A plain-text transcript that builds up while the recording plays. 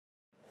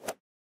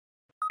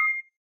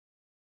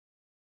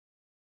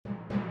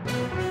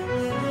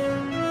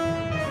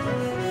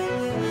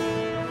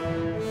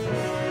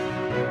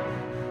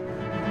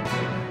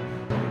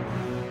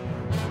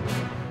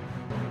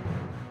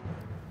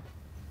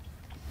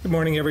Good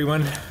morning,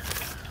 everyone,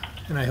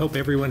 and I hope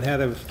everyone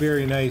had a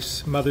very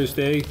nice Mother's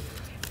Day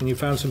and you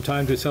found some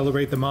time to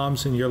celebrate the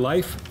moms in your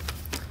life.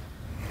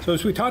 So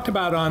as we talked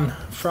about on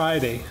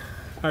Friday,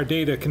 our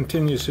data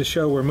continues to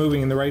show we're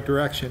moving in the right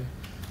direction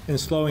in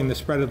slowing the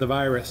spread of the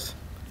virus.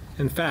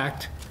 In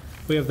fact,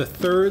 we have the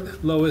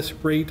third lowest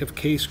rate of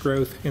case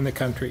growth in the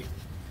country.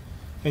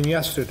 And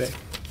yesterday,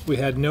 we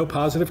had no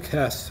positive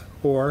tests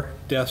or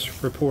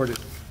deaths reported.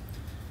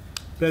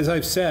 But as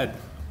I've said,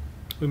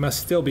 we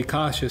must still be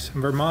cautious,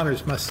 and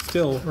Vermonters must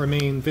still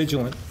remain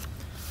vigilant,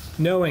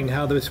 knowing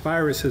how this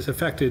virus has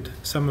affected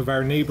some of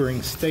our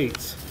neighboring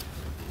states.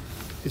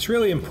 It's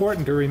really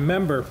important to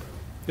remember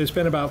there's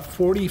been about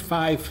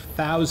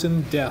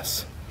 45,000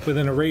 deaths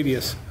within a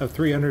radius of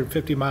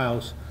 350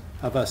 miles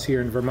of us here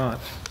in Vermont.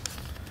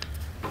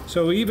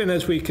 So even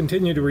as we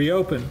continue to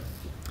reopen,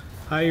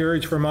 I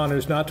urge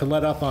Vermonters not to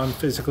let up on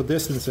physical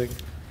distancing,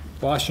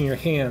 washing your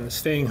hands,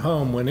 staying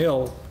home when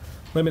ill,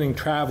 limiting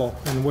travel,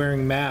 and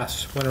wearing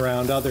masks when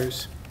around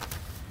others.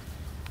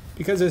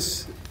 Because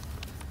it's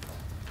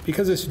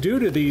due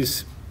to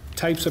these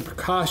types of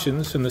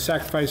precautions and the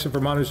sacrifice that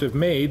Vermonters have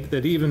made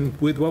that even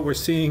with what we're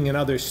seeing in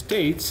other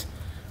states,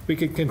 we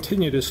can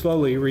continue to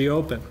slowly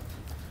reopen.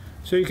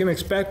 So you can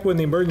expect when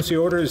the emergency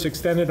order is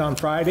extended on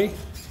Friday,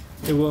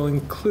 it will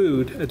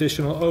include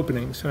additional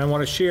openings, and I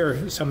want to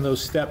share some of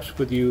those steps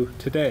with you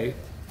today.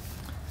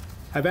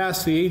 I've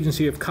asked the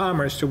Agency of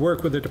Commerce to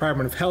work with the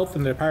Department of Health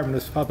and the Department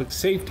of Public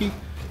Safety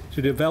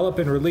to develop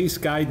and release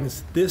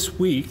guidance this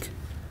week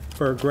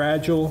for a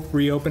gradual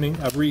reopening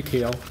of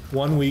retail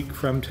 1 week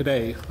from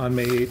today on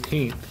May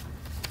 18th.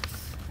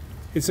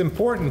 It's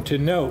important to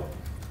note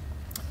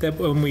that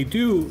when we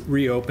do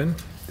reopen,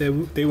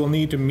 they will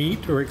need to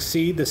meet or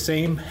exceed the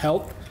same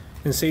health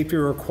and safety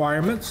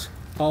requirements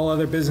all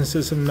other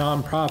businesses and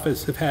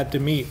nonprofits have had to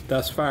meet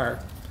thus far.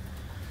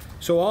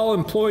 So all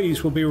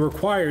employees will be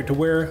required to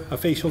wear a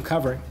facial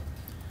covering,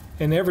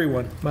 and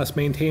everyone must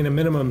maintain a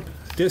minimum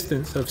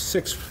distance of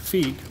 6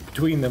 feet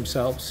between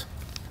themselves.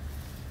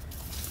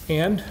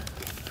 And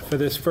for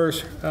this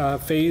first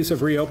phase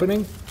of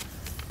reopening,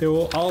 there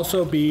will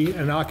also be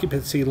an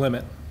occupancy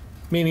limit,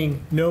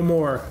 meaning no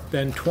more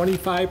than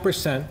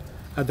 25%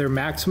 of their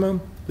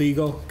maximum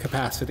legal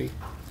capacity.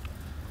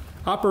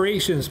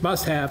 Operations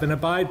must have and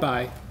abide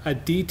by a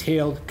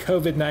detailed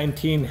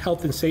COVID-19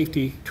 health and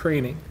safety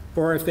training,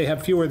 or if they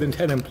have fewer than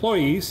 10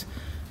 employees,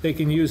 they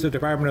can use the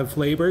Department of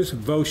Labor's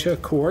VOSHA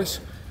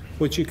course,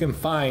 which you can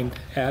find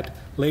at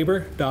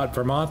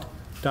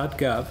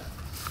labor.vermont.gov.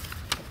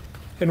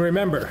 And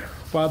remember,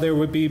 while there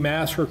would be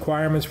mask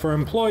requirements for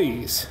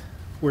employees,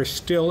 we're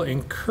still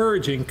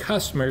encouraging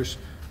customers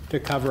to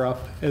cover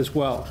up as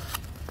well.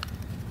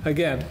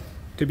 Again,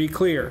 to be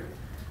clear,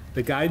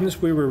 the guidance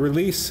we will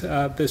release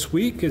this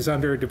week is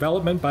under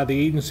development by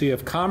the Agency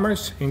of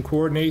Commerce in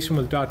coordination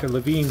with Dr.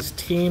 Levine's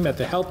team at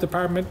the Health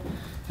Department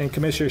and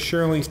Commissioner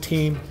Shirley's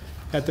team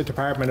at the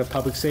Department of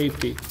Public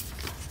Safety.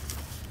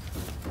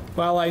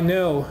 While I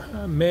know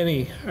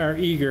many are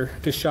eager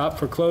to shop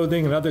for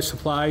clothing and other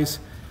supplies,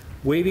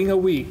 waiting a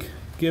week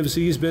gives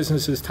these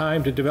businesses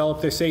time to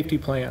develop their safety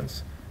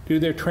plans, do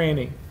their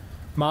training,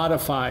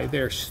 modify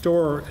their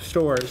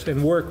stores,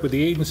 and work with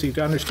the agency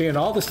to understand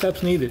all the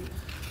steps needed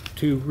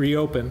to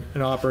reopen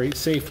and operate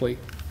safely.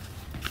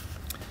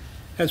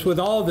 As with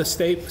all of the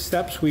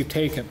steps we've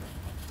taken,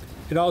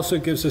 it also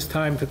gives us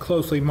time to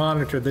closely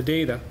monitor the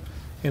data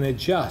and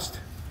adjust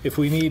if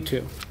we need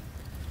to,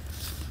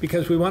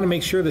 because we want to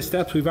make sure the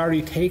steps we've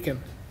already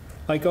taken,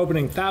 like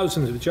opening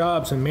thousands of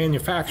jobs in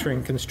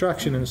manufacturing,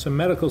 construction, and some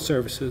medical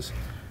services,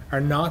 are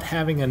not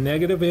having a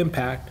negative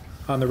impact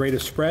on the rate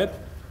of spread,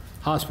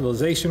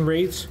 hospitalization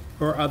rates,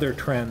 or other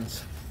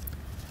trends.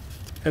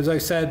 As I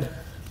said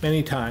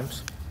many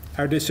times,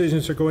 our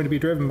decisions are going to be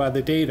driven by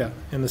the data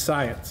and the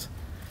science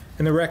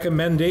and the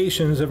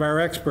recommendations of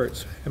our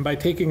experts. And by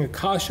taking a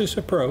cautious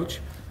approach,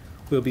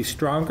 we'll be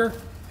stronger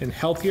and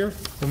healthier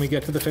when we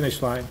get to the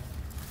finish line.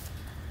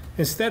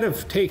 Instead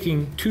of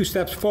taking 2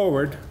 steps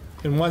forward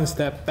and 1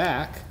 step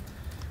back,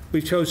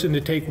 we've chosen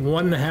to take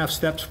 1.5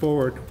 steps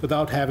forward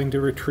without having to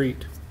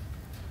retreat.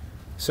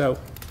 So,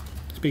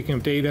 speaking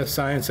of data,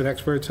 science, and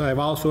experts, I've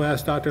also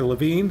asked Dr.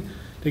 Levine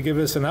to give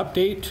us an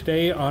update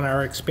today on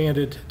our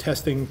expanded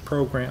testing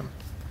program.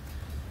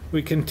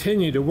 We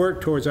continue to work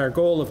towards our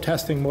goal of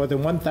testing more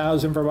than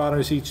 1,000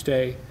 Vermonters each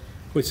day,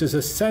 which is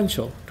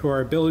essential to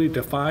our ability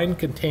to find,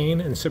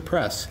 contain, and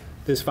suppress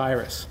this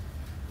virus.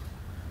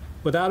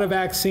 Without a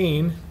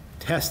vaccine,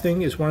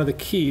 testing is one of the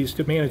keys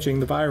to managing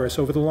the virus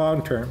over the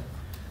long term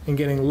and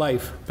getting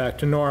life back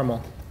to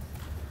normal.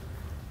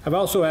 I've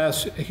also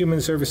asked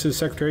Human Services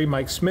Secretary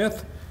Mike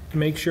Smith to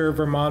make sure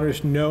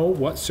Vermonters know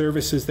what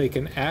services they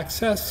can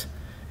access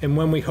and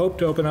when we hope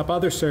to open up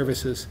other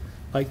services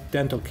like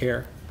dental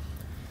care.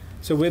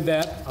 So with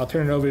that, I'll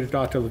turn it over to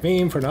Dr.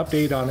 Levine for an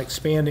update on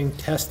expanding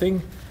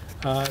testing.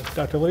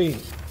 Dr. Levine.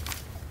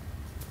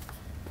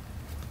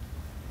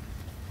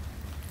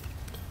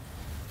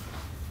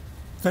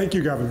 Thank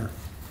you, Governor.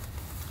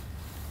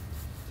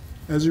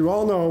 As you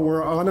all know,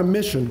 we're on a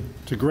mission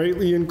to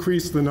greatly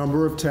increase the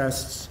number of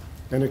tests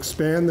and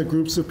expand the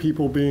groups of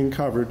people being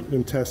covered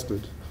and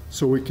tested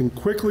so we can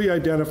quickly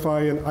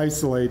identify and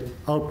isolate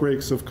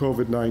outbreaks of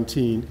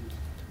COVID-19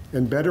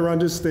 and better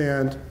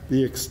understand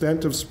the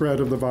extent of spread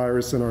of the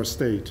virus in our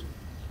state.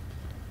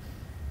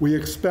 We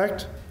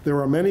expect there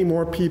are many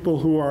more people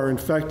who are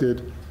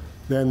infected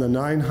than the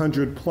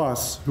 900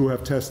 plus who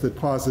have tested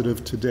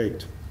positive to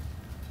date.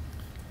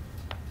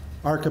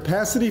 Our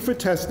capacity for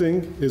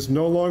testing is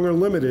no longer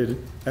limited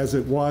as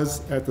it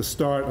was at the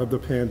start of the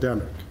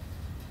pandemic.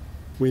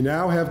 We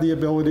now have the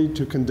ability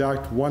to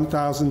conduct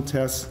 1,000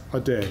 tests a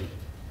day,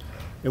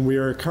 and we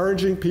are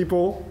encouraging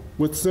people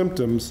with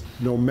symptoms,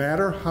 no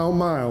matter how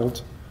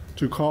mild,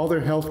 to call their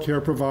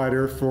healthcare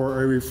provider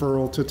for a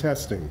referral to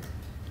testing.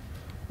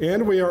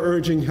 And we are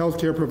urging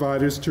healthcare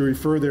providers to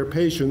refer their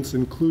patients,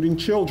 including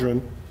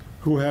children,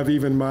 who have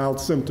even mild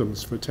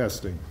symptoms for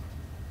testing.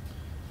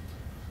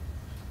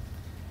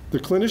 The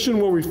clinician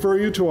will refer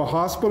you to a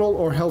hospital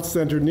or health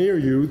center near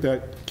you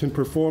that can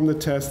perform the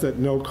test at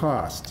no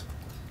cost.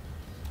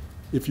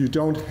 If you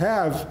don't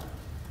have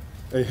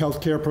a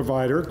healthcare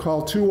provider,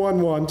 call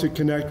 211 to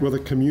connect with a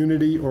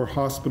community or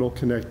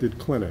hospital-connected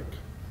clinic.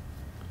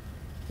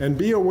 And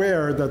be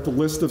aware that the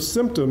list of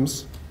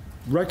symptoms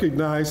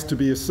recognized to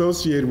be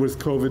associated with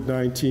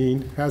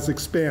COVID-19 has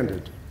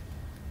expanded.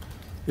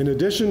 In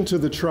addition to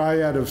the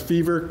triad of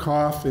fever,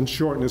 cough, and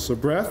shortness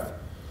of breath,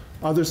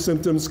 other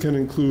symptoms can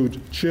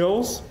include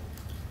chills,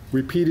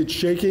 repeated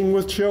shaking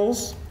with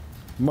chills,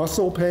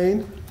 muscle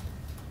pain,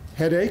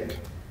 headache,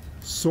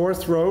 sore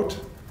throat,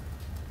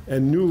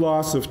 and new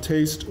loss of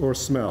taste or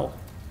smell.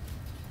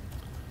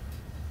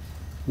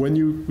 When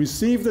you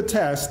receive the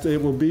test,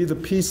 it will be the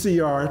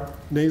PCR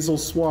nasal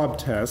swab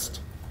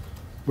test,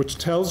 which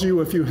tells you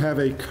if you have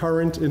a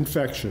current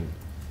infection.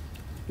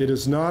 It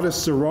is not a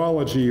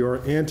serology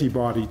or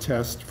antibody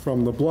test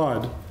from the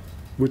blood,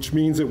 which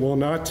means it will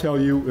not tell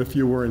you if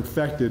you were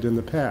infected in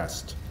the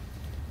past.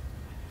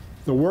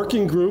 The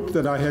working group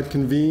that I had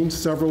convened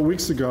several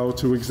weeks ago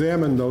to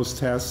examine those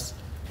tests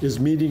is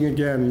meeting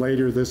again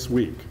later this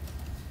week.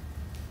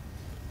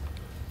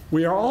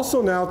 We are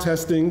also now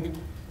testing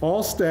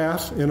all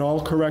staff in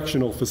all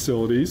correctional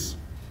facilities,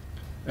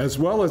 as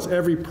well as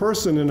every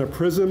person in a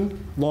prison,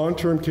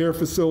 long-term care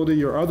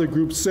facility, or other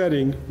group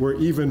setting where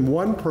even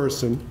one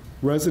person,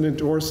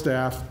 resident or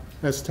staff,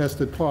 has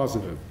tested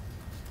positive.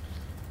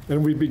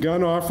 And we've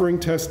begun offering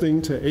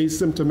testing to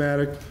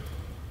asymptomatic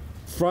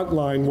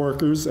frontline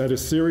workers at a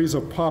series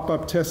of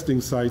pop-up testing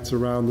sites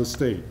around the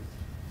state.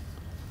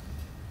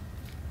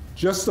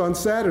 Just on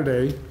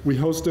Saturday, we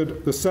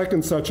hosted the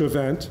second such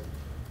event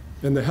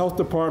in the Health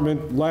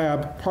Department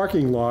lab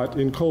parking lot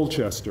in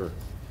Colchester.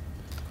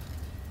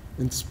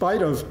 In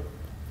spite of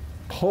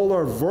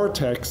polar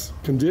vortex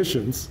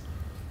conditions,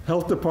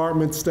 Health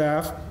Department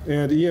staff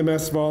and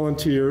EMS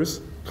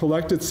volunteers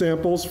collected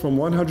samples from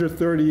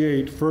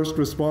 138 first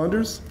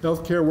responders,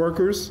 healthcare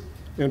workers,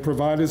 and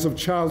providers of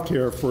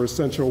childcare for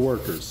essential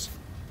workers.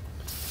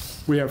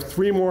 We have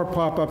 3 more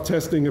pop-up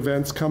testing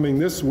events coming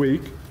this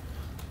week: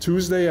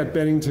 Tuesday at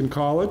Bennington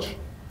College,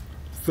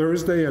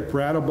 Thursday at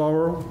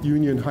Brattleboro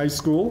Union High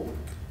School,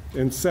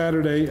 and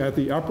Saturday at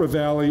the Upper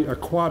Valley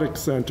Aquatic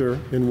Center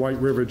in White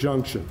River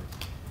Junction,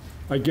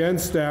 again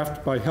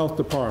staffed by Health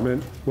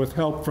Department with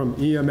help from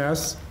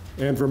EMS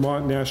and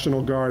Vermont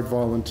National Guard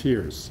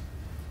volunteers.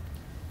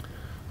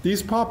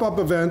 These pop-up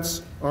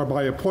events are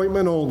by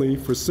appointment only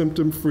for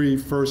symptom-free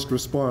first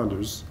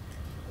responders,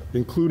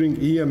 including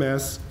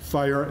EMS,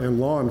 fire, and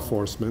law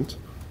enforcement,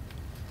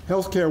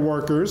 healthcare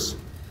workers,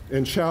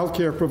 and child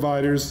care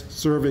providers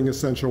serving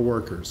essential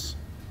workers.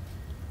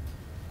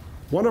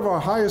 One of our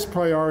highest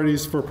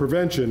priorities for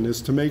prevention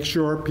is to make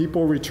sure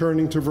people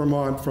returning to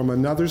Vermont from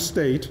another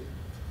state,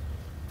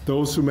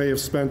 those who may have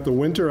spent the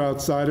winter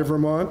outside of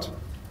Vermont,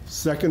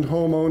 second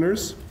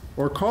homeowners,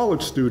 or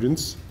college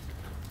students,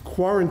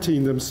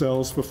 quarantine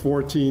themselves for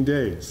 14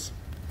 days.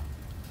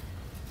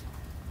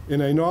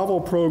 In a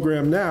novel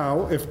program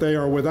now, if they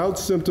are without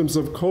symptoms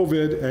of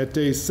COVID at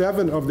day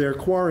 7 of their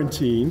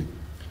quarantine,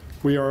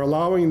 we are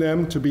allowing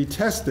them to be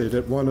tested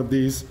at one of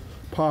these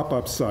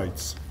pop-up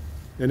sites.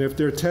 And if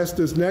their test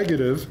is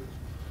negative,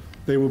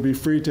 they will be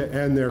free to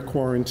end their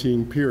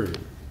quarantine period.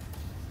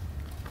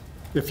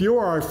 If you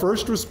are a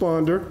first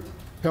responder,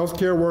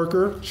 healthcare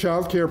worker,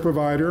 child care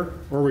provider,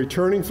 or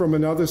returning from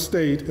another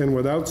state and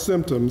without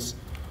symptoms,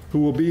 who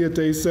will be at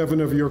day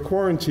 7 of your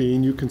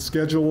quarantine, you can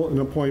schedule an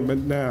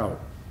appointment now.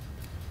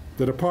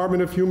 The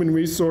Department of Human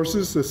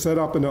Resources has set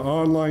up an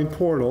online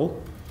portal,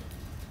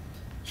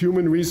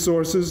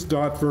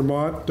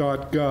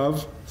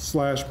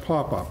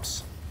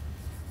 humanresources.vermont.gov/popups.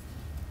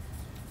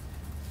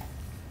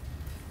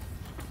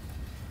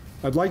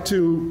 I'd like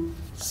to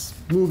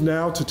move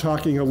now to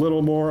talking a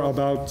little more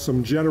about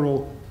some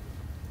general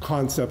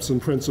concepts and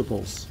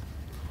principles.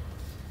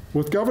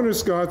 With Governor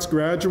Scott's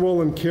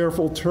gradual and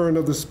careful turn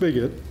of the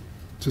spigot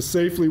to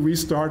safely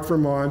restart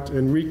Vermont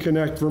and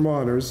reconnect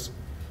Vermonters,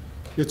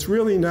 it's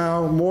really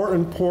now more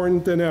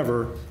important than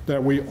ever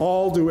that we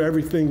all do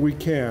everything we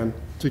can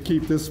to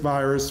keep this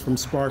virus from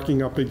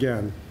sparking up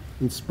again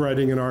and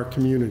spreading in our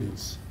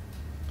communities.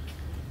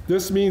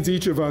 This means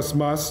each of us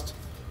must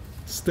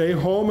stay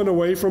home and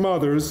away from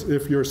others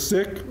if you're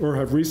sick or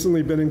have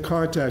recently been in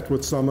contact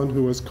with someone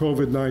who has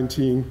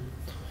COVID-19.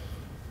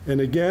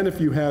 And again,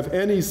 if you have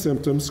any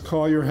symptoms,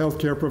 call your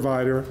healthcare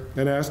provider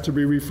and ask to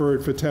be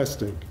referred for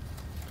testing.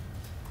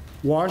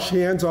 Wash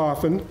hands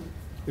often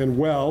and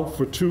well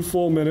for 2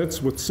 full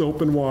minutes with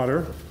soap and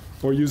water,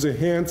 or use a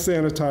hand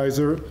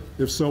sanitizer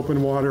if soap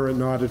and water are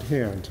not at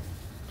hand.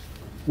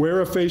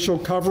 Wear a facial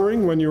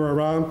covering when you're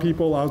around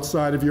people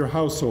outside of your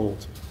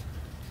household.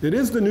 It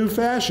is the new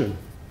fashion.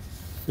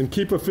 And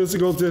keep a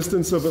physical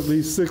distance of at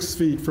least 6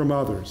 feet from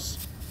others.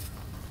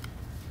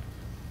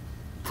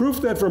 Proof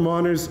that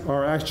Vermonters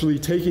are actually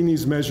taking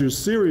these measures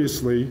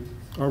seriously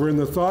are in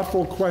the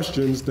thoughtful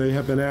questions they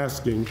have been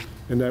asking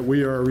and that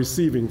we are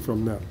receiving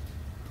from them.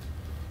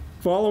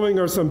 Following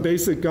are some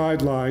basic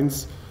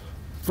guidelines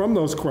from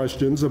those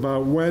questions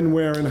about when,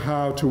 where, and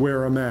how to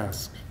wear a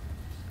mask.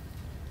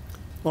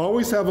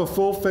 Always have a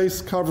full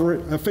face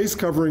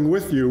covering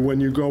with you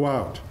when you go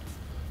out.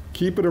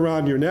 Keep it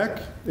around your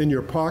neck, in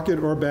your pocket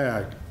or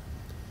bag.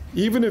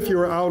 Even if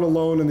you're out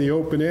alone in the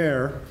open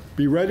air,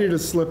 be ready to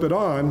slip it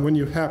on when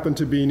you happen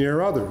to be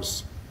near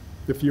others.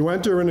 If you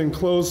enter an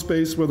enclosed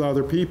space with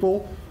other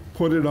people,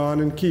 put it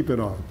on and keep it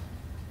on.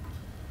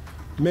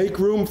 Make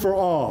room for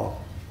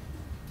all.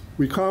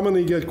 We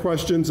commonly get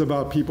questions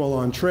about people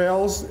on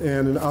trails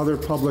and in other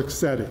public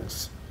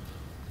settings.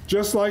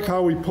 Just like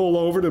how we pull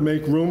over to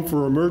make room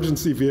for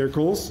emergency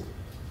vehicles,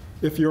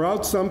 if you're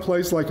out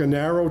someplace like a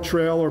narrow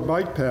trail or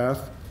bike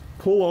path,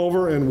 pull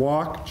over and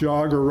walk,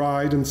 jog, or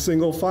ride in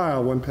single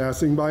file when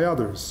passing by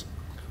others.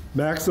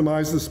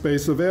 Maximize the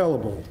space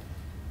available.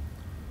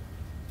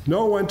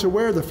 Know when to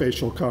wear the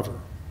facial cover.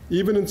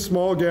 Even in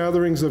small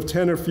gatherings of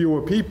 10 or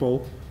fewer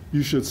people,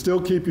 you should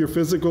still keep your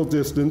physical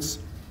distance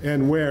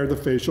and wear the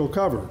facial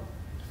cover.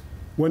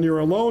 When you're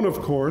alone, of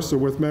course, or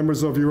with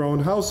members of your own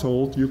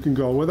household, you can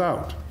go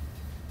without.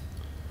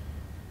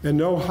 And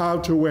know how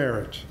to wear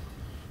it.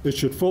 It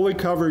should fully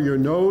cover your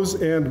nose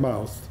and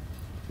mouth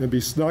and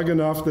be snug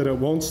enough that it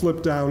won't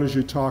slip down as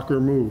you talk or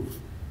move.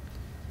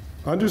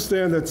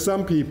 Understand that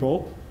some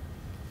people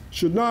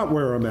should not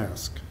wear a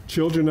mask.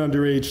 Children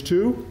under age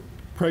 2,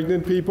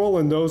 pregnant people,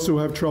 and those who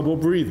have trouble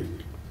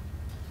breathing.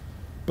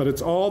 But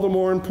it's all the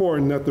more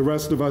important that the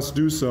rest of us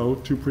do so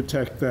to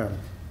protect them.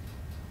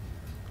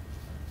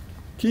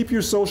 Keep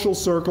your social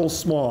circle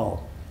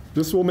small.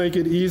 This will make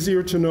it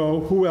easier to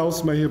know who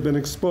else may have been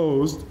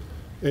exposed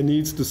and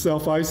needs to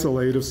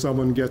self-isolate if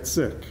someone gets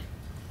sick.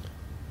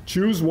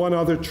 Choose one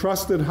other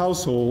trusted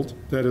household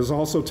that is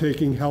also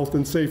taking health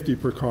and safety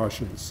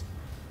precautions.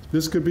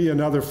 This could be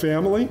another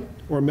family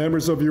or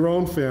members of your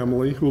own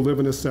family who live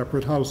in a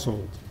separate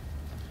household.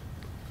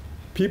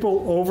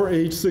 People over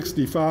age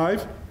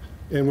 65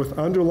 and with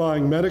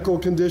underlying medical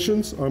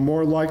conditions are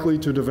more likely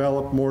to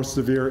develop more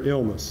severe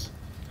illness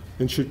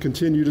and should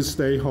continue to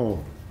stay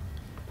home.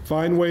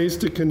 Find ways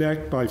to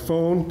connect by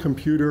phone,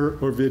 computer,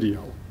 or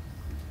video.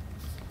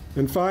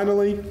 And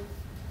finally,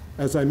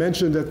 as I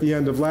mentioned at the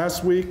end of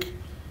last week,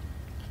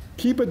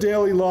 keep a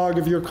daily log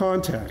of your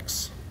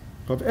contacts,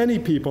 of any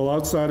people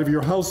outside of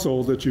your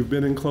household that you've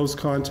been in close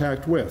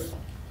contact with.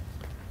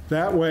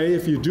 That way,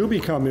 if you do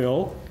become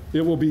ill, it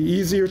will be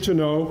easier to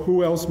know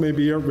who else may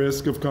be at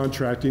risk of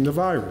contracting the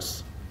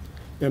virus,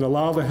 and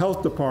allow the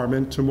health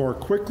department to more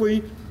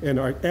quickly and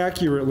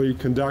accurately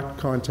conduct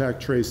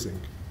contact tracing.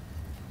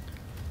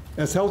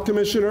 As Health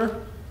Commissioner,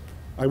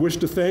 I wish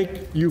to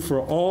thank you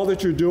for all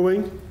that you're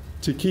doing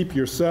to keep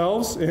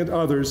yourselves and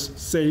others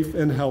safe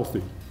and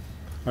healthy.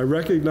 I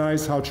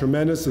recognize how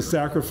tremendous a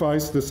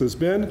sacrifice this has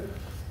been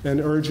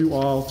and urge you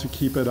all to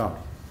keep it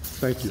up.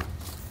 Thank you.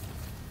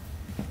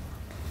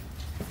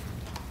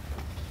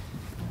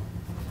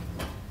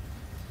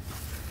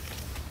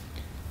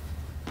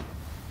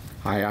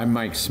 Hi, I'm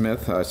Mike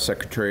Smith,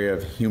 Secretary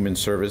of Human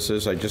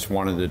Services. I just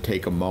wanted to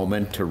take a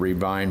moment to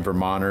remind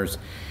Vermonters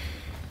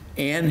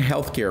and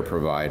healthcare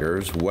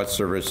providers what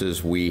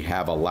services we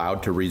have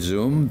allowed to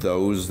resume,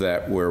 those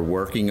that we're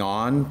working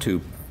on to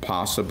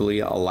possibly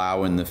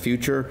allow in the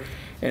future,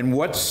 and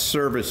what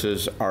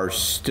services are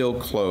still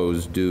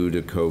closed due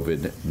to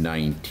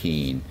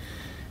COVID-19.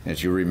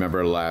 As you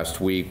remember last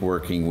week,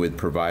 working with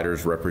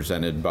providers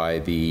represented by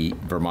the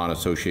Vermont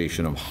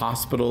Association of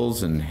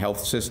Hospitals and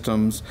Health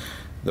Systems,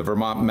 the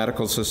Vermont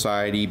Medical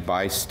Society,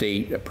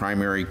 Bi-State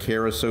Primary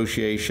Care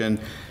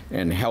Association,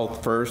 and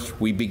Health First,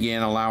 we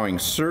began allowing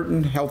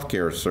certain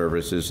healthcare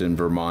services in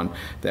Vermont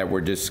that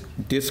were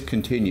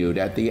discontinued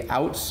at the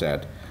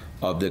outset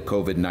of the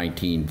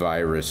COVID-19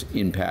 virus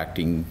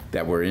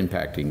that were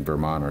impacting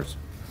Vermonters.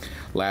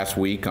 Last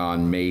week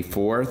on May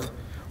 4th,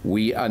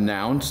 we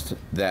announced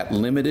that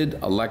limited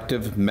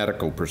elective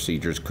medical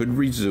procedures could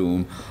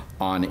resume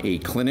on a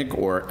clinic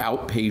or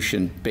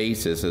outpatient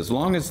basis as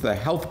long as the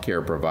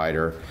healthcare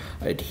provider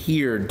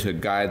adhered to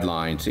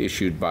guidelines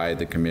issued by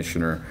the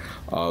Commissioner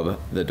of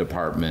the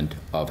Department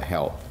of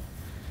Health.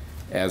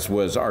 As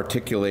was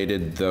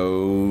articulated,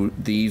 though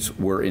these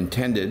were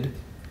intended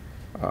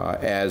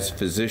as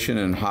physician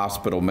and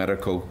hospital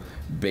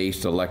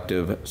medical-based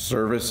elective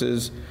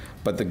services,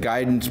 but the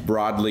guidance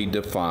broadly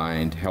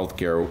defined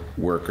healthcare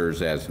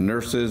workers as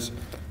nurses,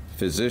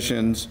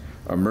 physicians,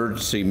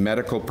 emergency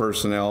medical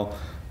personnel,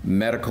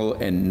 medical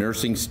and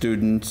nursing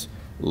students,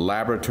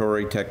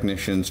 laboratory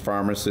technicians,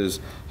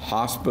 pharmacists,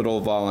 hospital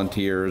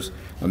volunteers,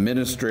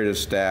 administrative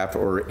staff,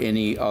 or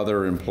any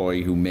other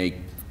employee who may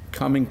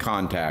come in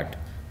contact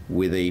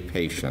with a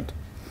patient.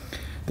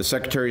 The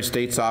Secretary of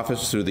State's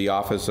office, through the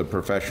Office of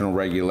Professional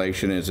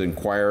Regulation, has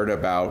inquired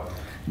about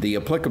the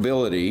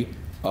applicability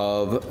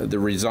of the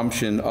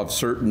resumption of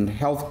certain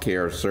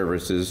healthcare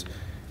services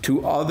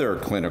to other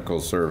clinical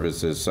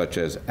services such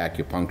as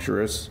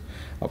acupuncturists,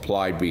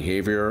 applied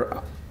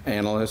behavior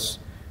analysts,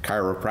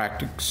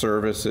 chiropractic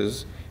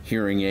services,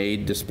 hearing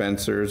aid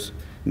dispensers,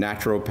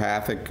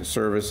 naturopathic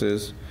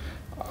services,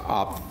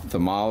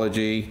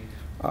 ophthalmology,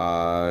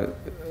 and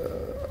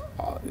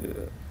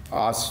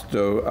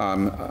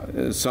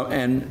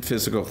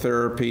physical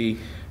therapy,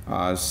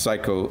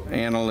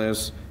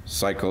 psychoanalysts,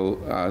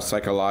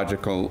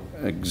 psychological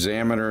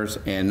examiners,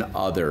 and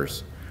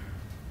others.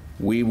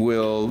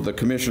 The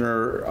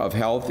Commissioner of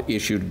Health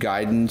issued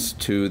guidance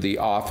to the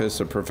Office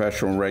of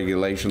Professional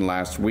Regulation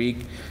last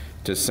week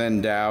to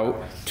send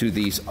out to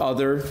these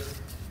other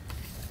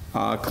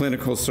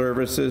clinical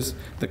services.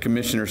 The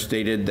Commissioner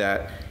stated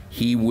that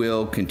he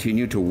will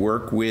continue to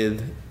work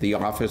with the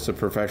Office of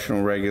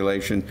Professional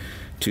Regulation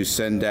to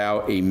send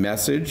out a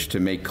message to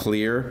make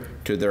clear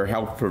to their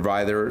health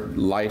provider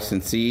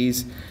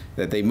licensees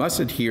that they must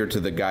adhere to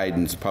the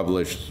guidance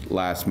published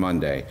last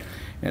Monday,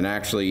 and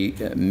actually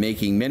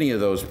making many of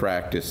those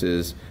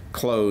practices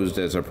closed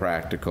as a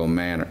practical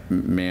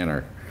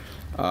manner.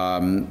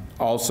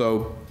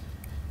 Also,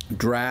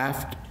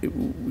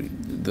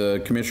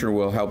 the Commissioner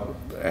will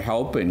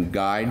help and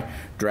guide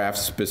draft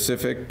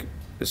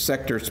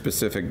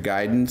sector-specific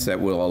guidance that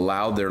will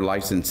allow their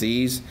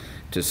licensees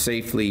to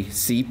safely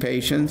see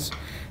patients,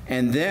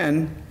 and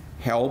then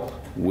help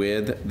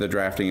with the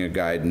drafting of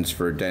guidance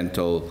for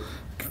dental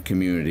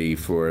community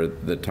for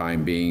the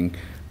time being,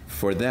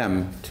 for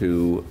them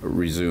to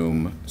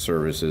resume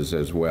services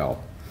as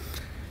well.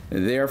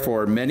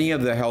 Therefore, many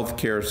of the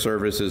healthcare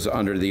services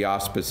under the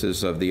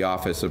auspices of the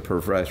Office of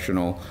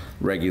Professional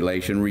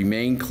Regulation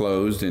remain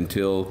closed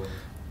until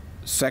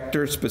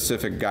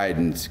sector-specific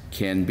guidance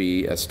can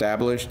be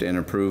established and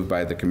approved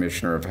by the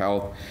Commissioner of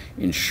Health,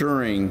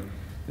 ensuring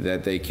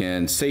that they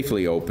can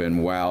safely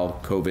open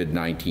while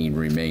COVID-19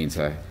 remains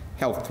a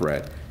health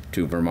threat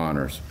to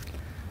Vermonters.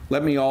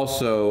 Let me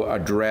also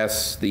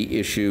address the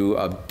issue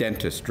of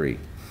dentistry.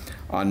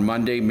 On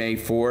Monday, May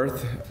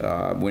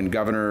 4th, when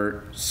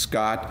Governor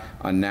Scott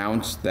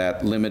announced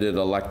that limited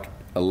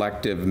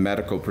elective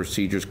medical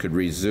procedures could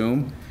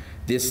resume,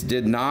 this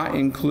did not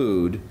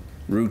include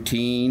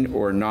routine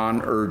or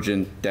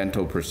non-urgent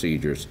dental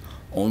procedures,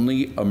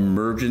 only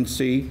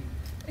emergency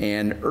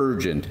and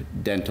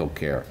urgent dental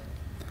care.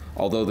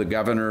 Although the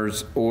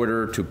governor's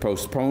order to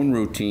postpone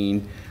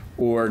routine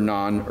or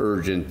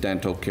non-urgent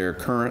dental care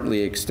currently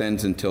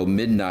extends until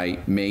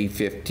midnight, May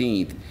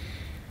 15th,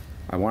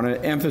 I want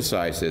to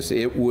emphasize this.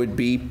 It would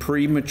be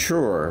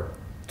premature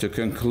to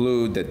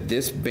conclude that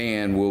this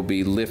ban will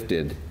be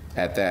lifted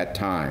at that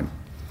time.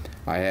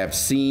 I have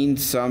seen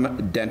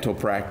some dental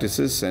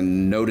practices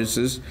send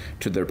notices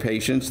to their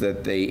patients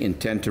that they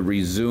intend to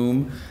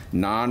resume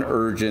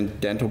non-urgent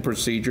dental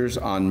procedures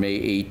on May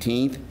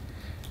 18th.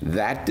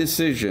 That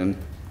decision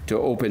to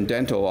open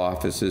dental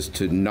offices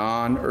to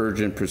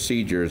non-urgent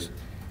procedures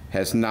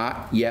has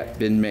not yet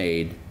been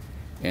made,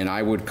 and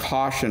I would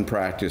caution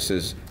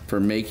practices for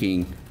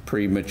making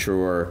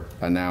premature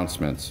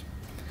announcements.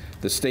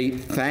 The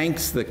state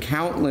thanks the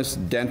countless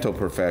dental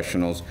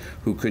professionals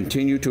who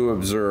continue to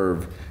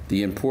observe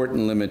the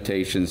important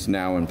limitations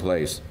now in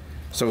place.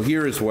 So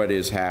here is what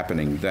is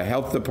happening. The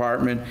Health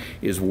Department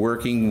is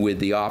working with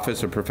the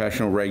Office of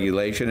Professional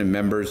Regulation and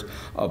members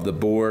of the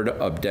Board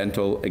of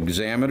Dental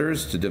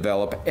Examiners to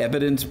develop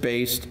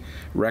evidence-based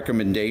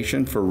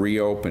recommendation for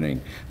reopening.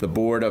 The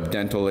Board of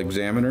Dental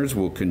Examiners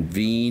will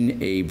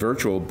convene a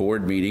virtual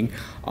board meeting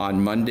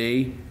on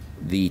Monday,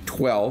 the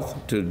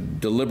 12th, to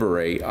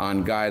deliberate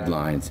on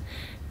guidelines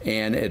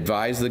and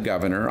advise the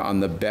governor on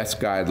the best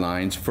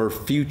guidelines for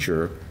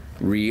future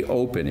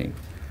reopening.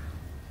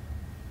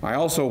 I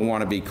also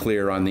want to be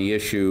clear on the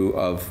issue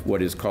of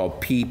what is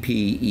called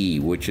PPE,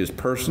 which is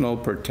personal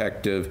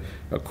protective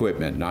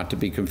equipment, not to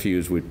be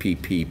confused with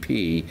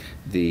PPP,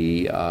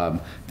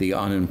 the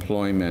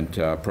unemployment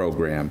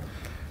program.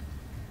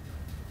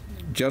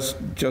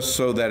 Just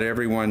so that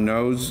everyone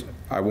knows,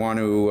 I want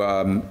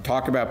to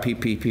talk about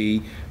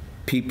PPE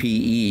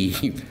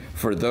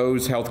for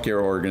those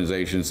healthcare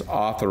organizations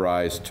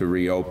authorized to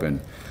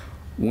reopen.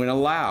 When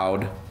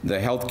allowed, the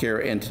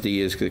healthcare entity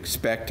is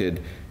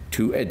expected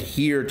to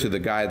adhere to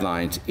the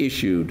guidelines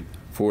issued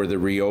for the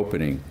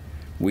reopening.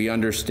 We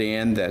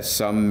understand that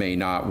some may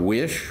not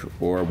wish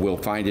or will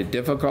find it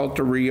difficult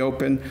to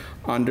reopen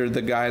under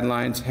the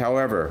guidelines.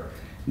 However,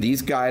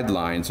 these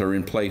guidelines are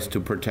in place to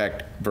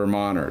protect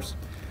Vermonters.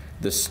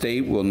 the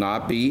state will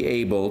not be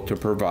able to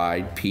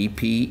provide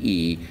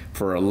PPE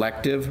for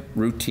elective,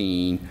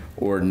 routine,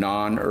 or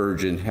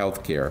non-urgent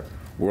health care.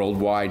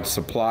 Worldwide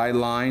supply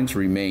lines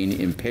remain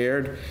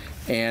impaired,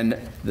 and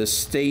the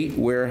state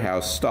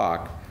warehouse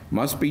stock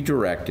must be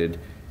directed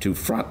to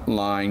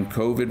frontline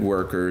COVID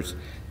workers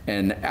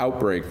and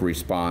outbreak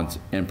response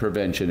and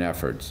prevention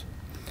efforts.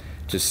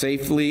 To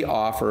safely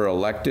offer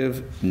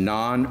elective,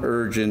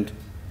 non-urgent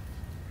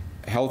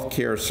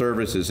healthcare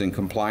services in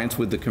compliance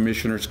with the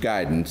Commissioner's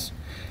guidance,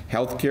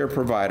 healthcare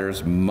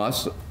providers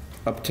must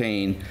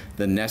obtain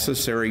the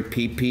necessary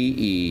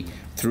PPE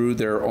through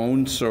their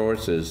own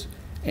sources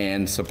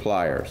and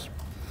suppliers.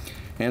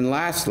 And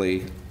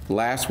lastly,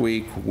 last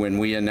week when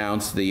we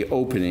announced the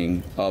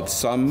opening of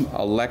some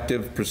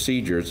elective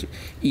procedures,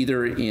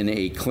 either in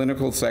a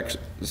clinical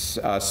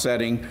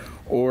setting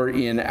or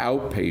in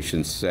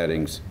outpatient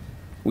settings,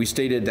 we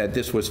stated that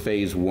this was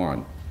phase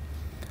one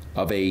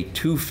of a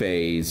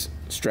two-phase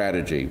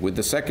strategy, with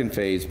the second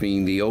phase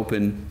being the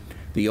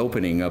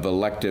opening of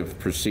elective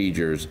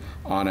procedures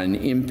on an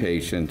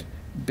inpatient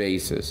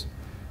basis.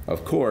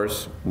 Of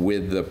course,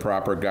 with the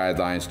proper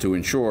guidelines to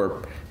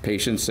ensure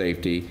patient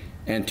safety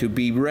and to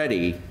be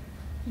ready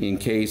in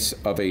case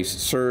of a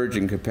surge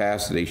in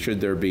capacity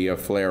should there be a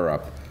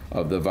flare-up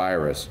of the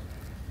virus.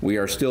 We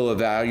are still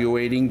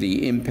evaluating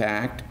the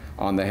impact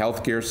on the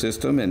healthcare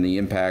system and the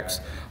impacts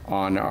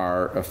on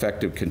our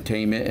effective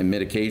containment and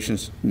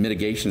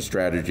mitigation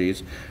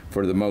strategies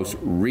for the most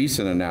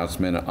recent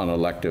announcement on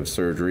elective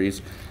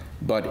surgeries.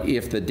 But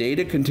if the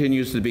data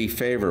continues to be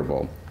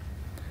favorable,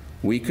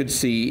 we could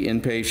see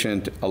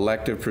inpatient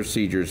elective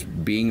procedures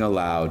being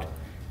allowed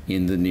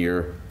in the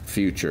near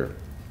future.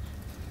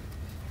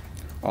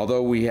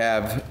 Although we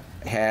have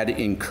had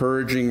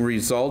encouraging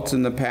results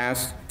in the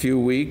past few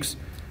weeks,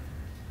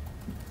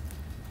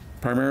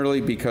 primarily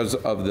because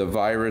of the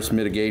virus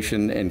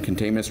mitigation and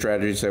containment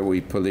strategies that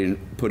we put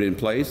in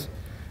place,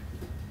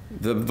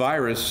 the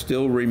virus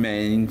still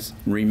remains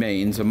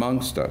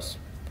amongst us.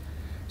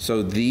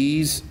 So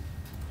these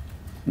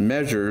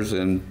measures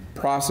and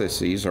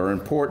processes are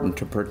important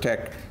to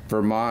protect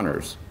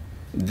Vermonters.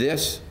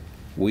 This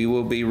we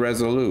will be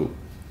resolute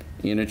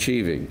in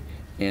achieving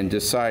and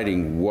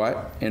deciding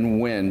what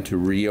and when to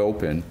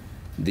reopen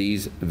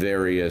these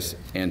various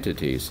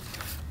entities.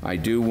 I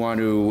do want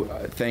to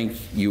thank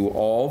you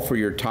all for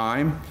your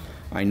time.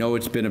 I know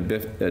it's been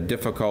a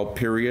difficult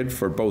period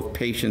for both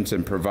patients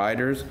and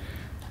providers.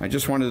 I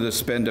just wanted to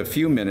spend a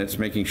few minutes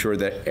making sure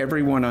that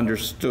everyone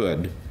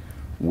understood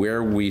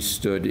where we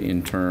stood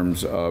in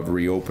terms of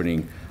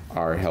reopening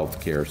our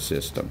healthcare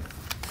system.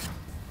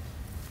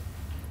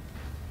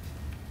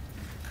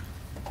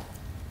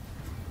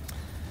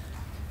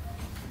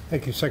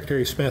 Thank you,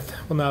 Secretary Smith.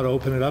 We'll now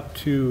open it up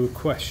to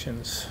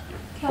questions.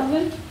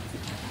 Calvin?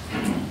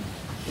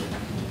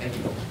 Thank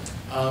you.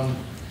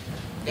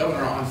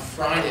 Governor, on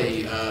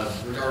Friday,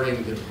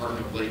 regarding the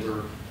Department of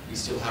Labor, we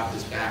still have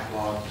this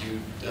backlog. You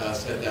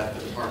said that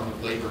the Department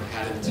of Labor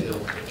had until,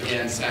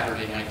 again,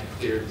 Saturday night to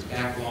clear this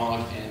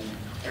backlog, and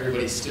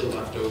everybody still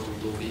left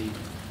over will be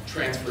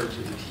transferred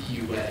to the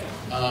PUA.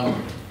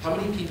 How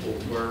many people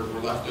were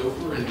left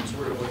over, and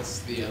sort of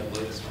what's the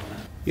latest on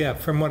that? Yeah,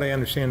 from what I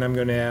understand, I'm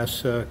going to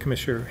ask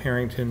Commissioner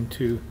Harrington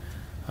to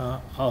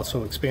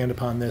also expand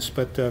upon this,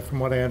 but from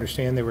what I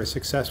understand, they were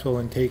successful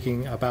in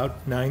taking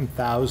about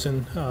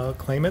 9,000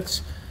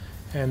 claimants,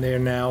 and they are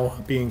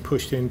now being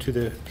pushed into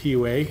the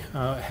PUA,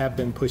 have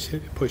been pushed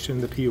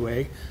into the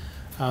PUA.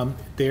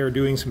 They are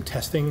doing some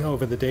testing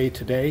over the day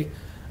today,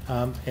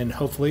 and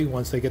hopefully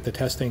once they get the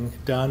testing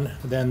done,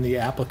 then the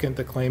applicant,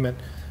 the claimant,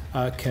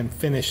 can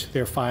finish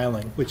their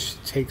filing,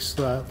 which takes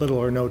little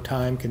or no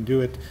time, can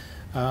do it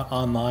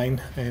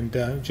online, and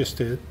just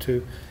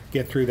to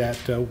get through that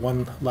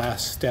one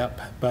last step.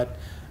 But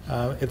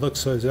it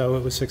looks as though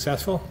it was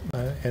successful,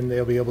 and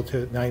they'll be able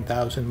to,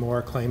 9,000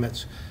 more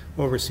claimants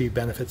will receive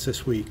benefits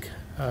this week.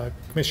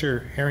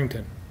 Commissioner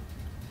Harrington.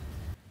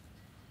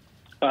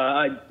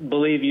 I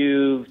believe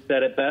you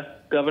said it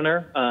best,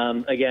 Governor.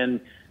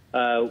 Again,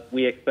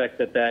 we expect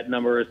that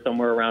number is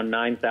somewhere around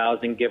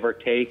 9,000, give or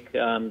take.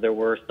 There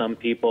were some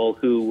people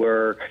who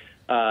were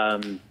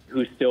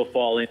who still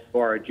fall into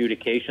our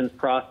adjudications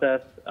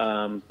process,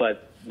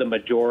 but the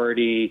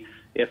majority,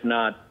 if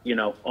not,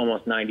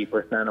 almost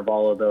 90% of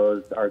all of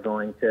those are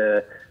going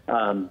to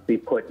be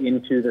put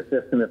into the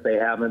system if they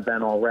haven't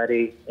been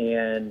already.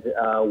 And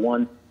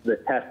once the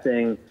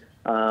testing,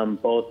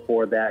 both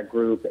for that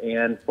group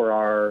and for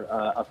our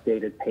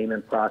updated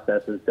payment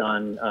process is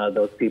done,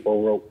 those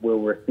people will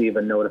receive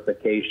a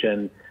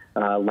notification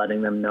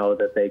letting them know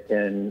that they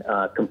can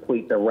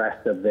complete the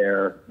rest of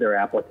their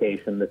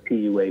application, the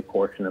PUA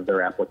portion of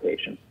their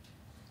application.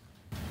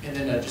 And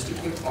then just a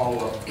quick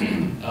follow-up.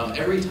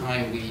 Every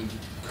time we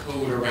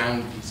code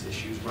around these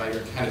issues, right,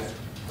 or kind of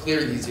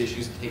clear these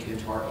issues and take it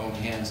into our own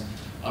hands,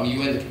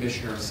 you and the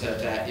Commissioner said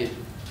that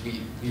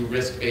we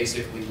risk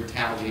basically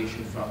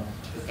retaliation from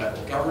the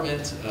federal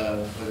government,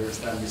 whether it's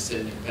them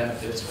rescinding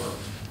benefits or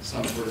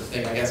some sort of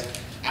thing. I guess,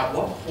 at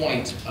what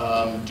point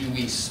do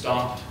we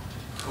stop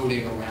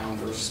coding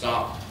around or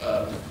stop,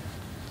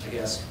 I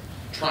guess,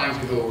 trying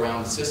to go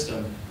around the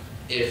system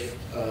if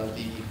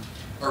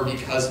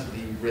because of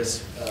the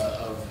risk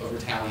of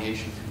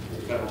retaliation from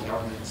the federal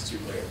government is too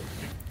great?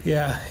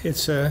 Yeah,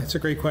 it's a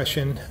great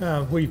question.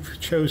 We've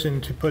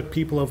chosen to put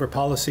people over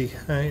policy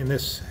in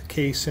this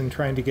case and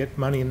trying to get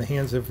money in the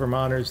hands of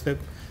Vermonters that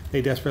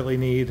they desperately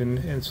need, and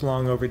it's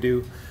long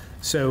overdue.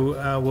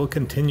 So we'll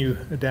continue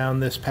down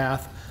this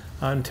path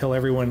until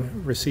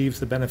everyone receives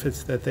the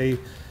benefits that they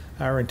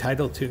are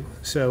entitled to.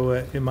 So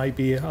it might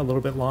be a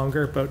little bit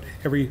longer, but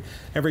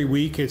every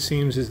week it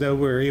seems as though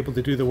we're able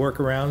to do the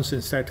workarounds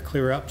and start to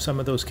clear up some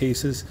of those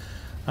cases.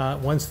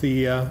 Once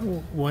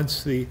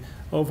the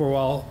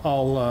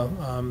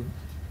overall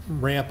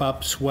ramp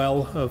up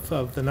swell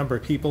of the number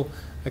of people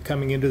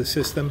coming into the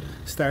system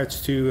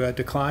starts to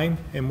decline,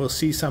 and we'll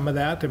see some of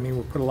that. I mean,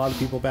 we'll put a lot of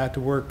people back to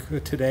work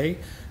today,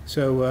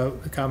 so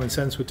common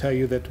sense would tell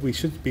you that we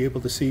should be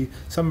able to see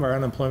some of our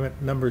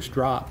unemployment numbers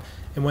drop.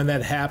 And when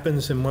that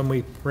happens, and when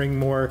we bring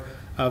more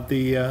of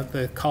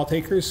the call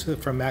takers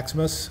from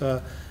Maximus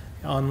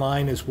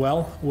online as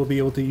well, we'll be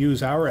able to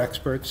use our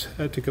experts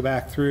to go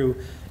back through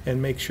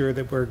and make sure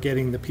that we're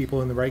getting the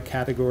people in the right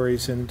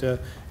categories and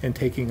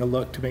taking a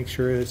look to make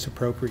sure it's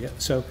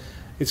appropriate. So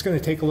it's going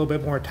to take a little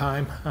bit more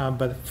time,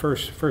 but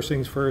first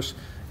things first,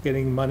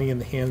 getting money in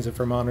the hands of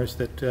Vermonters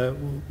that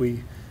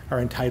we are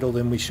entitled,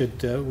 and we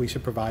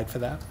should provide for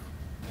that.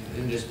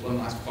 And just one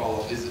last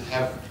follow-up: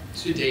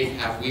 to date,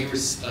 have we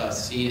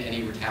seen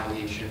any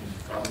retaliation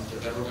from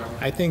the federal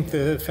government? I think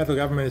the federal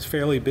government is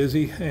fairly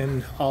busy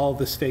in all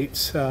the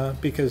states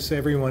because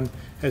everyone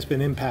has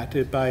been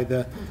impacted by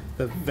the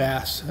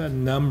vast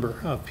number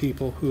of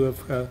people who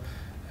have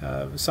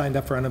signed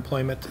up for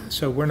unemployment.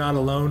 So we're not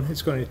alone.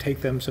 It's going to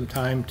take them some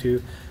time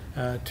to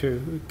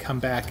come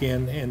back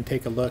in and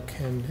take a look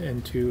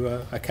and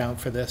to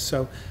account for this.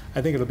 So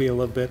I think it'll be a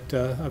little bit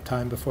of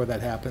time before that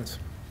happens.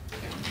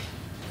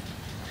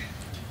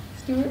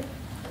 Stuart?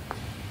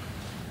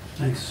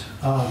 Thanks.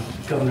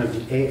 Governor,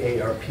 the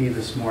AARP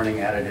this morning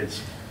added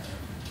its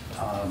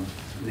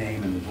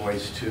name and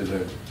voice to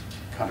the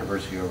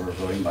controversy over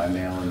voting by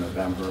mail in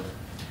November.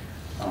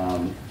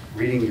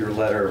 Reading your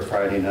letter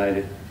Friday night,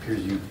 it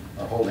appears you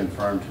are holding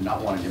firm to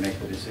not wanting to make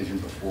the decision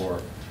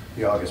before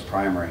the August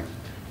primary.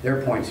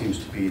 Their point seems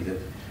to be that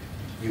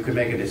you could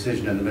make a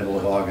decision in the middle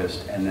of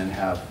August and then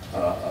have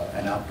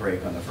an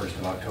outbreak on the 1st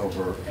of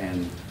October,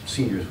 and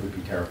seniors would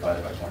be terrified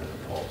about going to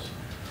the polls.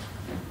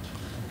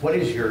 What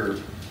is your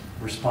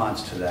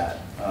response to that,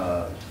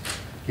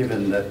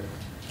 given that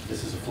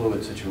this is a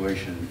fluid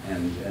situation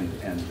and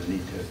the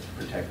need to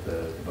protect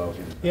the vote?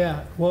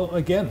 Yeah, well,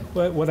 again,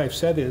 what I've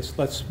said is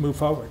let's move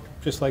forward,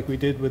 just like we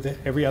did with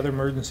every other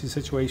emergency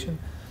situation.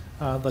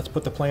 Let's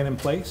put the plan in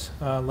place.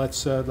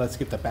 Let's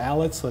get the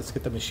ballots, let's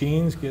get the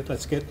machines,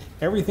 let's get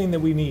everything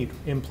that we need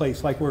in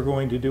place like we're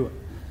going to do it.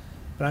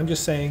 But I'm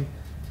just saying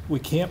we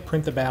can't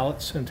print the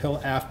ballots until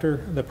after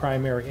the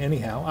primary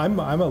anyhow. I'm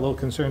a little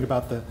concerned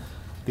about the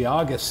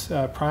August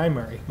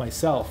primary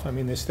myself. I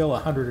mean, there's still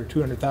 100 or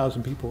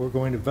 200,000 people who are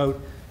going to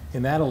vote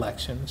in that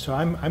election. So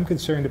I'm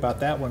concerned about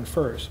that one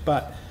first.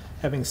 But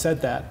having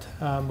said that,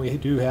 we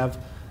do have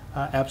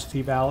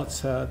absentee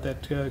ballots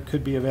that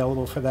could be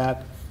available for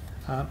that.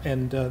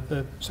 And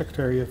the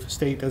Secretary of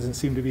State doesn't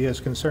seem to be as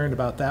concerned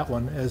about that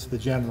one as the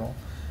general.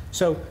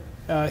 So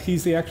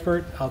he's the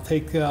expert. I'll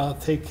take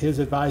his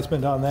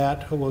advisement on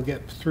that. We'll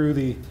get through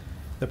the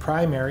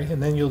primary,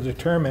 and then you'll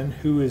determine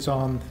who is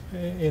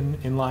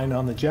in line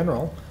on the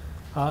general,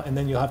 and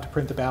then you'll have to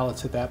print the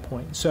ballots at that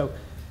point. So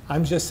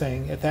I'm just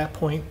saying at that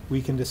point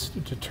we can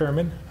just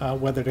determine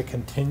whether to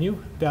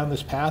continue down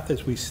this path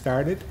as we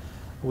started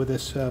with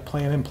this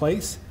plan in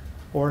place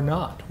or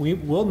not. We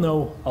will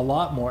know a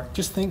lot more.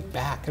 Just think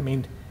back. I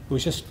mean, it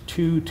was just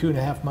two and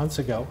a half months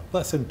ago,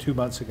 less than 2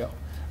 months ago,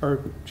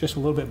 or just a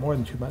little bit more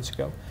than 2 months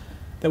ago,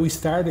 that we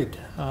started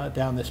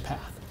down this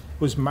path.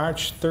 It was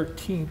March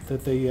 13th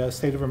that the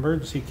state of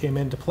emergency came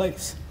into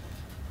place.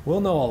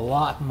 We'll know a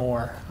lot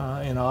more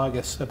in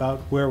August about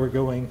where we're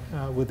going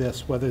with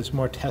this, whether there's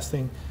more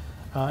testing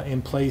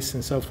in place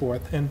and so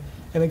forth. And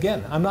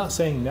again, I'm not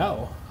saying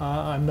no.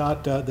 I'm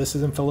not. This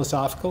isn't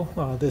philosophical.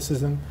 This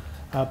isn't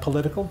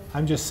political.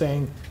 I'm just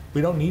saying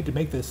we don't need to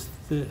make this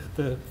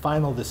the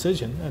final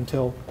decision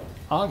until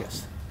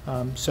August.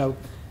 So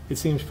it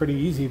seems pretty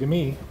easy to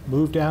me.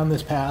 Move down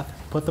this path,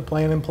 put the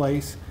plan in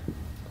place,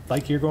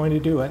 like you're going to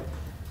do it,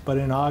 but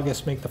in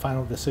August make the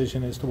final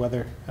decision as to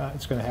whether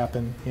it's going to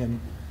happen in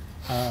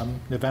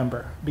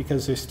November,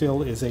 because there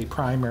still is a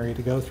primary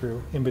to go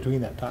through in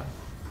between that time.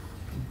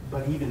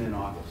 But even in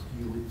August,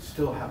 you would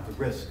still have the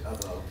risk of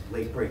a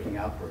late-breaking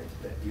outbreak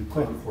that you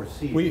couldn't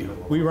foresee.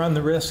 We run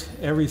the risk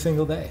every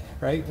single day,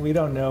 right? We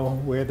don't know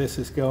where this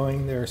is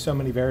going. There are so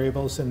many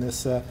variables in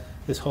this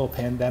this whole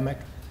pandemic,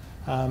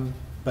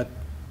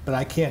 but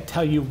I can't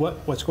tell you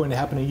what's going to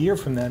happen a year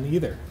from then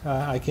either.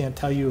 I can't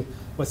tell you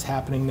what's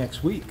happening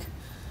next week.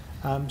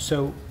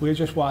 So we're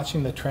just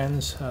watching the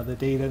trends, the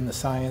data and the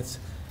science.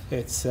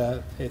 It's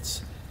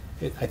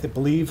I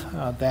believe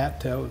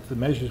that the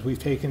measures we've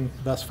taken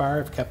thus far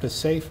have kept us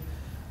safe,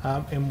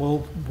 and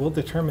we'll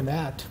determine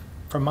that,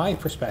 from my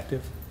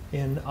perspective,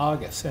 in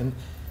August.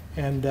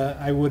 And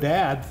I would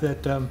add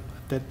that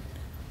that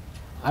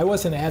I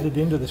wasn't added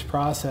into this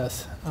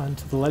process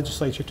until the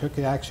legislature took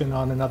action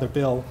on another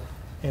bill,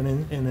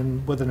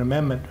 and with an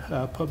amendment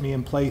put me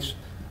in place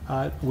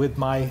with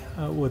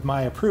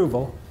my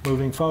approval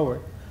moving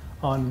forward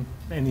on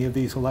any of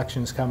these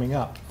elections coming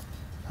up.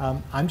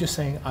 I'm just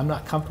saying I'm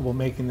not comfortable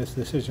making this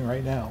decision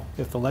right now.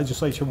 If the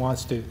legislature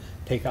wants to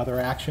take other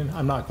action,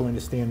 I'm not going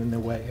to stand in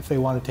their way. If they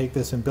want to take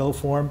this in bill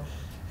form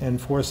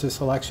and force this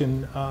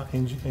election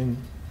in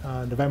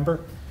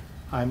November,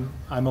 I'm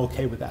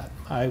okay with that.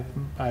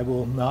 I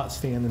will not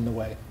stand in the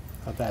way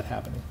of that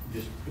happening.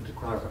 Just to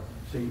clarify,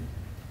 so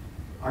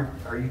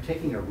are you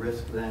taking a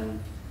risk then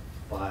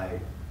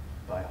by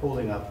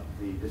holding up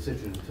the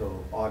decision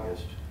until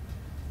August,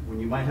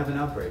 when you might have an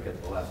outbreak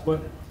at the last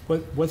minute?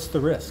 What's the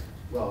risk?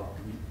 Well,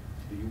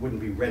 you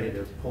wouldn't be ready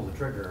to pull the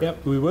trigger.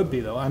 Yep, we would be,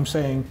 though. I'm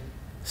saying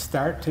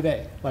start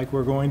today, like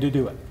we're going to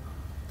do it.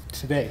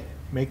 Today,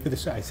 make the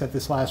decision. I said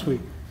this last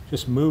week.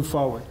 Just move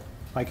forward,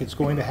 like it's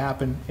going to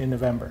happen in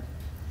November,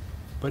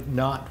 but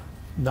not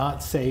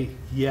say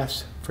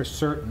yes for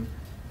certain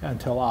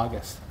until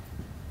August.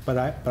 But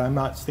I'm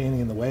not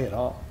standing in the way at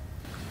all.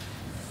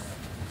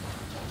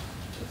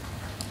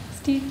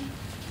 Steve?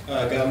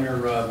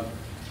 Governor,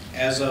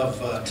 as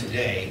of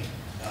today,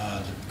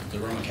 the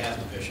Roman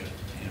Catholic Bishop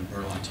in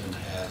Burlington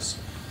has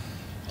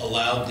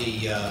allowed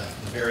the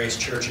various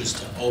churches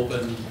to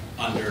open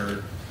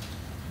under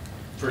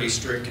pretty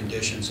strict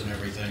conditions and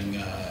everything,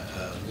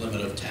 a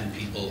limit of 10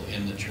 people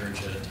in the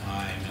church at a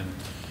time.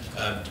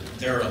 And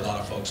there are a lot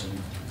of folks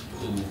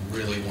who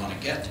really want to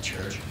get to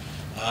church.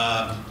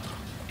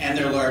 And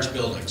they're large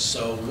buildings.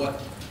 So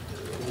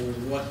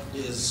what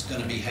is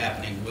going to be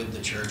happening with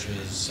the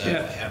churches?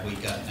 Have we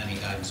gotten any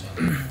guidance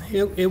on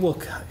that?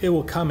 It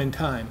will come in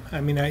time. I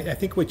mean, I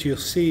think what you'll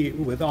see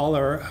with all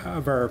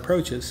of our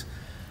approaches,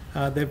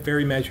 they're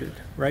very measured,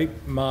 right?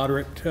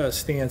 Moderate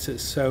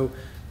stances. So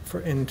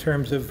in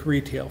terms of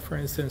retail, for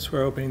instance,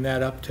 we're opening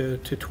that up to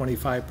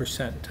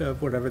 25%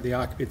 of whatever the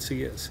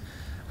occupancy is.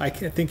 I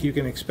think you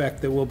can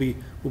expect that we'll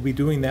be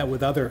doing that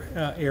with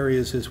other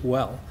areas as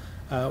well.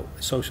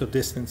 Social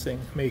distancing,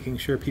 making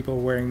sure people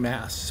are wearing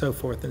masks, so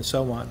forth and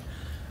so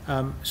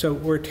on. So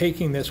we're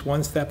taking this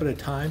one step at a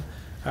time.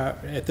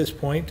 At this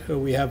point,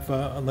 we have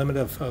a limit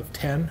of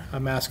 10,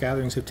 mass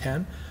gatherings of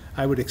 10.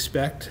 I would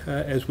expect,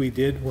 as we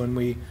did when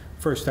we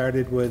first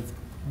started with,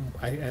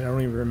 I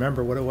don't even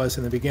remember what it was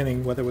in the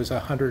beginning, whether it was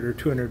 100 or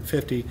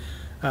 250,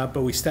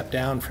 but we stepped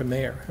down from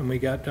there, and we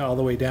got all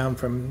the way down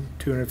from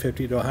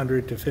 250 to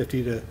 100 to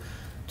 50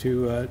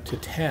 to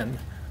 10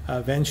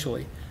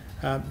 eventually.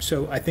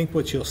 So I think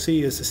what you'll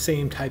see is the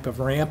same type of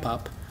ramp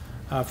up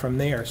from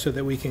there, so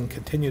that we can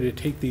continue to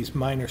take these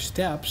minor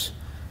steps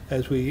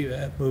as we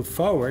move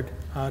forward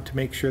to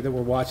make sure that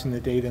we're watching the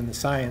data and the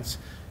science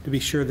to be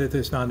sure that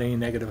there's not any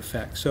negative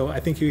effects. So I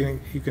think you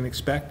can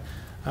expect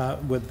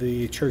with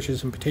the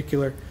churches in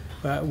particular,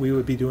 we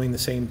would be doing the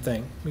same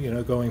thing,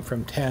 going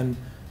from 10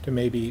 to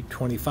maybe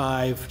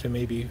 25 to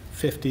maybe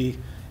 50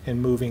 and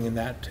moving in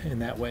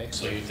that way.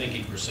 So you're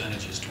thinking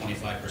percentage is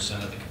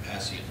 25% of the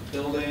capacity of the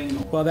building?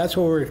 Or? Well, that's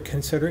what we're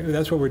considering.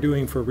 That's what we're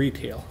doing for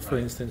retail, for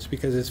instance,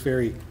 because it's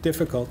very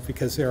difficult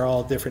because they're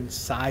all different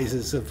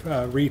sizes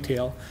of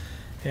retail.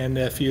 And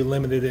if you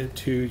limited it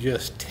to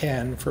just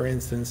 10, for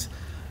instance,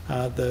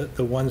 the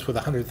ones with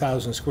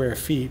 100,000 square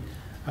feet,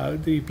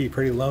 you'd be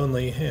pretty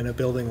lonely in a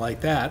building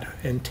like that,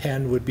 and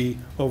 10 would be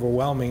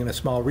overwhelming in a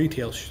small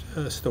retail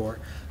store.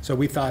 So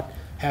we thought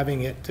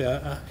having it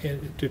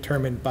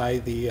determined by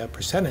the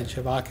percentage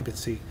of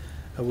occupancy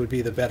would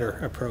be the better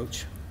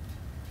approach.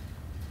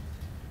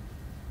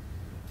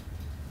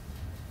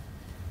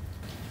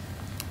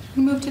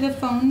 We move to the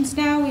phones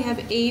now. We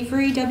have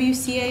Avery,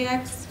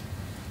 WCAX.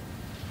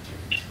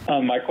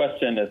 My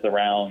question is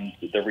around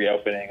the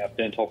reopening of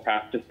dental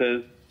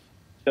practices.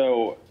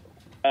 So,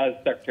 as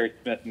Secretary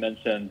Smith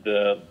mentioned,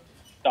 the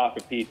stock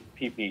of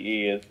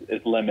PPE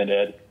is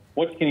limited.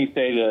 What can you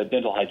say to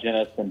dental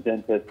hygienists and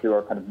dentists who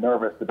are kind of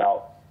nervous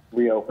about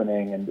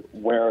reopening and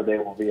where they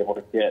will be able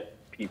to get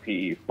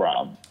PPE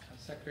from?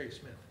 Secretary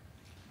Smith.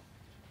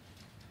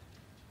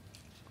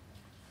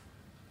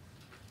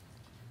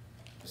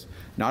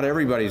 Not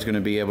everybody's going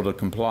to be able to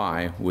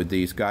comply with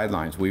these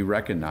guidelines. We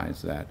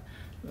recognize that.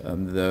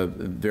 The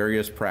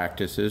various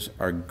practices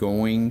are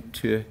going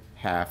to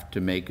have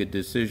to make a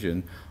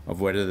decision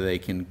of whether they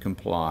can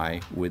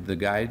comply with the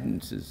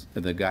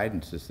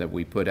guidances that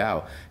we put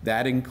out.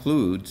 That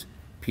includes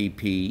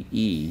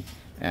PPE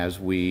as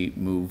we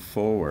move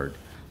forward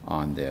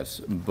on this.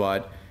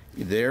 But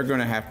they're going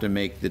to have to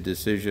make the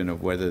decision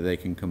of whether they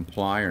can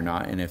comply or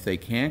not. And if they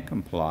can't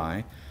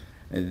comply,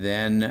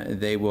 then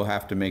they will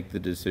have to make the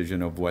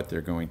decision of what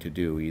they're going to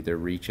do, either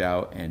reach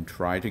out and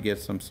try to get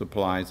some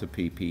supplies of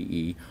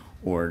PPE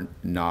or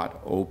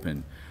not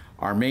open.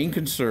 Our main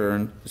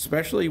concern,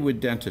 especially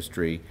with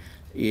dentistry,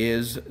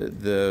 is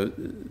the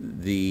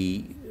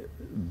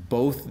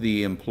both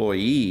the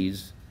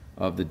employees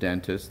of the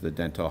dentist, the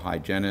dental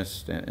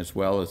hygienist, as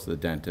well as the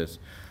dentist,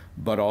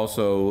 but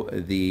also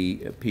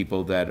the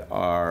people that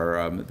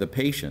are the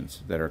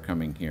patients that are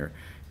coming here.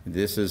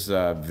 This is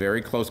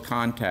very close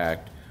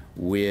contact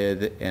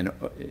with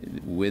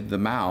the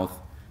mouth,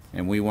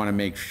 and we want to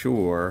make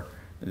sure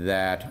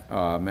that,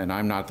 and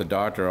I'm not the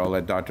doctor, I'll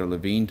let Dr.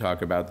 Levine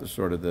talk about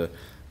the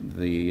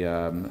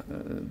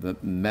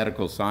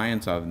medical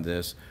science of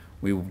this.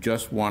 We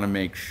just want to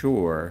make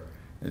sure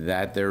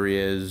that there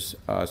is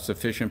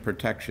sufficient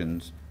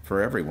protections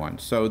for everyone.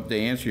 So to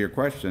answer your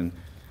question,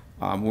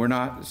 we're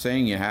not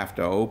saying you have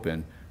to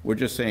open, we're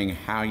just saying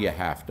how you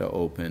have to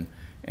open,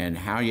 and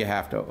how you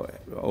have to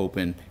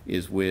open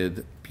is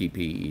with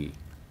PPE.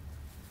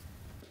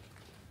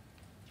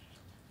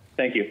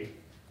 Thank you.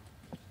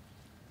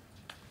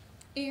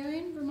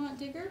 Aaron, Vermont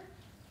Digger.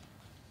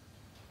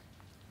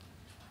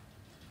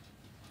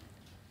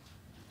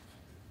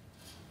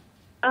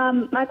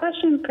 My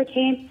question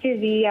pertains to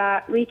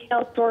the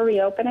retail store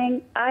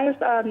reopening. I've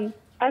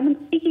been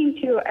speaking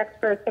to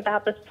experts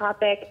about this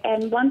topic,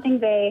 and one thing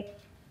they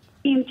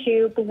seem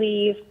to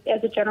believe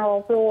as a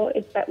general rule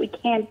is that we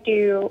can't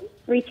do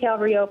retail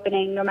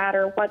reopening no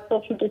matter what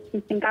social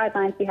distancing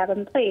guidelines we have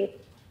in place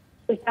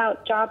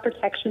without job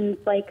protections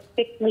like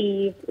sick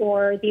leave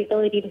or the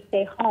ability to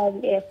stay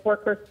home if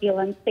workers feel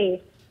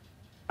unsafe.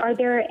 Are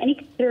there any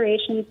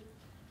considerations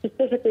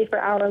specifically for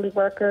hourly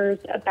workers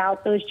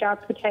about those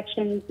job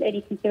protections,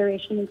 any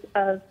considerations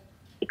of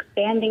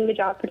expanding the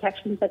job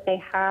protections that they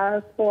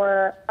have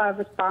or a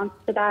response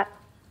to that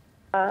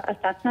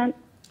assessment?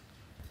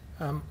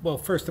 Well,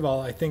 first of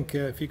all, I think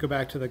if you go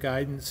back to the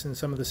guidance and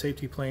some of the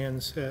safety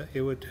plans,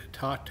 it would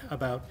talk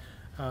about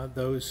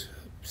those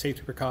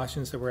safety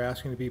precautions that we're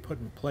asking to be put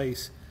in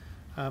place.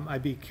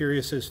 I'd be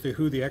curious as to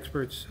who the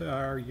experts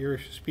are you're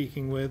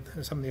speaking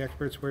with. Some of the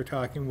experts we're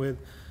talking with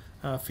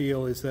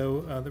feel as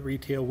though the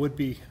retail would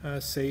be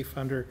safe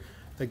under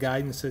the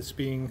guidance that's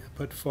being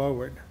put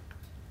forward.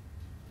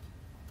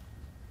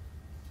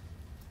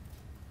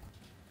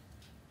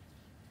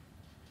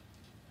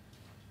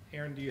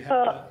 Aaron, do you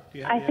have?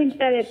 I think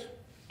that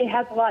it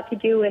has a lot to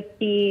do with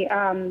the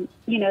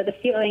the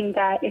feeling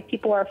that if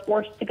people are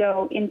forced to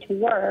go into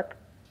work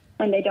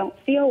when they don't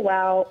feel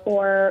well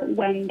or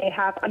when they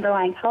have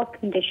underlying health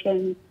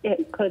conditions,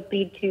 it could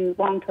lead to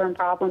long-term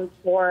problems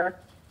for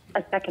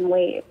a second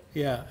wave.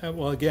 Yeah,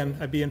 well, again,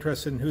 I'd be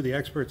interested in who the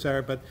experts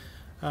are, but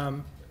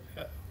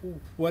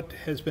what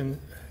has been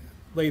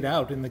laid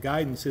out in the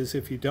guidance is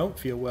if you don't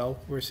feel well,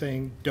 we're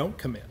saying don't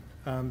come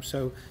in.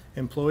 So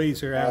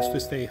employees are asked to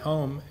stay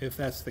home if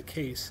that's the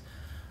case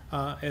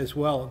as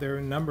well. There are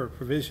a number of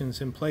provisions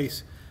in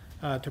place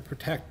to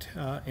protect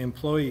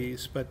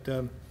employees, but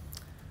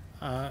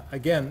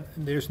again,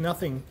 there's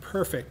nothing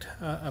perfect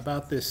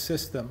about this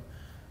system.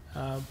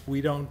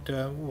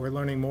 We're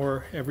learning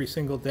more every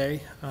single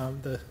day.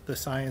 The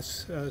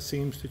science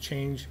seems to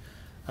change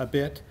a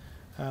bit,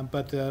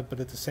 but at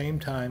the same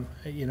time,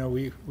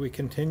 we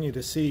continue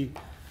to see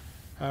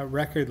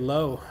record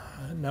low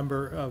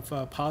number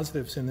of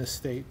positives in this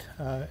state.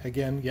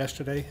 Again,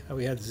 yesterday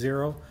we had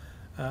zero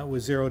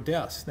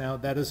deaths. Now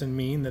that doesn't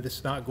mean that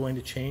it's not going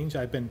to change.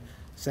 I've been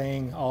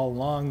saying all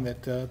along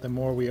that the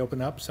more we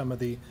open up some of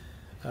the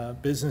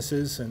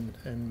businesses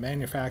and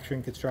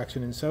manufacturing,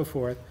 construction, and so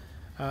forth,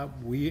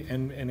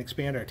 and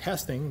expand our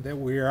testing, that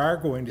we are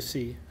going to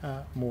see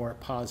more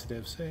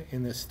positives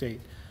in this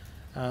state.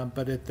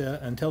 But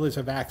until there's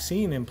a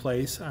vaccine in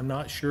place, I'm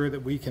not sure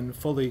that we can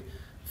fully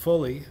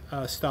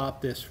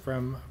stop this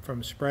from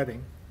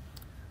spreading.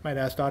 I might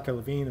ask Dr.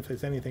 Levine if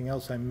there's anything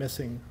else I'm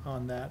missing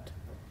on that.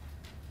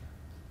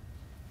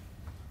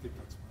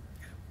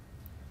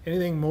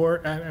 Anything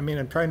more? I mean,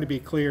 I'm trying to be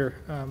clear,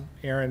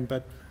 Aaron,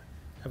 but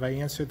have I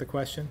answered the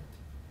question?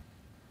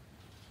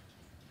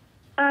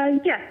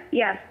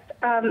 Yes.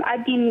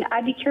 I'd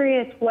be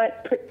curious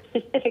what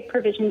specific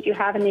provisions you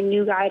have in the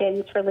new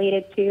guidance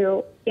related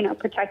to,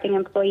 protecting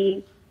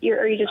employees.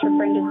 Are you just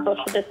referring to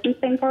social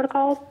distancing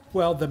protocols?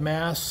 Well, the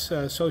mass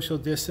social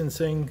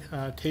distancing,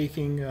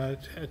 taking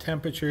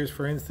temperatures,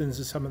 for instance,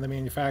 of some of the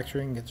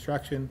manufacturing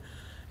construction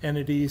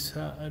entities,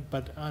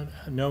 but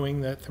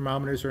knowing that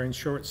thermometers are in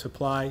short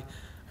supply.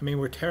 I mean,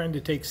 we're trying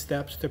to take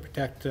steps to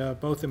protect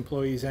both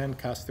employees and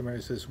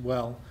customers as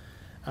well.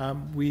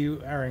 We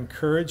are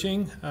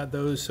encouraging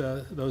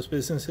those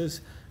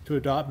businesses to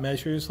adopt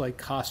measures like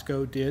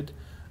Costco did,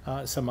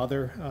 some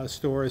other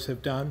stores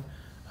have done,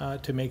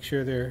 to make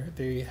sure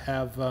they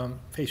have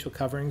facial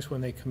coverings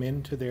when they come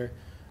into their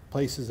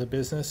places of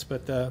business,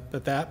 but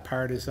that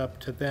part is up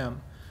to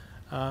them.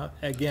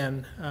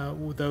 Again,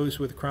 those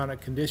with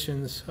chronic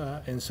conditions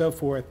and so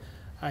forth,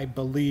 I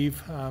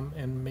believe,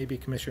 and maybe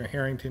Commissioner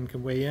Harrington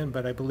can weigh in,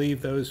 but I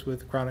believe those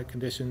with chronic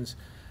conditions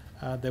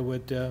that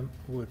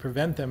would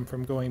prevent them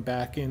from going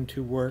back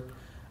into work,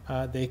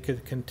 they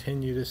could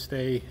continue to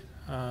stay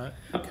on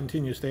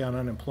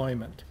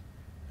unemployment.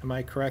 Am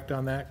I correct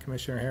on that,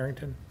 Commissioner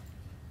Harrington?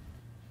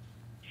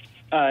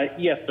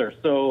 Yes, sir.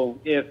 So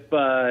if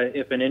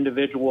an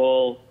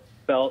individual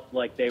felt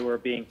like they were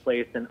being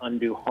placed in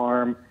undue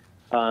harm,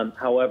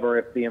 However,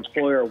 if the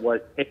employer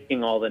was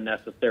taking all the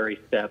necessary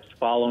steps,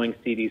 following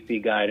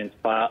CDC guidance,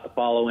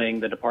 following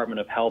the Department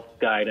of Health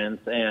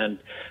guidance, and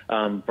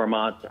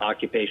Vermont's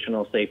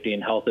Occupational Safety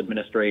and Health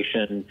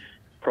Administration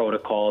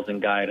protocols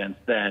and guidance,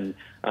 then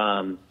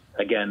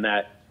again,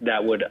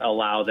 that would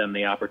allow them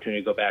the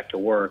opportunity to go back to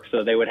work.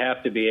 So they would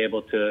have to be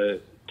able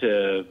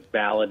to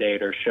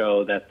validate or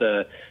show that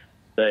the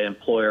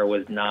employer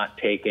was not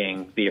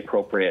taking the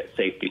appropriate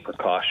safety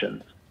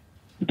precautions.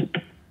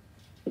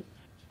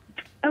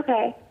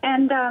 Okay.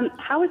 And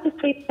how is the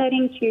state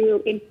planning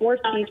to enforce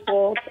these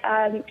rules?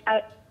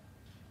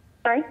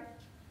 Sorry?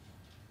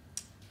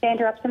 Did I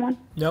interrupt someone?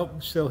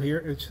 Nope, still here.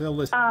 It's still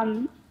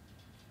listening.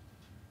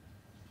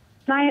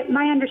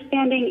 My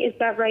understanding is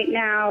that right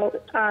now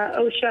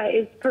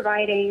OSHA is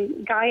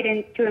providing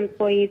guidance to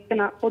employees but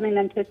not holding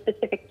them to a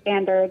specific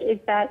standard. Is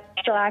that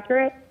still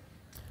accurate?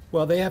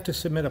 Well, they have to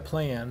submit a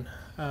plan,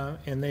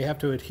 and they have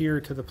to adhere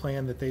to the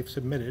plan that they've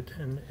submitted,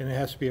 and it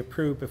has to be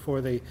approved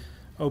before they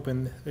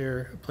open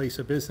their place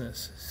of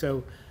business.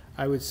 So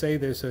I would say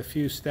there's a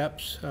few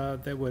steps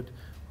that would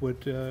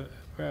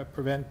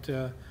prevent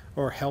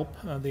or help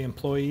the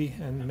employee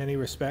in many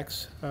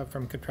respects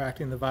from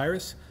contracting the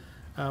virus.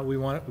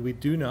 We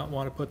do not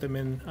want to put them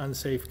in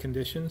unsafe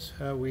conditions.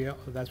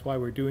 That's why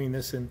we're doing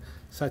this in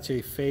such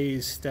a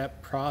phased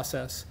step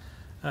process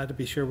to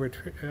be sure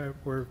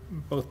we're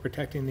both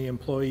protecting the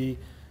employee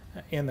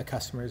and the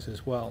customers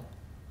as well.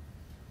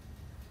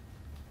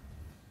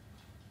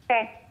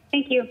 Okay,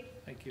 thank you.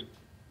 Thank you.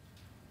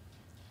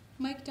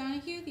 Mike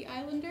Donahue, the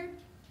Islander.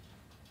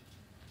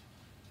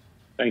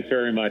 Thanks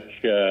very much.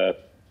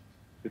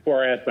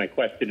 Before I ask my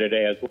question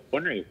today, I was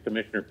wondering if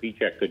Commissioner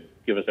Pichek could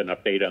give us an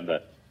update on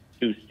the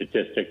two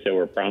statistics that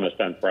were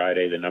promised on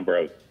Friday, the number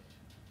of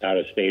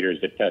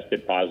out-of-staters that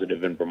tested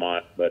positive in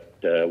Vermont but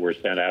were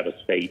sent out of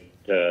state,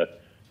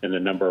 and the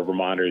number of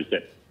Vermonters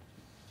that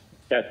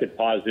tested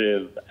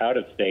positive out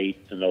of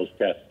state, and those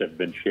tests have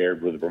been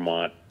shared with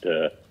Vermont.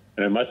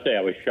 And I must say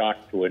I was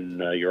shocked when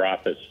your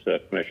office,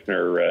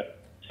 Commissioner,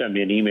 sent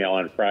me an email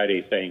on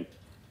Friday saying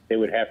they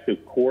would have to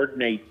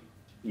coordinate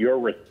your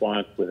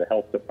response with the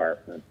health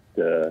department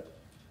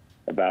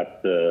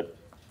about the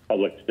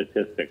public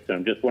statistics.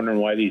 I'm just wondering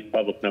why these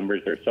public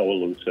numbers are so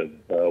elusive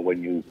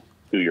when you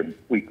do your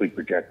weekly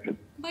projection.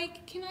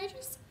 Mike,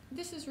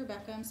 this is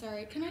Rebecca, I'm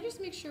sorry. Can I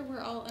just make sure we're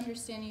all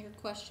understanding your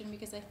question,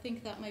 because I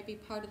think that might be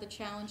part of the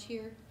challenge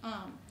here.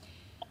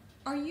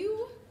 Are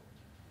you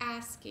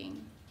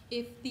asking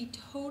if the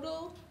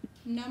total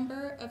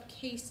number of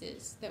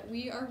cases that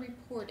we are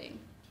reporting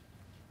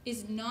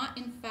is not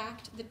in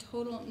fact the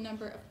total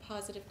number of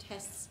positive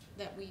tests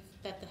that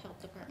the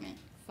health department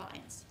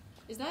finds?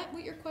 Is that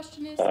what your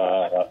question is?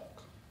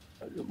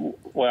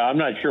 Well, I'm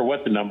not sure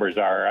what the numbers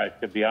are.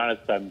 To be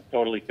honest, I'm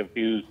totally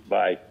confused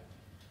by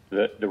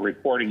the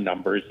reporting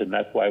numbers, and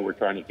that's why we're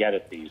trying to get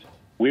at these.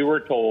 We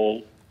were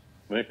told,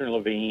 Commissioner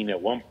Levine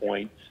at one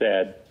point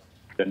said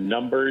the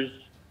numbers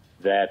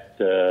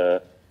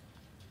that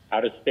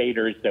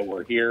out-of-staters that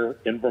were here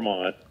in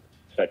Vermont,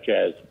 such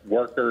as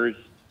workers,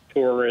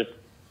 tourists,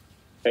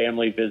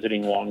 family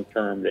visiting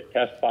long-term that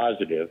test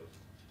positive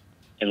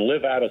and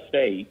live out of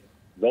state,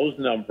 those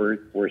numbers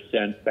were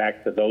sent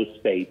back to those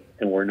states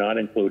and were not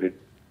included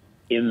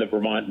in the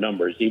Vermont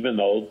numbers, even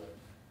though,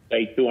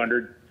 say,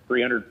 200,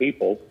 300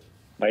 people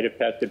might have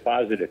tested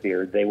positive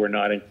here. They were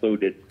not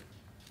included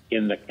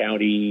in the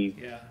county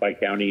by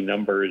county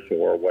numbers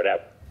or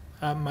whatever.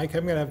 Mike,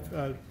 I'm going to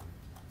have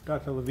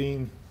Dr.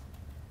 Levine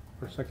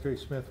or Secretary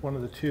Smith, one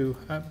of the two,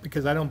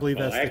 because I don't believe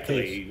that's the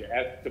case. Actually,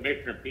 ask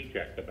Commissioner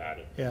Pichek about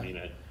it. Yeah. I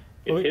mean,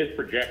 it's his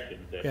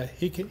projections. Yeah,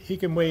 he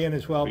can weigh in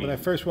as well, but I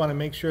first want to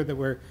make sure that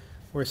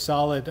we're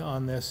solid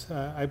on this.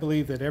 I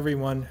believe that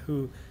everyone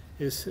who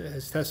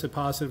has tested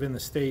positive in the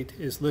state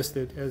is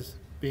listed as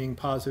being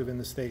positive in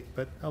the state,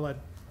 but I'll let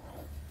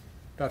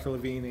Dr.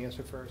 Levine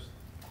answer first.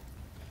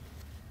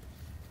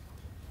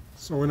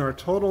 So in our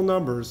total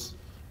numbers,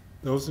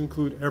 those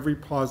include every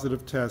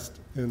positive test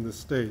in the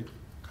state.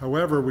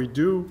 However, we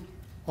do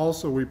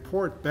also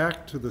report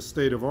back to the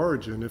state of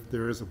origin if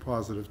there is a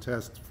positive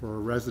test for a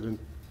resident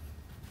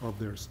of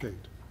their state.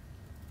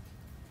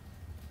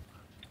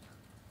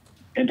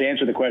 And to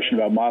answer the question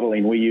about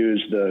modeling, we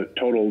use the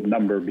total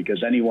number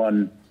because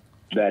anyone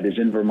that is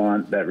in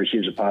Vermont that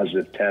receives a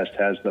positive test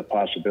has the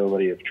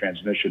possibility of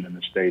transmission in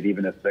the state,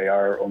 even if they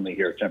are only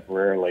here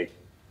temporarily.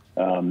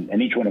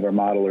 And each one of our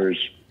modelers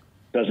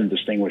doesn't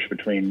distinguish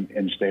between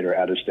in-state or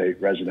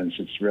out-of-state residents.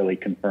 It's really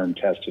confirmed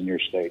tests in your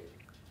state.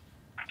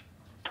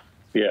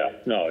 Yeah,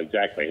 no,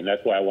 exactly. And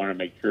that's why I want to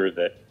make sure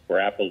that we're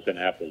apples and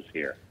apples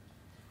here.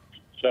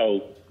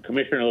 So,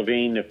 Commissioner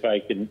Levine, if I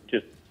can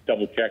just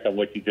double check on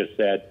what you just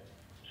said.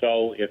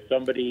 So if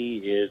somebody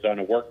is on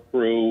a work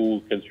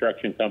crew,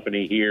 construction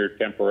company here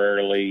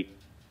temporarily,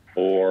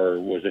 or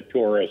was a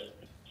tourist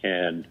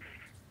and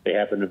they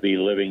happen to be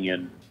living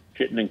in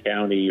Chittenden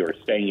County or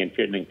staying in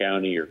Chittenden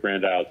County or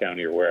Grand Isle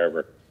County or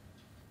wherever,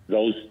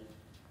 those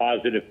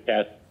positive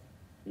tests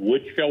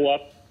would show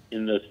up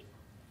in the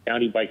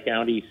county by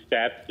county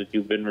stats that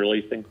you've been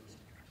releasing?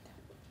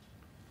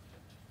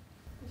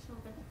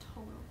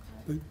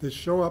 They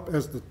show up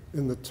as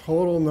in the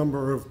total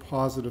number of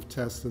positive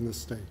tests in the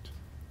state.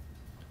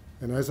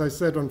 And as I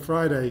said on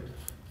Friday,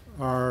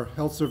 our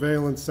health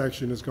surveillance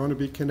section is going to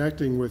be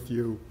connecting with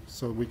you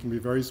so we can be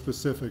very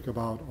specific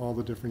about all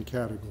the different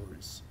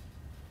categories.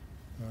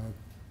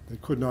 They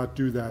could not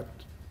do that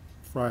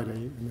Friday,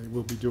 and they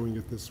will be doing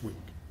it this week.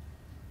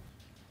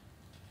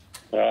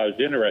 I was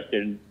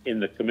interested in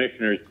the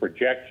commissioner's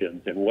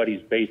projections and what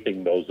he's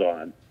basing those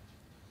on.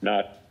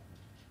 I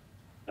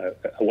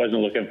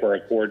wasn't looking for a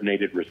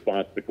coordinated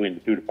response between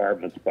the two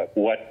departments, but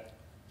what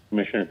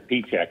Commissioner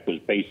Pichek was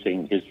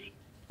basing his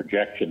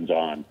projections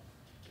on.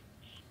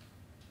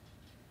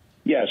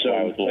 Yeah, so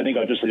I think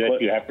I'll just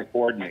that you have to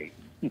coordinate.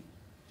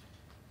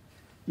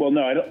 Well,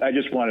 no, I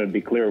just wanted to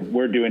be clear.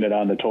 We're doing it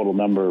on the total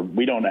number.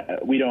 None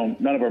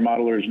of our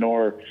modelers,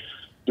 nor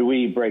do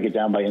we break it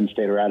down by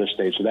in-state or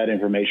out-of-state. So that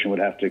information would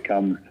have to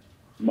come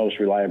most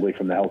reliably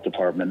from the health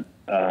department.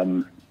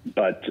 You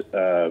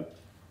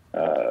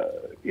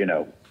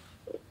know,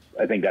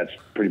 I think that's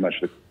pretty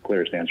much the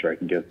clearest answer I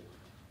can give.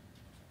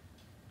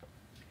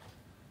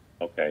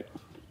 Okay.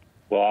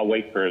 Well, I'll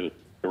wait for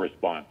the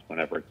response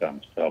whenever it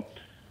comes. So,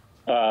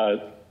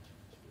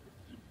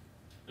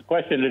 the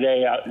question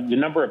today, the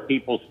number of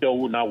people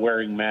still not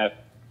wearing masks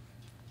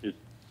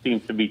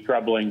seems to be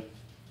troubling.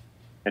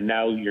 And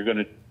now you're going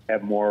to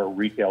have more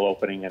retail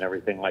opening and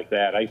everything like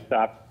that.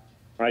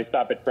 When I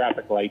stop at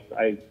traffic lights,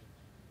 I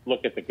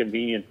look at the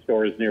convenience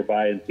stores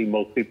nearby and see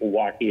most people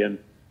walk in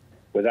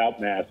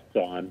without masks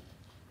on.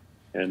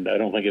 And I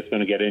don't think it's going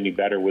to get any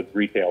better with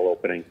retail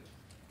opening.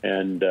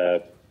 And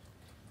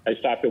I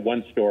stopped at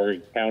one store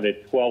and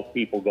counted 12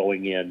 people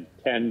going in.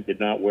 10 did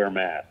not wear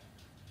masks.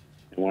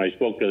 And when I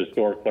spoke to the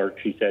store clerk,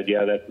 she said,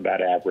 yeah, that's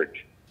about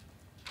average.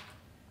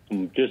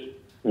 I'm just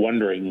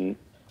wondering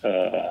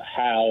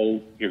how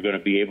you're going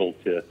to be able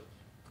to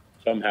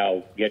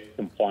somehow get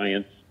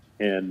compliance,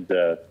 and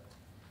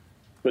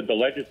could the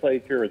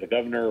legislature or the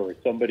governor or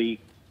somebody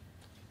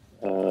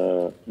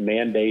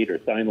mandate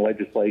or sign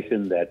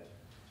legislation that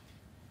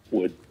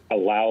would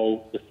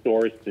allow the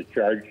stores to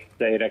charge,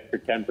 say, an extra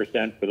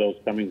 10% for those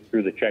coming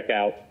through the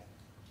checkout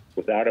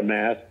without a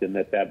mask, and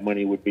that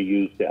money would be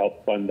used to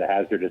help fund the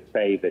hazardous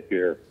pay that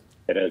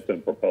has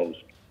been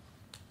proposed?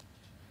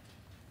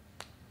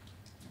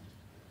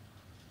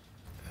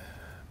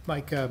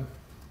 Mike,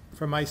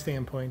 from my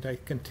standpoint, I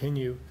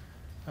continue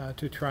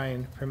to try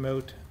and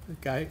promote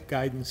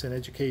guidance and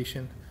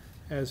education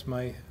as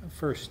my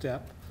first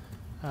step.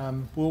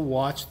 We'll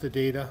watch the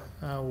data,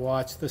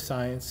 watch the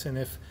science, and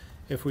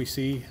if we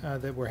see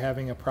that we're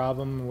having a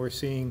problem, we're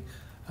seeing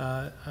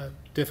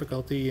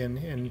difficulty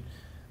in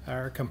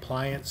our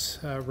compliance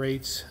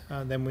rates,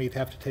 then we'd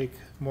have to take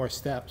more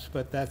steps.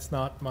 But that's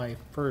not my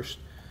first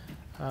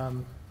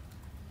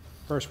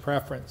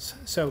preference.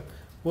 So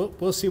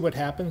we'll see what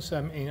happens.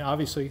 I mean,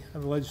 obviously, the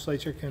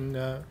legislature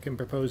can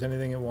propose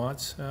anything it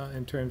wants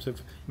in terms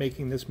of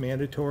making this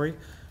mandatory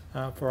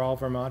for all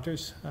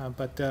Vermonters.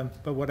 But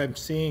what I'm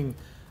seeing,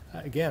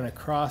 again,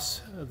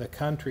 across the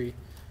country,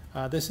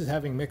 this is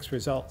having mixed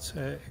results.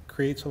 It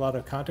creates a lot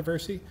of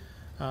controversy.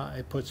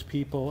 It puts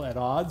people at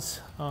odds,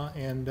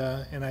 and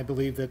I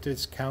believe that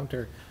it's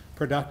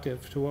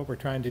counterproductive to what we're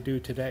trying to do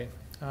today.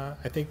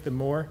 I think the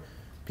more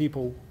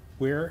people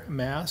wear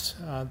masks,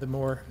 the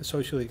more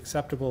socially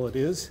acceptable it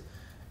is,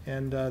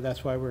 and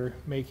that's why we're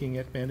making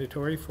it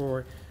mandatory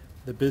for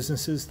the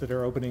businesses that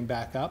are opening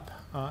back up,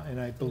 and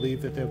I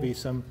believe that there'll be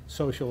some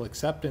social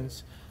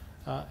acceptance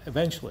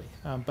eventually.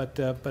 But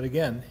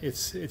again,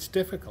 it's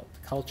difficult.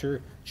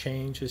 Culture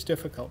change is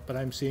difficult, but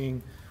I'm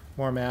seeing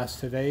more masks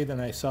today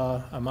than I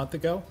saw a month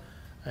ago,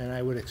 and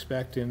I would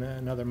expect in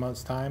another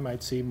month's time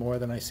I'd see more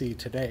than I see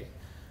today.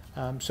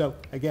 So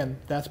again,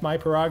 that's my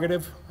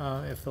prerogative.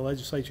 If the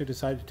legislature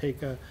decided to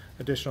take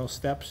additional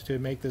steps to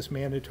make this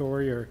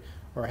mandatory or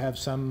have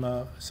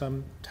some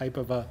type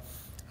of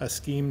a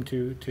scheme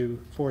to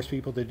force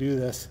people to do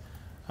this,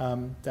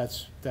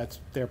 that's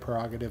their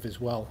prerogative as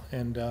well,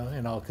 and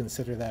I'll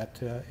consider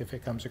that if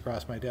it comes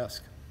across my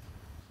desk.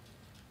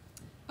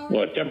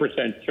 Well, a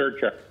 10%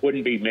 surcharge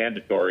wouldn't be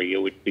mandatory. It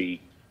would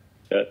be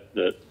that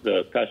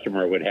the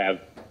customer would have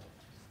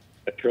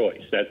a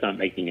choice. That's not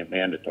making it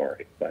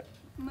mandatory, but.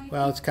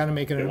 Well, it's kind of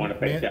making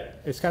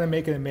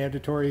it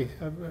mandatory.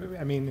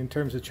 I mean, in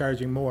terms of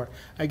charging more.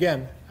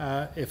 Again,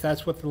 if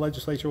that's what the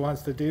legislature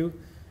wants to do,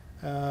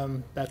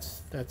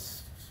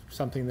 that's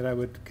something that I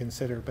would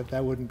consider, but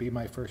that wouldn't be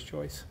my first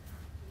choice.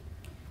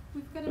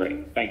 We've got to Great.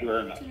 move Thank you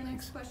very much. to the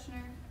next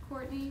questioner.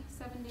 Courtney,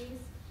 7 days.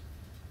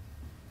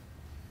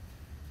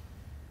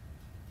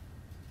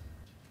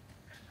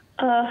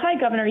 Hi,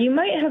 Governor. You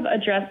might have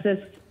addressed this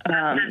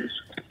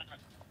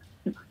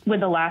with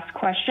the last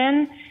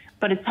question,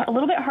 but it's a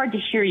little bit hard to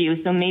hear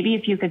you, so maybe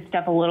if you could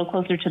step a little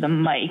closer to the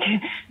mic.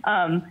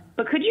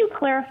 But could you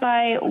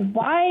clarify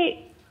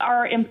why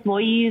are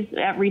employees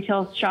at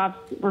retail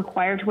shops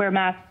required to wear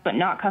masks but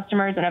not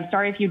customers? And I'm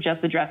sorry if you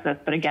just addressed this,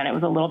 but again, it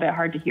was a little bit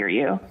hard to hear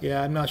you.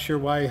 Yeah, I'm not sure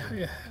why.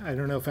 I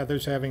don't know if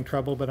others are having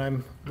trouble, but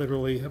I'm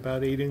literally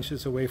about 8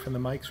 inches away from the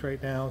mics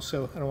right now,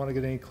 so I don't want to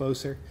get any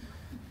closer.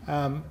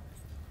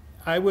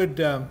 I would,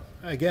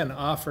 again,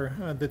 offer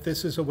that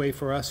this is a way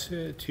for us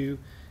to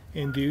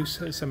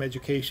induce some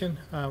education.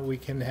 We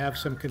can have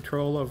some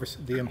control over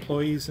the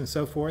employees and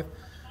so forth.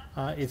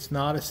 It's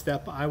not a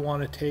step I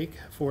want to take,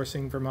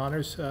 forcing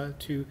Vermonters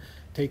to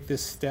take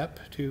this step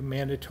to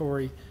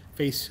mandatory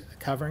face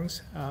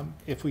coverings.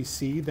 If we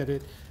see that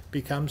it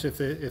becomes, if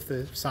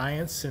the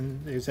science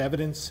and there's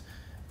evidence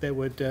that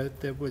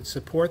would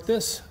support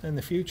this in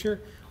the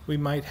future, we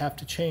might have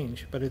to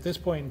change. But at this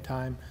point in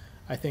time,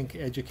 I think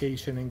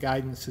education and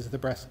guidance is the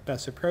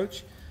best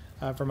approach.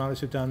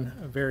 Vermonters have done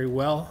very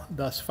well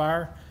thus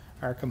far.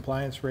 Our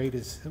compliance rate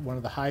is one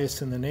of the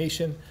highest in the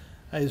nation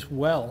as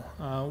well.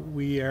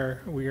 We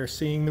are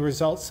seeing the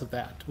results of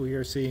that. We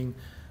are seeing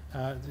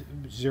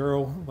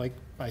zero, like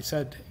I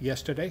said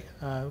yesterday,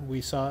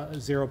 we saw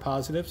 0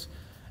 positives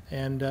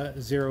and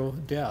 0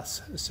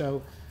 deaths.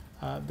 So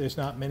there's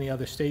not many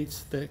other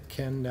states that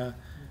can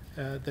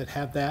that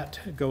have that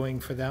going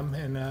for them,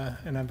 and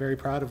I'm very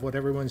proud of what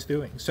everyone's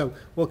doing. So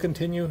we'll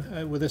continue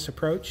with this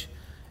approach,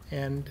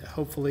 and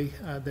hopefully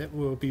that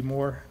will be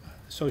more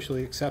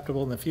socially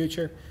acceptable in the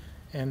future,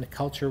 and the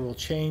culture will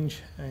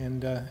change,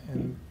 and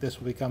this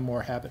will become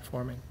more habit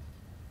forming.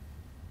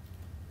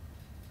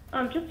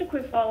 Just a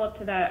quick follow-up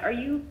to that. Are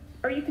you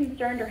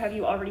concerned, or have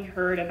you already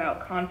heard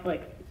about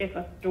conflicts if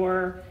a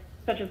store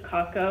such as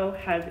Costco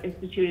has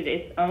instituted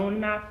its own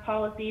mask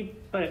policy,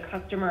 but a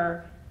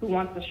customer who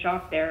wants to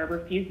shop there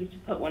refuses to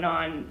put one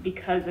on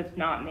because it's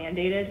not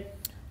mandated?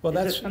 Well,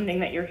 that's something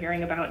that you're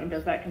hearing about, and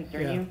does that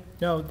concern you?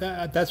 No,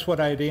 that's what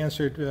I had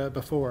answered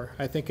before.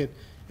 I think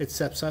it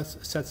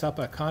sets up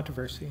a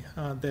controversy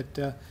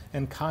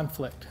and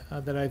conflict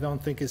that I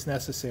don't think is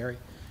necessary.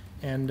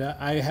 And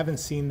I haven't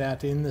seen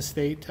that in the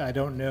state. I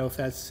don't know if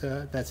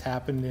that's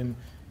happened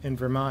in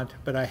Vermont,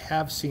 but I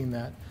have seen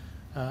that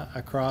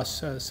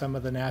across some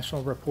of the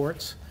national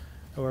reports,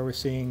 where we're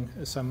seeing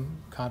some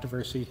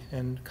controversy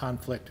and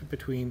conflict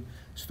between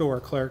store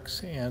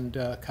clerks and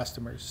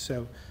customers.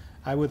 So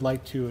I would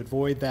like to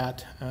avoid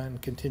that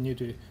and continue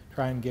to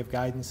try and give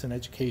guidance and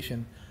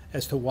education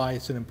as to why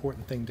it's an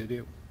important thing to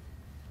do.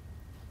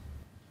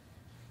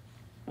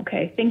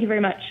 Okay, thank you very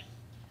much.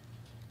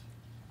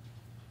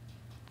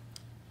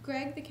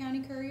 Greg, the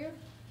County Courier.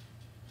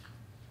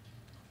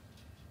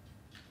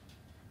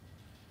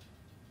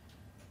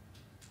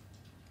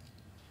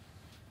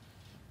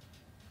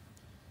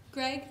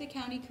 Greg, the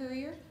County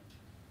Courier.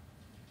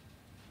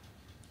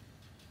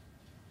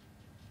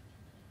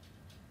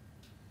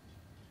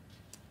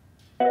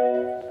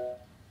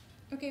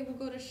 Okay, we'll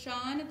go to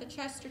Sean at the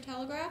Chester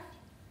Telegraph.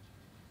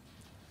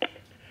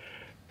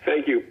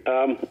 Thank you.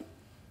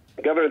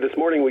 Governor, this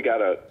morning we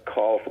got a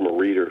call from a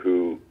reader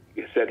who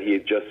said he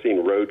had just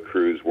seen road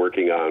crews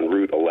working on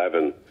Route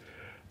 11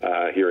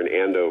 here in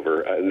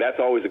Andover. And that's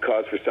always a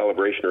cause for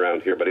celebration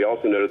around here, but he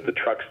also noted the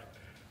trucks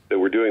that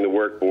were doing the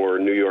work bore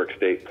New York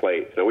State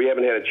plates. Now, we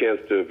haven't had a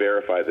chance to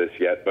verify this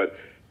yet, but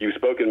you've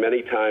spoken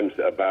many times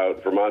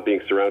about Vermont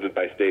being surrounded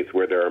by states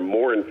where there are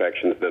more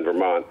infections than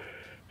Vermont.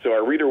 So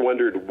our reader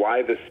wondered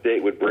why the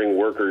state would bring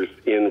workers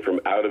in from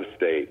out of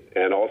state,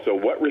 and also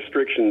what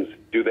restrictions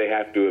do they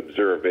have to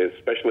observe,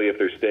 especially if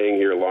they're staying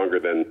here longer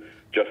than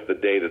just the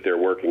day that they're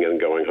working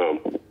and going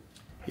home.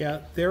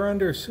 Yeah, they're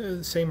under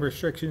the same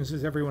restrictions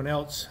as everyone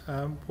else.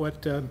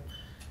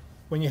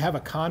 When you have a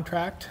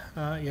contract,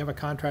 you have a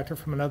contractor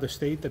from another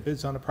state that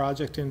bids on a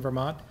project in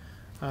Vermont,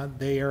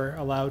 they are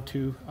allowed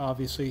to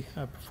obviously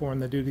perform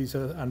the duties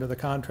under the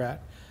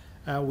contract.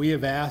 We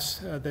have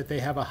asked that they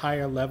have a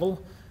higher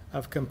level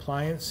of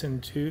compliance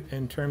in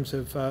terms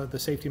of the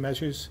safety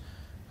measures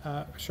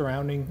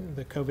surrounding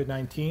the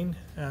COVID-19.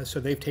 So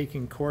they've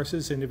taken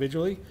courses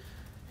individually,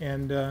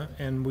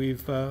 and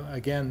we've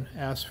again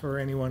asked for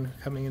anyone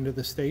coming into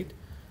the state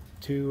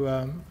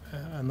to,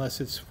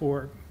 unless it's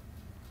for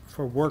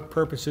work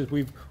purposes.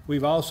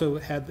 We've also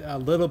had a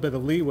little bit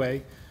of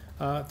leeway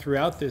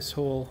throughout this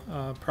whole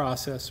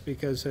process,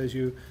 because as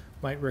you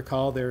might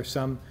recall, there are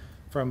some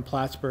from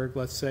Plattsburgh,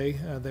 let's say,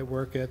 that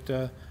work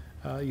at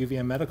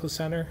UVM Medical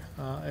Center,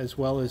 as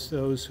well as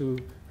those who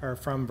are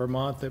from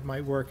Vermont that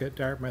might work at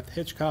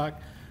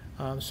Dartmouth-Hitchcock.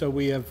 So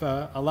we have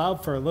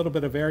allowed for a little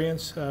bit of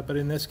variance, but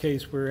in this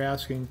case we're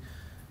asking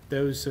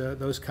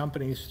those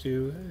companies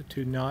to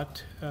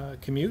not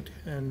commute,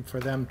 and for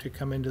them to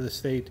come into the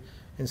state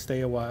and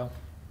stay a while.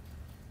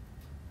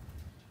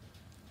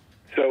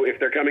 So if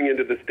they're coming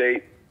into the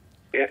state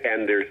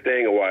and they're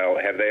staying a while,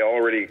 have they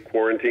already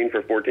quarantined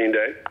for 14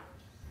 days?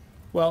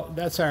 Well,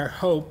 that's our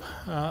hope.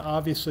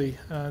 Obviously,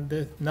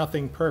 there's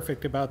nothing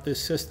perfect about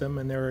this system,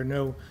 and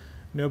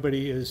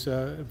nobody is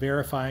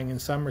verifying in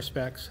some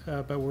respects,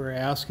 but we're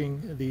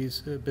asking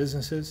these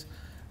businesses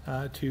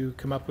to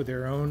come up with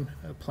their own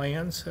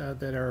plans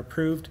that are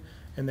approved,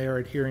 and they are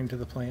adhering to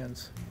the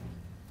plans.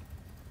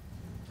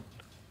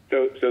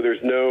 So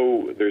there's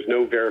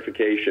no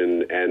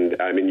verification,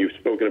 and I mean, you've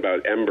spoken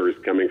about embers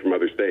coming from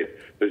other states.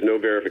 There's no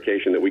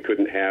verification that we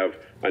couldn't have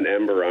an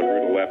ember on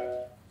Route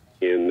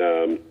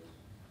 11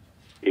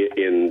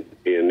 in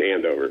in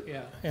Andover.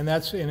 Yeah, and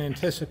that's in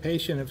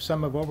anticipation of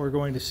some of what we're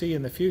going to see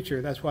in the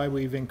future. That's why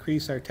we've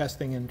increased our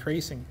testing and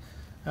tracing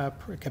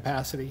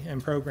capacity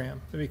and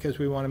program, because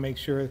we want to make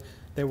sure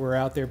that we're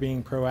out there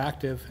being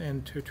proactive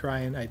and to try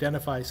and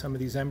identify some of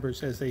these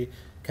embers as they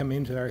come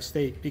into our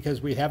state,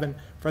 because we haven't,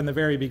 from the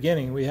very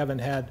beginning, we haven't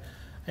had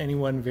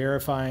anyone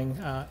verifying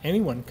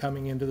anyone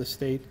coming into the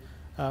state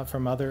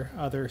from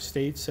other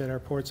states at our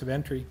ports of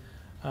entry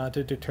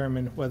to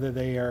determine whether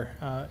they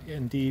are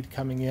indeed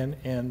coming in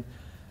and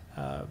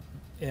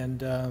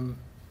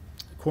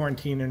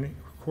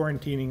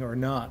quarantining or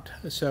not.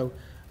 So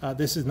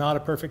this is not a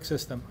perfect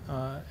system,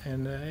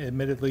 and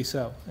admittedly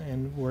so.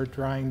 And we're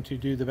trying to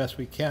do the best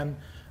we can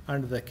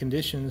under the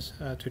conditions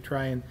to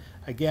try and,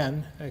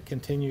 again,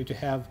 continue to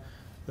have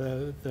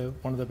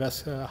one of the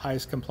best,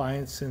 highest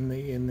compliance in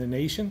the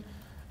nation,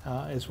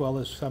 as well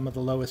as some of the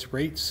lowest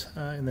rates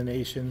in the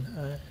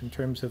nation in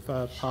terms of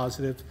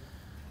positive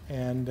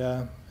and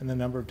the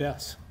number of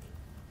deaths.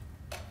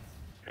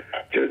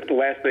 Just the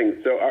last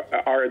thing. So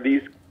are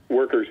these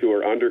workers who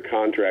are under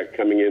contract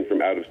coming in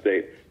from out of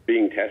state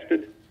being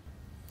tested?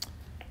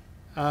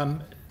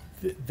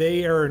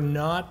 They are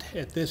not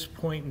at this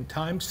point in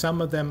time.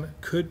 Some of them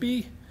could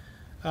be,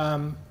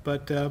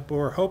 but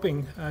we're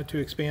hoping to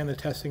expand the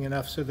testing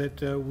enough so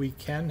that we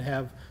can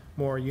have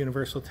more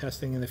universal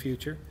testing in the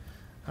future,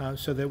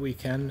 so that we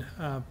can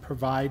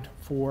provide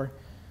for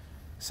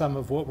some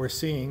of what we're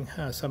seeing,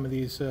 some of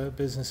these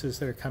businesses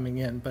that are coming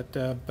in. But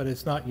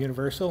it's not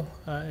universal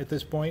at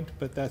this point,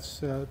 but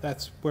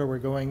that's where we're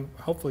going,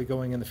 hopefully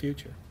going in the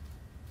future.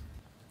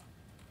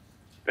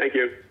 Thank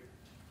you.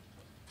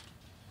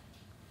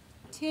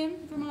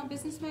 Tim, Vermont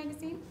Business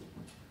Magazine.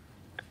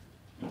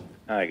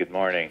 Hi, good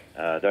morning.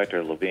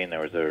 Dr. Levine, there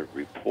was a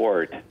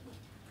report in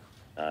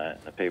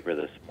the paper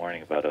this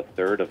morning about a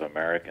third of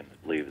Americans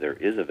believe there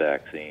is a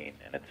vaccine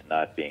and it's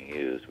not being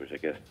used, which I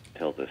guess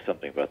tells us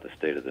something about the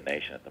state of the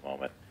nation at the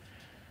moment.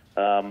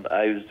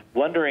 I was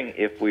wondering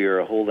if we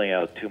are holding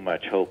out too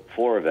much hope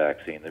for a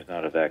vaccine. There's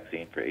not a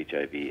vaccine for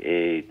HIV,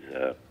 AIDS,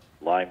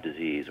 Lyme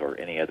disease, or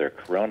any other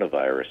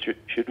coronavirus.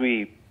 Should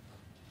we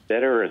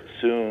better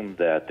assume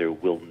that there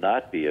will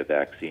not be a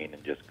vaccine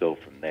and just go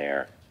from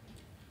there?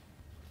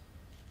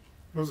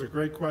 Those are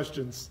great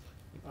questions.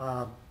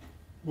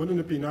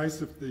 Wouldn't it be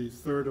nice if the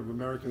third of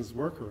Americans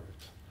were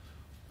correct?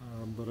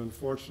 But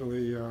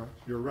unfortunately,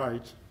 you're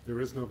right.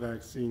 There is no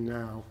vaccine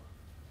now.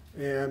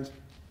 And,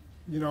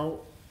 you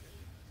know,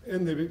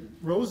 in the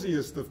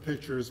rosiest of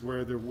pictures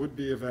where there would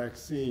be a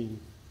vaccine,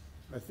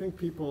 I think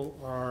people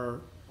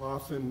are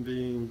often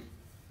being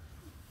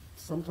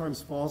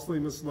sometimes falsely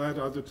misled,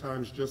 other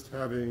times just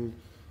having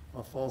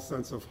a false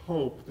sense of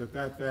hope that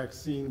that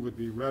vaccine would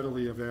be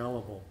readily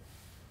available.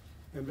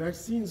 And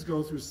vaccines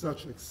go through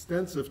such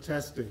extensive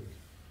testing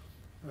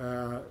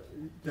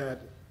that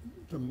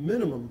the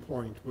minimum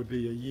point would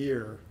be a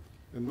year,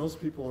 and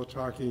most people are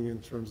talking in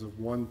terms of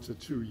 1 to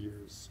 2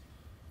 years.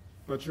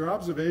 But your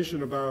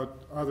observation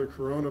about other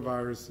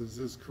coronaviruses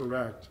is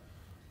correct.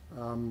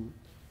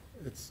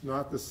 It's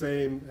not the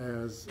same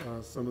as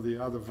some of the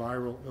other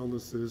viral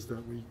illnesses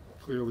that we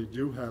clearly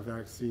do have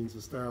vaccines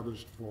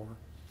established for.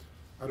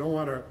 I don't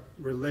want to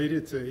relate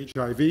it to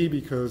HIV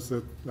because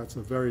that's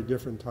a very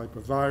different type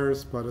of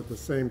virus, but at the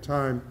same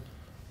time,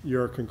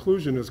 your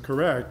conclusion is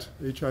correct.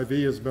 HIV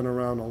has been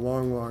around a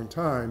long, long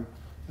time,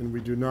 and we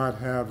do not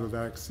have a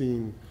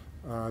vaccine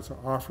to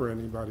offer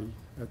anybody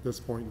at this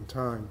point in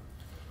time.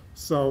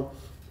 So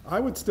I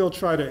would still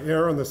try to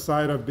err on the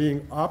side of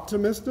being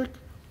optimistic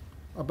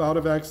about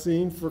a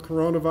vaccine for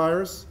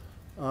coronavirus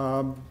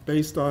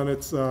based on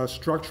its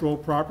structural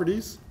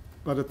properties,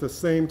 but at the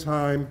same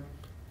time,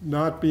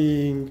 not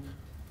being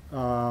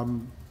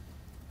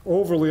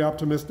overly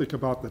optimistic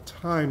about the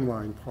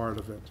timeline part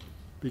of it.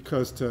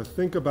 Because to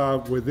think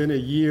about within a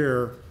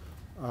year,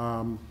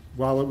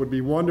 while it would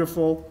be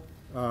wonderful,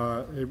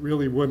 it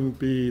really wouldn't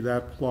be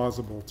that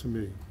plausible to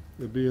me.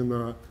 It'd be in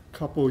the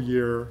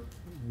couple-year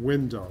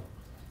window.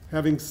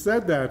 Having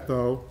said that,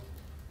 though,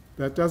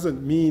 that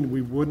doesn't mean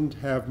we wouldn't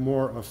have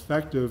more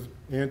effective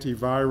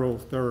antiviral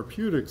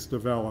therapeutics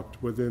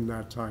developed within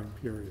that time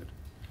period.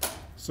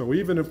 So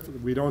even if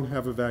we don't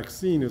have a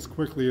vaccine as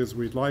quickly as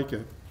we'd like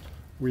it,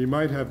 we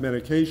might have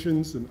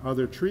medications and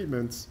other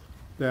treatments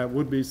that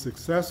would be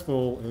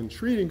successful in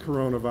treating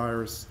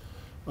coronavirus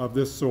of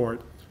this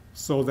sort,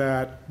 so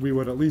that we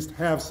would at least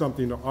have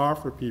something to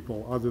offer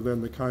people other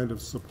than the kind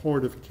of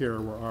supportive care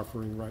we're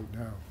offering right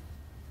now.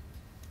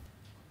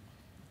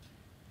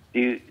 Do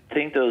you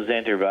think those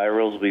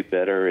antivirals will be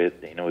better if,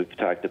 you know, we've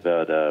talked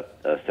about a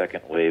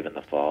second wave in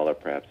the fall or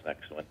perhaps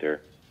next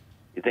winter.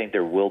 You think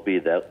there will be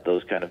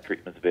those kind of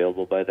treatments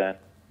available by then?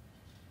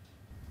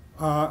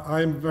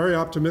 I'm very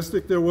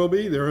optimistic there will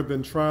be. There have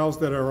been trials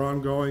that are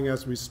ongoing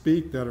as we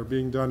speak that are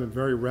being done in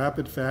very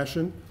rapid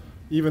fashion,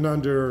 even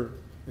under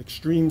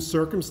extreme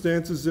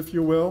circumstances, if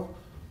you will.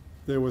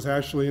 There was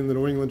actually in the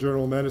New England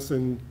Journal of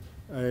Medicine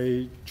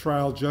a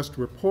trial just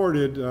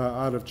reported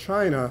out of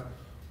China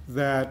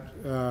that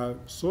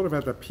sort of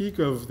at the peak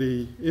of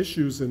the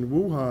issues in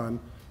Wuhan,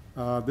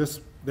 this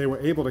they were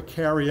able to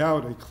carry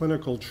out a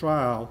clinical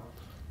trial.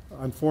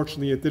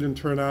 Unfortunately, it didn't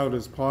turn out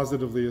as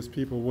positively as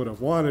people would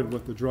have wanted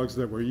with the drugs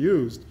that were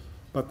used,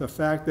 but the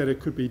fact that it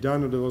could be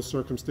done under those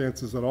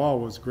circumstances at all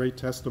was great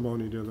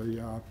testimony to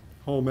the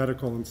whole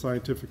medical and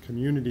scientific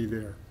community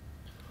there.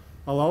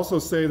 I'll also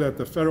say that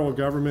the federal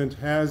government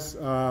has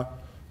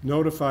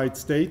notified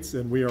states,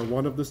 and we are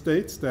one of the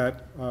states,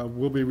 that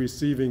will be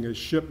receiving a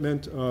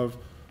shipment of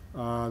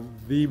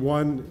the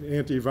one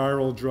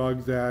antiviral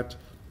drug that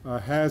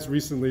has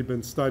recently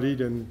been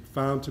studied and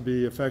found to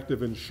be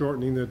effective in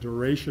shortening the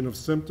duration of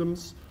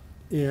symptoms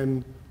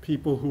in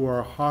people who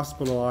are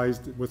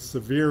hospitalized with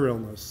severe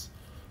illness.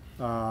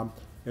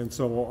 And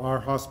so our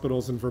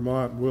hospitals in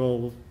Vermont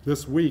will,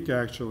 this week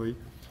actually,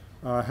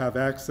 have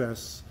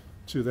access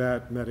to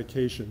that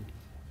medication.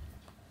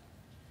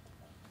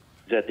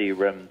 Is that the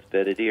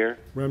remdesivir?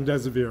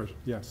 Remdesivir,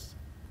 yes.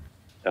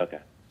 Okay.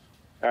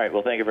 All right,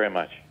 well, thank you very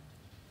much.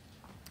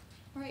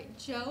 All right,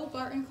 Joe,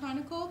 Barton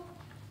Chronicle.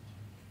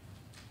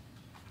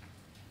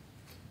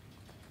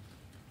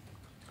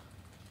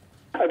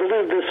 I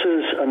believe this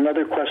is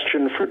another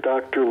question for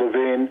Dr.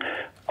 Levine,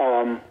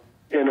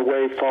 in a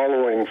way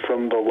following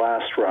from the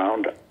last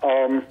round.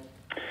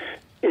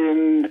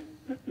 In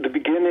the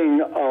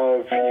beginning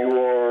of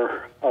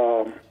your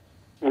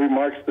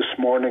remarks this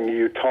morning,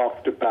 you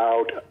talked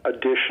about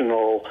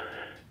additional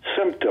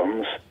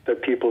symptoms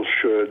that people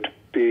should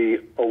be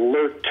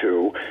alert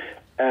to,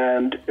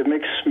 and it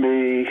makes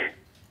me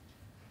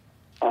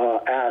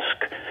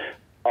ask,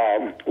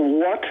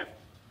 what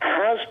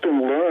has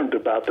been learned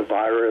about the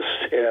virus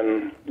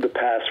in the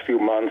past few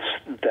months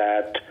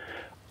that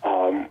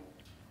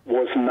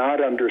was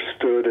not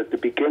understood at the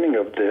beginning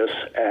of this,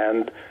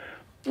 and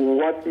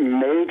what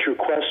major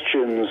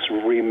questions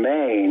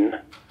remain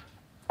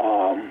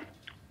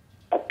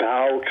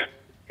about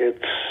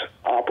its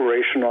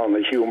operation on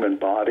the human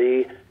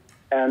body,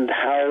 and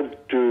how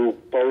do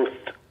both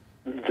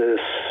this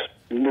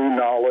new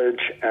knowledge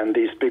and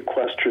these big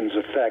questions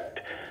affect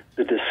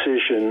the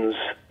decisions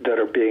that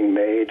are being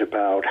made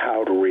about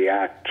how to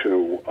react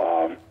to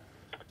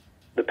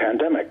the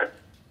pandemic?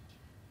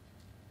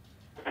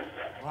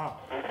 Wow.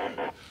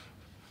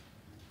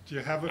 Do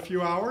you have a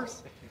few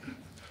hours?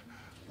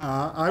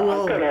 I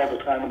will. I've got all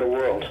the time in the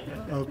world.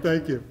 Oh,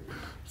 thank you.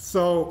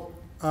 So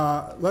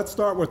let's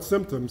start with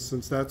symptoms,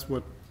 since that's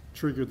what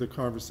triggered the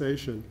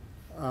conversation.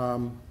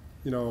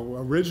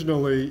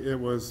 Originally it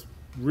was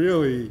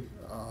really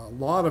a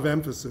lot of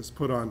emphasis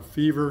put on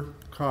fever,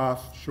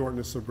 cough,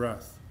 shortness of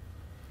breath.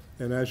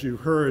 And as you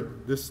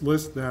heard, this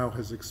list now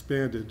has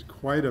expanded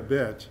quite a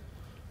bit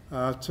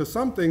to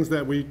some things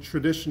that we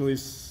traditionally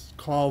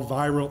call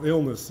viral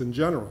illness in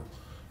general.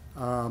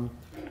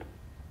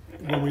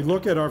 When we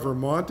look at our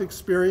Vermont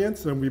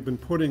experience, and we've been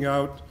putting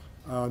out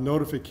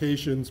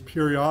notifications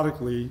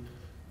periodically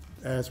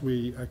as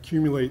we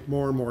accumulate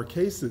more and more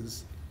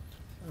cases,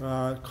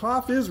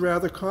 cough is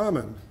rather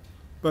common,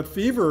 but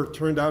fever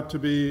turned out to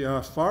be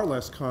far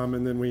less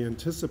common than we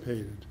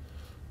anticipated,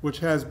 which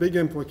has big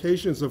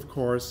implications, of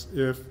course,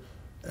 if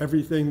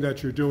everything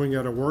that you're doing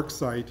at a work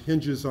site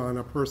hinges on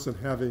a person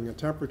having a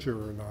temperature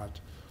or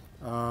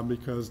not,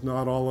 because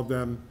not all of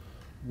them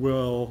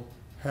will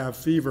have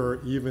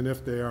fever even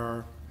if they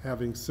are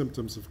having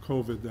symptoms of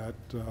COVID that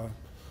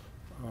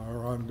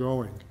are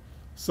ongoing.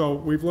 So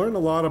we've learned a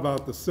lot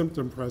about the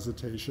symptom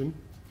presentation.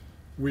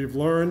 We've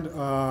learned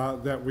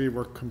that we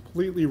were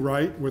completely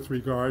right with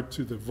regard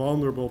to the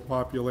vulnerable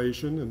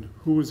population and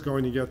who is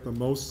going to get the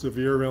most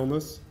severe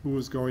illness, who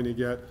is going to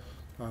get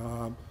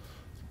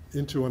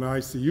into an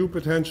ICU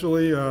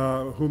potentially,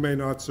 who may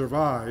not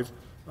survive.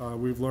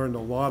 We've learned a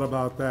lot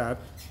about that.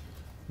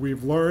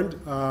 We've learned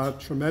a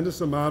tremendous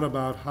amount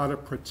about how to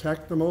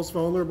protect the most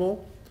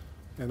vulnerable,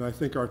 and I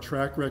think our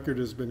track record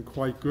has been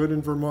quite good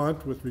in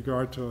Vermont with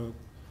regard to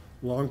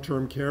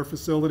long-term care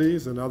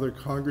facilities and other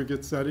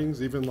congregate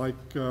settings, even like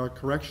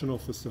correctional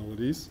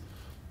facilities,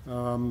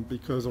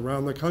 because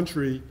around the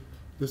country,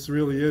 this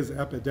really is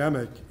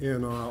epidemic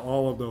in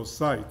all of those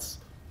sites,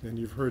 and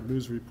you've heard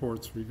news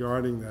reports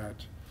regarding that.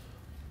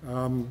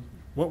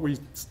 What we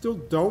still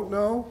don't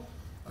know,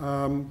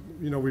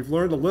 we've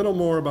learned a little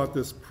more about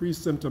this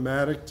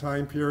pre-symptomatic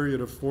time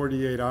period of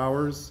 48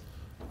 hours,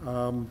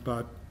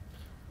 but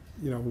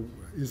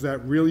is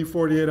that really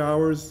 48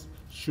 hours?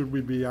 Should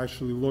we be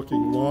actually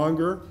looking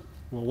longer?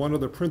 Well, one of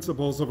the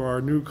principles of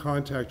our new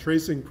contact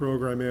tracing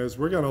program is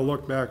we're going to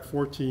look back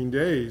 14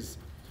 days,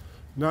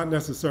 not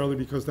necessarily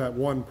because that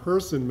one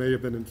person may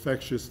have been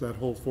infectious that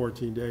whole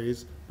 14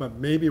 days, but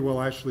maybe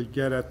we'll actually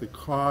get at the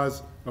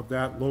cause of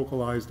that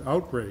localized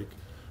outbreak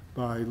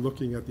by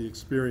looking at the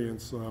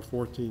experience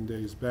 14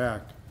 days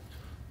back.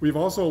 We've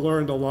also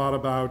learned a lot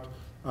about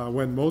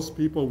when most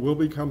people will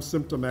become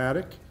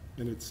symptomatic,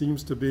 and it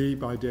seems to be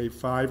by day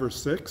 5 or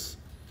 6.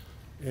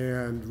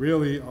 And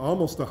really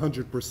almost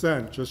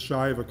 100%, just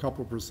shy of a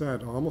couple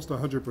percent, almost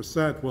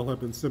 100% will have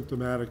been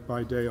symptomatic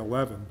by day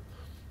 11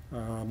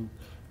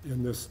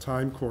 in this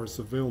time course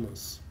of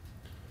illness.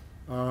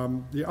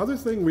 The other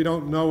thing we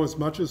don't know as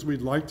much as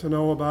we'd like to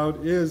know about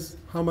is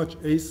how much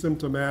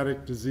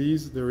asymptomatic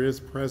disease there is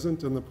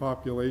present in the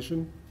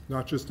population,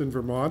 not just in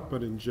Vermont,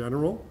 but in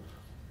general,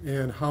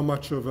 and how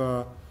much of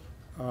a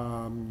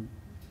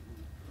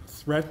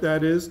threat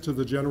that is to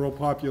the general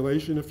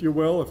population, if you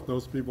will, if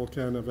those people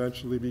can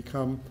eventually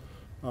become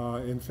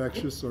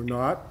infectious or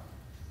not.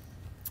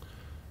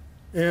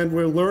 And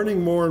we're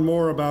learning more and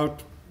more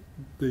about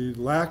the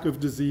lack of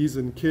disease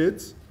in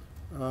kids,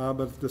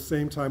 but at the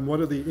same time, what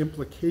are the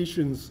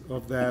implications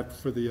of that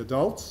for the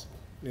adults?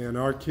 And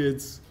are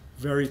kids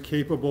very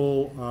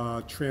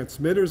capable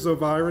transmitters of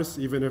virus,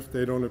 even if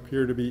they don't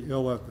appear to be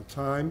ill at the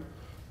time?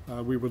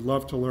 We would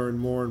love to learn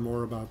more and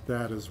more about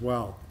that as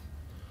well.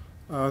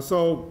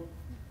 So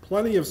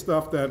plenty of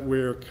stuff that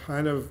we're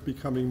kind of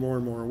becoming more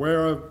and more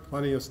aware of,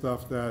 plenty of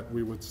stuff that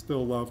we would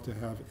still love to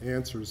have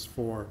answers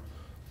for.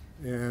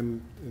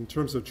 And in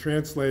terms of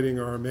translating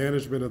our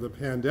management of the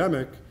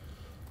pandemic,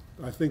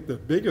 I think the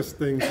biggest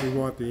things we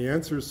want the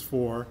answers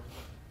for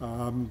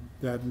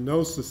that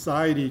no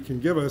society can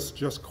give us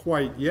just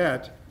quite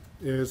yet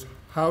is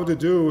how to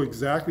do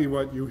exactly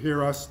what you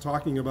hear us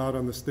talking about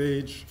on the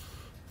stage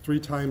 3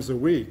 times a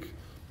week.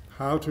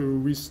 How to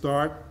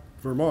restart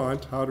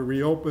Vermont, how to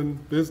reopen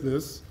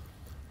business,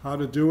 how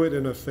to do it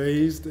in a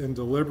phased and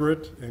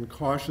deliberate and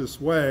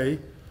cautious way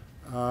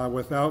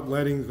without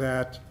letting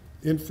that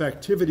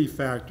infectivity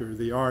factor,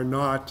 the R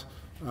naught,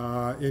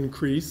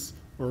 increase,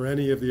 or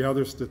any of the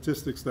other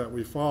statistics that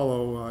we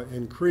follow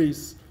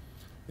increase,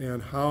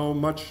 and how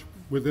much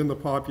within the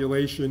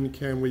population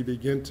can we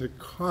begin to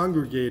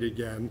congregate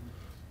again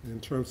in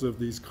terms of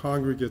these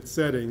congregate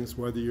settings,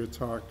 whether you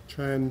talk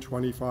 10,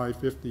 25,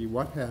 50,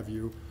 what have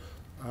you.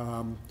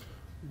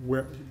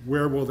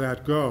 Where will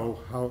that go?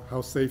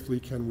 How safely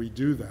can we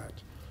do that?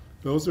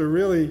 Those are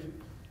really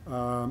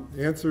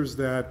answers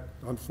that,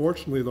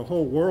 unfortunately, the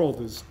whole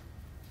world is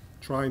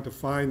trying to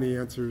find the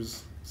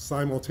answers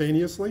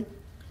simultaneously.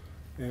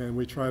 And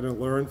we try to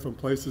learn from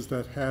places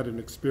that had an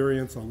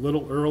experience a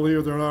little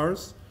earlier than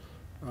ours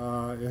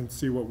and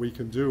see what we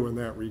can do in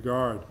that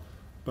regard.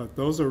 But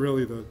those are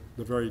really the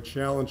very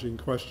challenging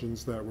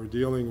questions that we're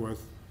dealing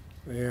with.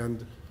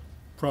 And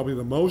probably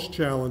the most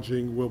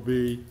challenging will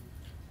be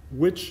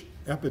which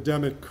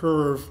epidemic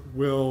curve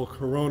will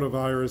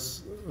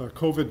coronavirus,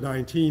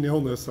 COVID-19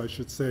 illness, I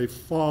should say,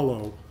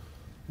 follow?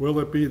 Will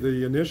it be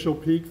the initial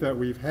peak that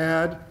we've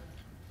had,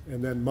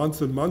 and then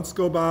months and months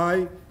go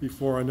by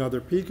before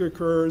another peak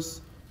occurs?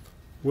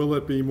 Will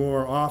it be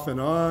more off and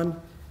on?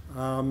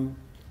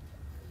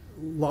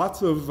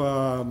 Lots of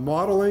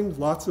modeling,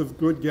 lots of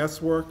good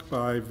guesswork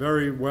by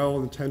very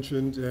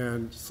well-intentioned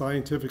and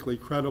scientifically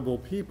credible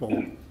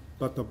people,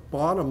 but the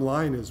bottom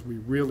line is we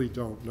really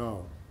don't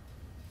know.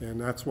 And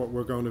that's what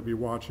we're going to be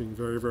watching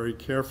very, very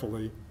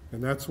carefully.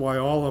 And that's why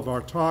all of our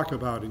talk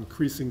about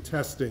increasing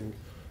testing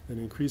and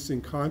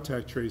increasing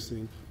contact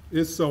tracing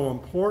is so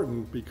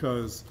important,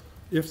 because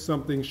if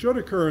something should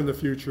occur in the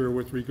future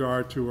with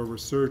regard to a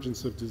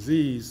resurgence of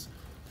disease,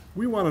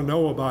 we want to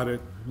know about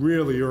it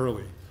really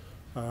early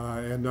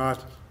and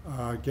not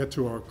get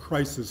to a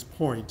crisis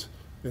point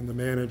in the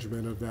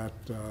management of that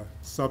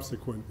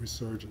subsequent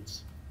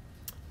resurgence.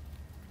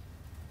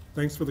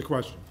 Thanks for the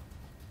question.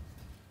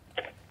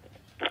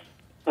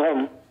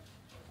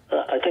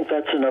 I think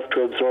that's enough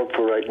to absorb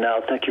for right now.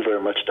 Thank you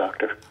very much,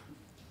 Doctor.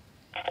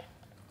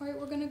 All right,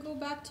 we're going to go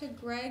back to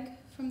Greg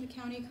from the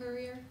County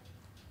Courier.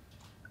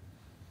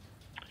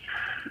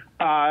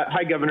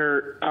 Hi,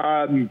 Governor.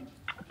 I'm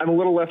a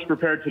little less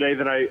prepared today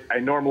than I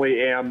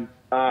normally am.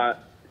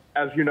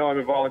 As you know, I'm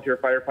a volunteer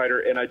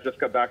firefighter, and I just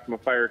got back from a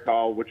fire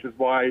call, which is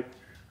why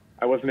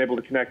I wasn't able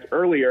to connect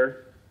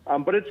earlier.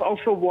 But it's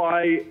also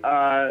why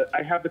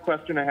I have the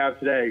question I have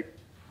today.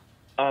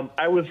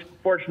 I was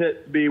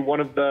fortunate to be one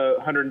of the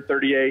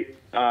 138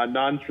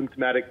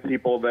 non-symptomatic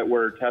people that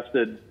were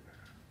tested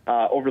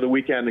over the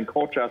weekend in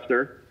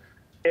Colchester.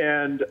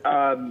 And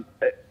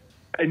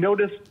I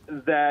noticed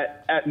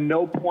that at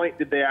no point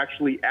did they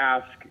actually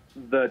ask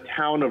the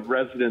town of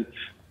residence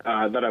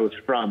that I was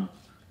from.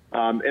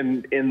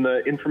 And in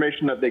the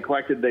information that they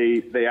collected,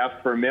 they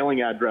asked for a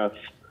mailing address.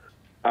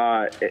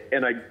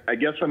 And I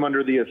guess I'm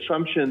under the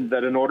assumption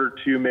that in order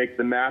to make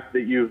the map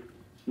that you've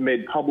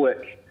made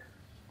public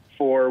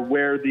for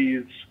where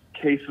these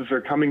cases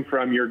are coming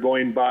from, you're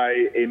going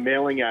by a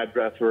mailing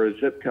address or a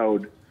zip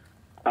code.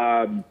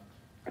 But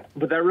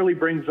that really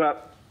brings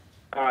up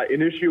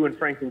an issue in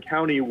Franklin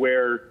County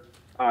where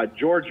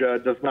Georgia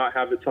does not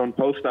have its own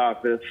post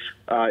office,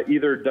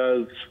 either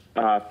does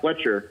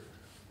Fletcher,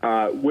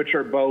 which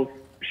are both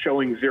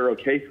showing 0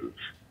 cases.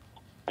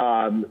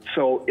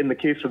 So in the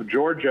case of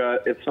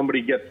Georgia, if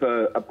somebody gets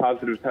a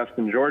positive test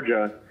in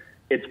Georgia,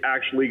 it's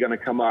actually going to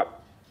come up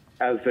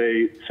as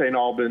a St.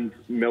 Albans,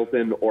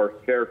 Milton, or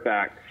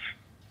Fairfax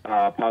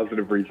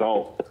positive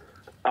result.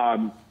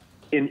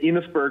 In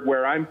Enosburg,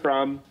 where I'm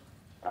from,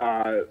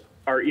 our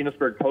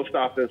Enosburg post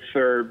office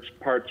serves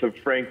parts of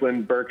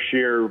Franklin,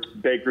 Berkshire,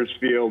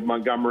 Bakersfield,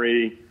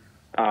 Montgomery,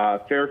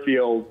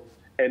 Fairfield,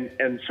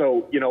 and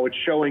so, you know, it's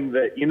showing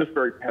that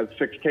Enosburg has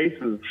 6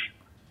 cases,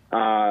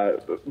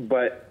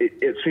 But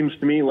it seems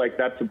to me like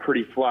that's a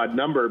pretty flawed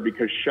number,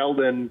 because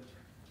Sheldon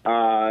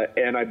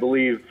and I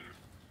believe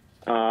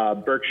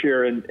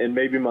Berkshire and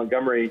maybe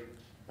Montgomery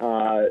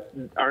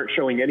aren't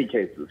showing any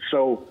cases.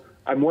 So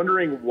I'm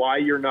wondering why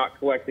you're not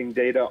collecting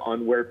data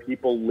on where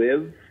people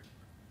live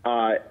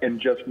and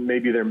just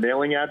maybe their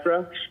mailing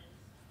address.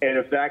 And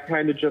if that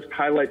kind of just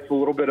highlights a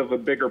little bit of a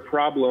bigger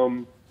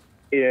problem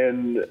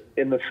in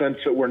the sense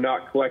that we're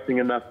not collecting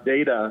enough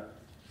data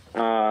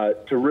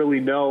to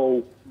really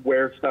know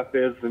where stuff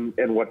is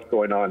and what's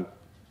going on.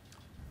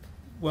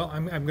 Well,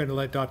 I'm going to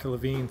let Dr.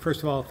 Levine.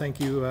 First of all, thank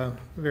you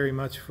very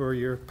much for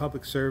your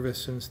public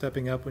service and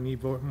stepping up. We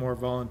need more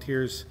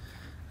volunteers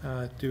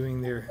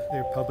doing their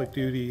public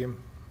duty and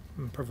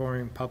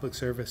performing public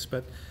service.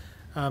 But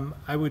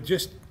I would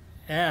just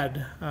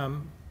add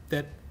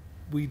that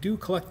we do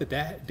collect the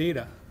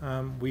data.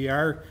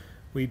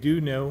 We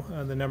do know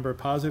the number of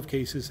positive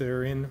cases that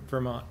are in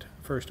Vermont,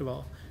 first of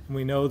all, and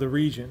we know the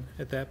region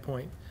at that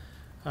point.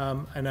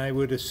 And I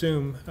would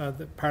assume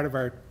that part of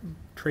our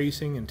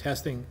tracing and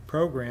testing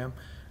program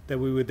that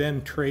we would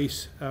then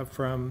trace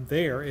from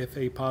there if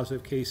a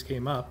positive case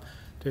came up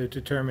to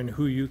determine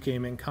who you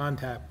came in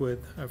contact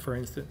with, for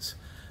instance.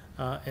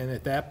 And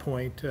at that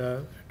point,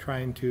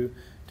 trying to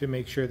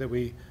make sure that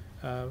we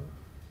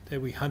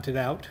hunt it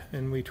out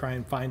and we try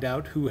and find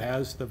out who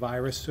has the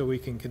virus so we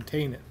can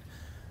contain it.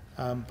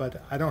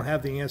 But I don't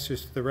have the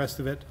answers to the rest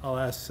of it. I'll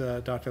ask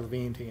Dr.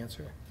 Levine to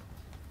answer.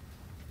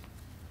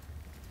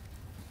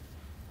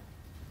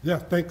 Yeah,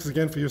 thanks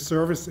again for your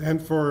service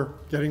and for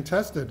getting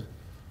tested.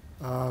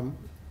 And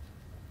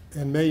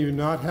may you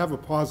not have a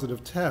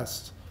positive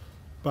test,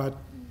 but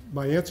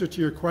my answer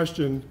to your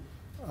question,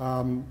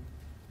 I'll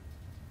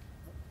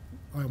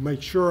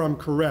make sure I'm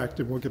correct,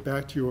 and we'll get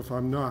back to you if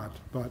I'm not.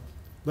 But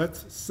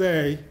let's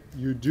say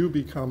you do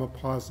become a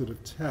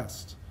positive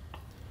test.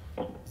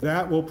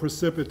 That will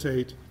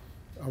precipitate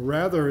a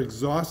rather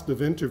exhaustive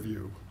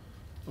interview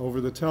over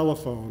the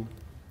telephone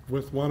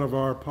with one of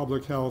our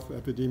public health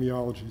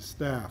epidemiology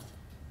staff.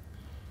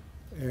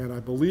 And I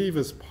believe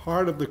as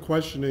part of the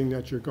questioning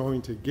that you're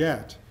going to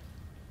get,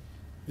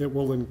 it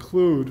will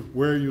include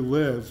where you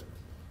live,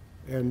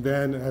 and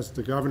then, as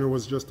the governor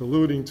was just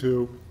alluding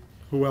to,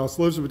 who else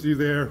lives with you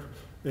there,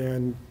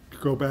 and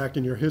go back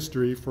in your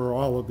history for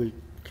all of the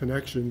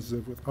connections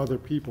with other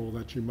people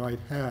that you might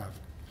have.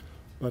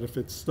 But if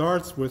it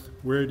starts with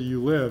where do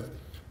you live,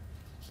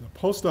 the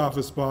post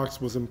office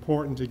box was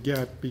important to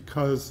get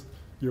because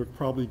you're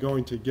probably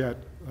going to get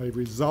a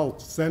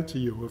result sent to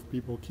you if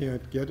people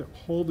can't get a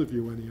hold of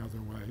you any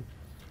other way.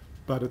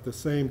 But at the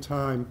same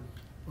time,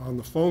 on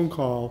the phone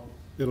call,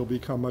 it'll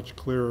become much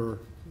clearer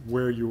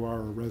where you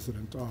are a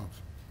resident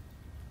of.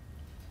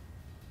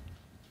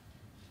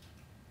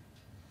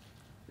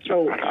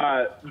 So,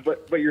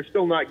 but you're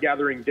still not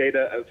gathering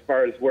data as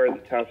far as where the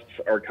tests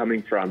are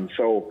coming from.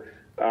 So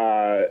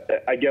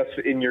I guess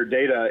in your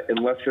data,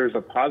 unless there's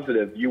a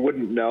positive, you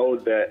wouldn't know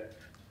that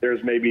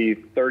there's maybe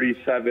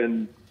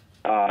 37,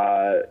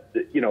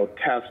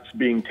 tests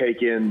being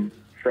taken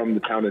from the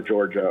town of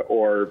Georgia,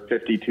 or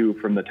 52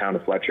 from the town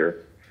of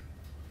Fletcher.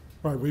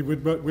 Right, we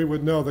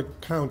would know the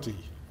county.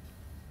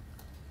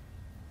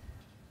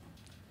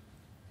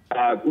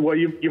 Well,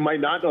 you might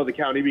not know the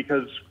county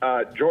because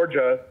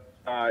Georgia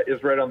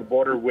is right on the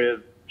border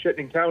with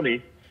Chittenden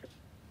County,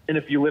 and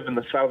if you live in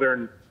the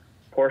southern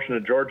portion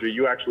of Georgia,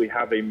 you actually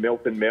have a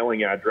Milton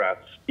mailing address.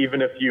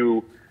 Even if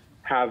you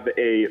have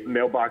a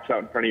mailbox out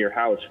in front of your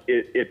house,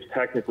 it's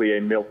technically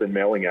a Milton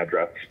mailing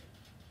address.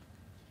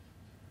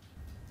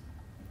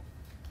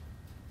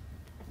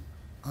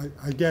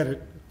 I get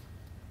it.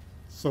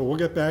 So we'll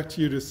get back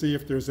to you to see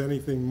if there's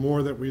anything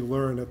more that we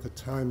learn at the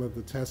time of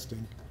the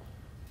testing.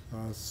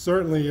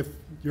 Certainly if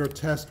your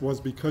test was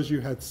because you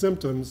had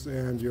symptoms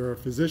and your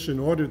physician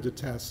ordered the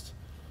test,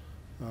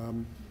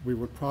 we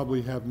would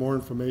probably have more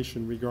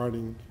information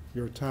regarding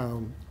your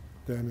town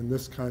than in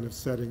this kind of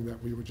setting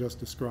that we were just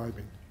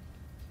describing.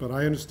 But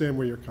I understand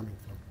where you're coming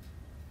from.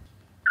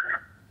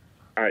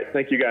 All right,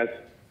 thank you guys.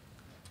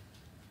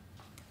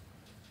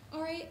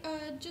 All right,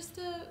 just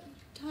a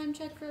time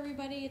check for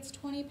everybody. It's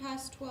 20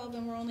 past 12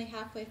 and we're only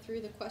halfway through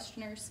the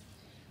questioners.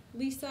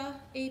 Lisa,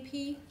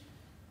 AP.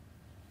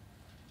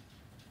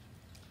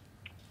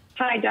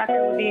 Hi,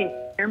 Dr. Levine. Can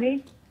you hear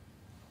me?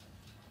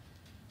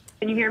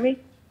 Can you hear me?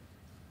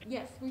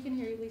 Yes, we can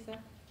hear you, Lisa.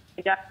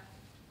 Yeah.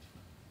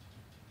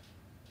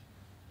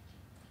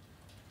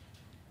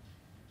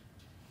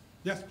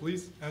 Yes,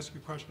 please ask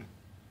your question.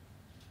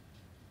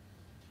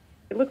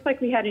 It looks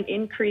like we had an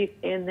increase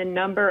in the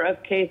number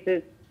of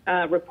cases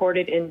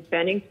reported in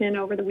Bennington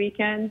over the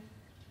weekend,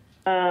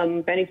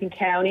 Bennington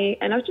County,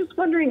 and I was just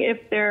wondering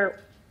if there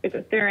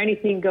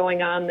anything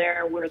going on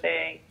there where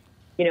they,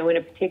 in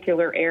a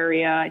particular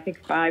area. I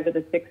think 5 of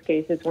the 6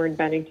 cases were in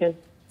Bennington.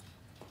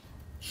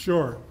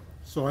 Sure.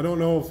 So I don't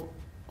know if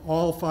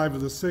all 5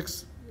 of the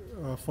 6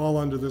 fall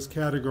under this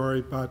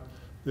category, but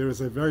there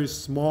is a very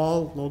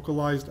small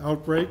localized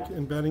outbreak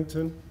in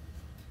Bennington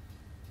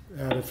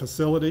at a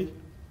facility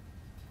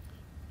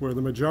where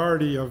the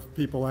majority of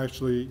people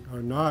actually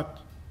are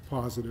not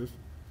positive,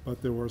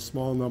 but there were a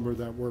small number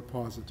that were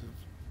positive.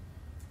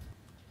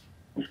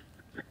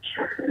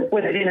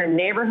 Was it in a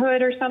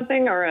neighborhood or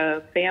something, or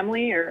a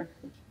family, or?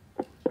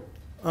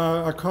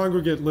 A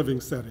congregate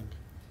living setting.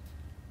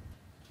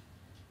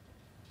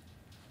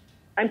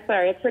 I'm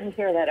sorry, I couldn't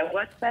hear that. A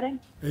what setting?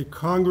 A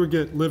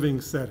congregate living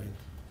setting.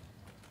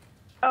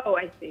 Oh,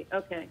 I see.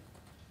 Okay.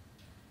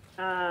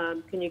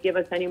 Can you give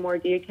us any more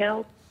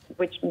details?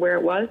 Where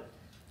it was?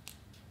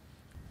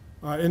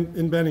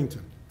 In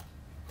Bennington.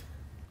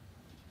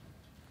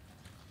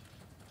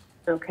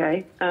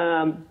 Okay.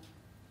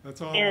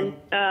 That's all. And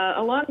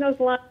along those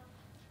lines.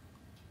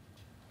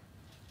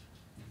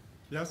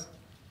 Yes.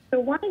 So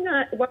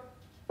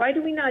why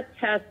do we not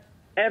test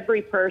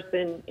every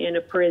person in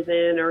a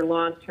prison or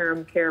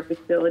long-term care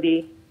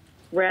facility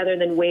rather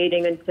than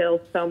waiting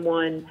until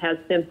someone has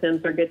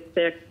symptoms or gets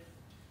sick?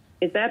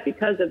 Is that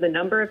because of the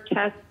number of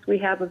tests we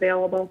have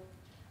available?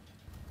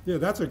 Yeah,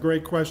 that's a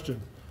great question.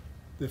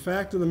 The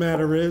fact of the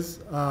matter is,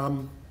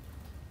 I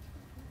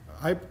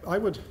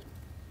would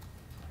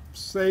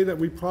say that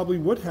we probably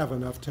would have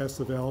enough tests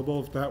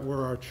available if that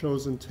were our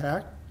chosen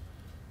tack.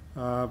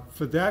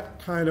 For that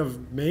kind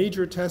of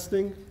major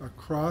testing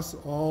across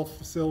all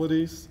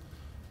facilities,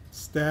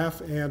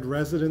 staff and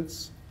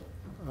residents,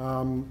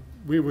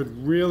 we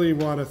would really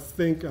want to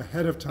think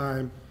ahead of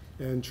time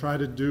and try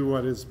to do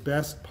what is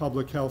best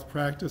public health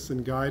practice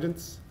and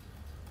guidance.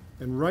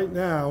 And right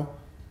now,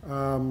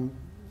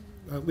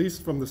 at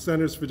least from the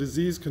Centers for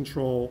Disease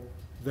Control,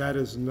 that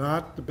is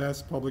not the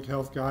best public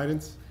health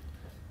guidance.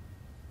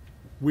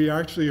 We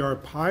actually are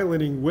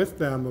piloting with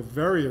them a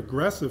very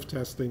aggressive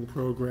testing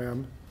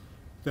program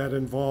that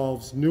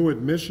involves new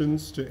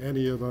admissions to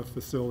any of the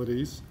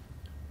facilities,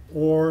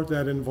 or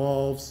that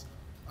involves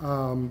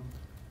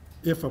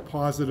if a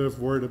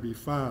positive were to be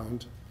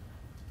found.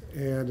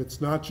 And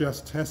it's not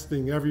just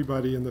testing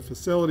everybody in the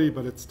facility,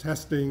 but it's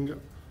testing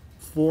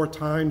 4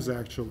 times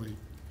actually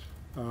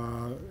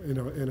in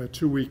a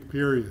 2-week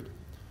period.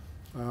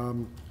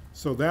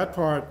 So that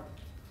part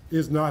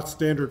is not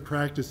standard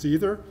practice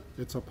either.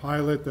 It's a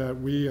pilot that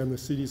we and the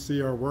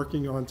CDC are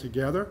working on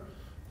together,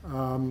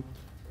 and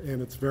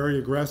it's very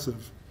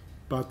aggressive.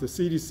 But the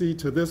CDC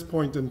to this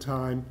point in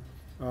time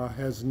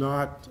has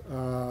not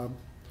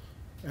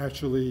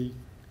actually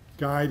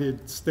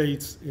guided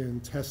states in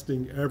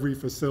testing every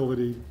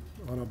facility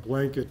on a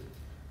blanket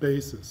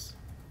basis.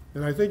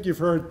 And I think you've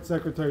heard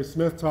Secretary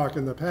Smith talk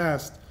in the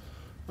past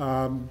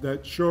that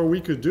sure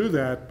we could do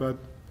that, but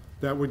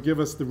that would give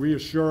us the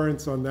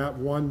reassurance on that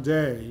one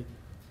day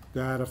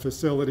that a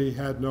facility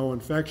had no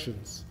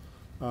infections.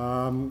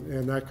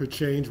 And that could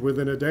change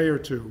within a day or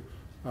two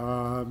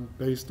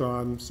based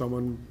on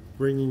someone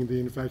bringing the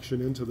infection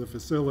into the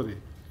facility.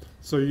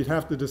 So you'd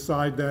have to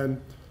decide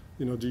then,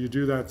 do you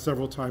do that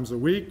several times a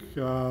week,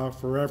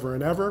 forever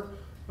and ever,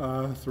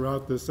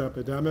 throughout this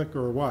epidemic,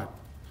 or what?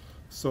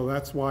 So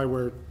that's why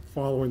we're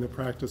following the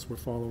practice we're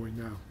following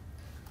now.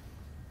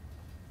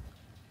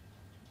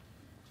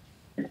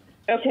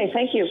 Okay,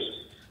 thank you.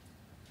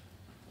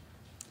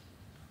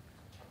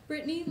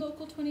 Brittany,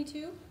 Local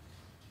 22.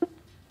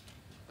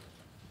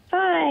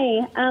 Hi,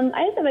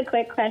 I just have a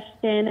quick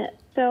question.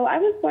 So I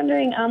was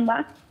wondering,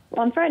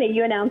 on Friday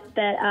you announced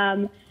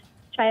that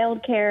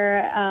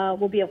childcare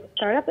will be able to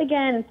start up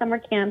again in summer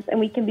camps, and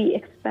we can be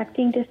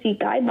expecting to see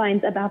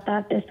guidelines about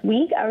that this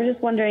week. I was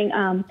just wondering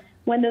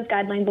when those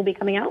guidelines will be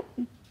coming out.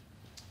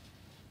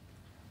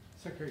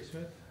 Secretary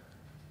Smith.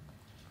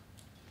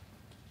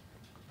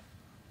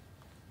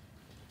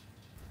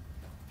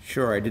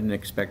 Sure, I didn't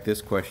expect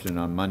this question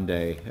on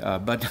Monday,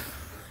 but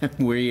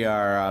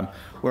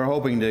we're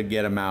hoping to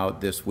get them out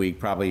this week.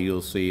 Probably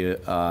you'll see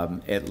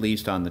at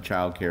least on the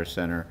child care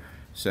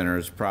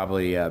centers,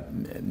 probably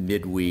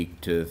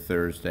midweek to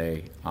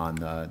Thursday on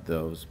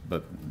those,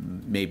 but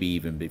maybe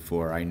even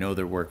before. I know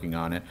they're working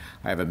on it.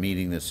 I have a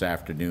meeting this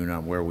afternoon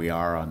on where we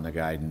are on the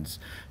guidance.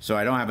 So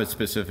I don't have a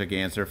specific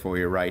answer for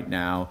you right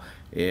now.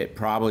 It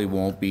probably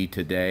won't be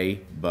today,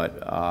 but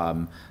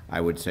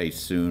I would say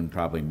soon,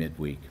 probably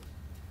midweek.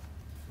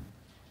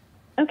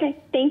 Okay,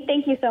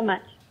 thank you so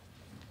much.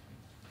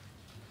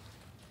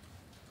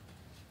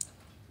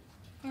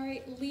 All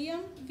right,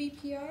 Liam,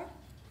 VPR.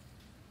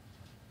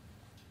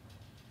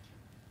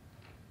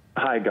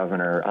 Hi,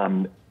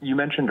 Governor. You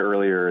mentioned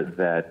earlier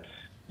that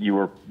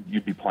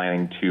you'd be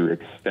planning to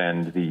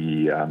extend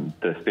the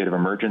state of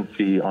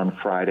emergency on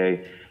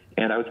Friday,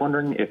 and I was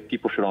wondering if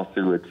people should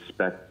also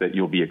expect that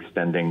you'll be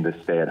extending the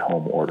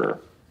stay-at-home order.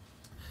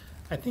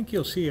 I think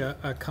you'll see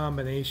a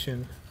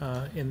combination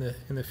in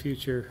the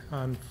future.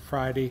 On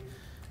Friday,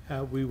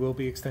 we will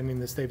be extending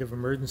the state of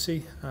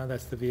emergency.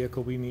 That's the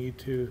vehicle we need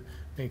to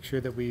make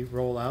sure that we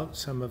roll out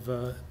some of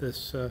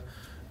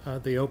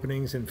the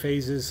openings and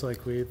phases,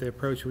 like the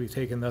approach we've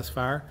taken thus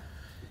far.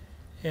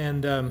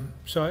 And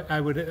so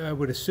I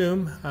would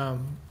assume,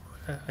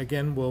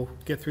 again, we'll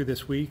get through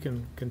this week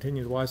and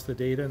continue to watch the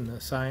data and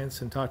the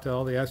science and talk to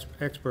all the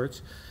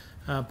experts.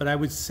 But I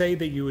would say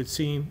that you would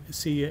see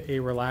a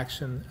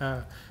relaxation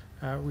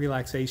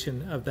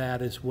of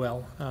that as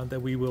well,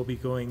 that we will be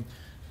going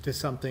to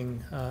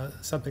something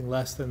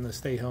less than the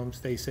stay home,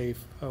 stay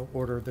safe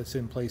order that's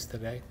in place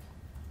today.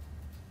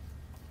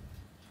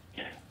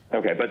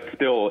 Okay, but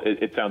still,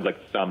 it sounds like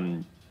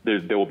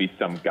there will be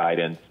some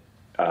guidance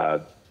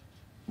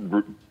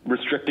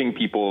restricting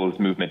people's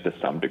movement to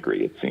some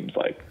degree, it seems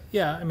like.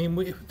 Yeah, I mean,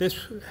 we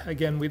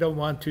don't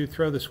want to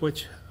throw the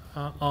switch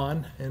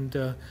on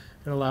and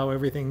allow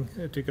everything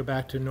to go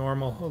back to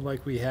normal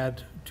like we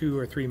had 2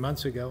 or 3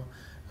 months ago.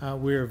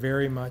 We're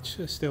very much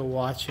still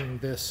watching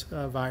this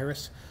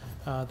virus,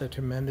 the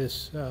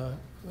tremendous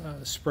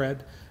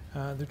spread.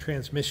 The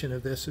transmission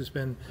of this has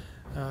been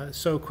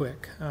so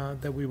quick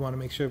that we want to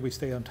make sure we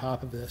stay on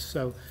top of this.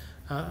 So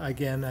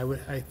again,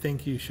 I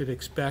think you should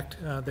expect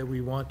that we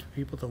want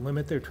people to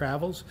limit their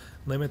travels,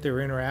 limit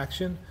their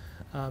interaction,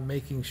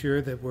 making sure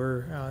that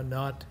we're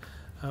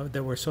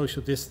that we're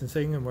social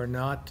distancing and we're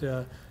not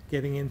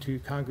getting into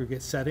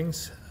congregate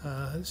settings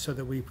so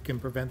that we can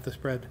prevent the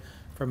spread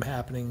from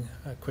happening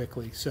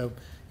quickly. So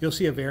you'll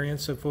see a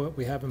variance of what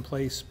we have in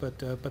place,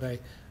 but I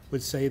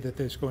would say that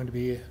there's going to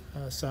be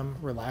some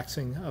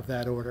relaxing of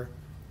that order.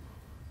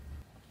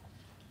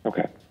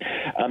 Okay.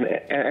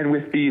 And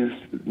with these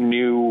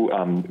new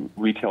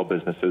retail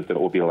businesses that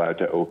will be allowed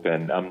to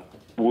open,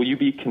 will you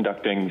be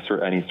conducting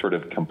any sort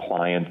of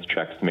compliance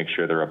checks to make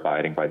sure they're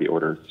abiding by the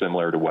order,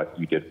 similar to what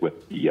you did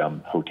with the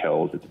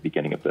hotels at the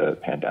beginning of the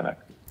pandemic?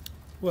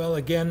 Well,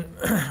 again,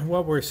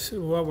 what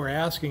we're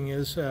asking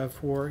is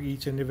for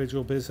each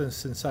individual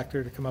business and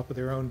sector to come up with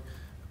their own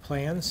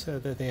plans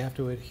that they have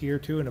to adhere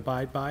to and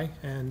abide by.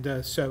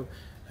 And so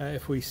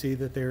if we see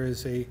that there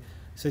is a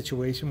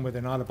situation where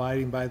they're not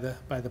abiding by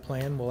the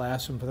plan, we'll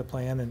ask them for the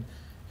plan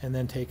and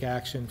then take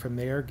action from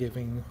there,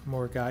 giving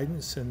more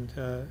guidance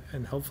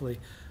and hopefully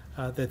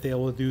that they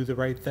will do the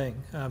right thing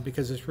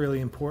because it's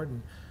really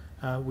important.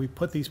 We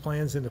put these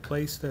plans into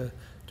place to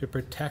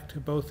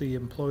protect both the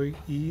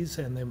employees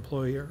and the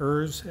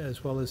employers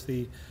as well as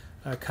the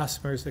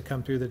customers that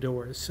come through the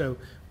doors. So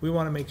we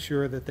want to make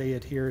sure that they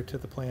adhere to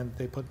the plan that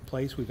they put in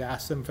place. We've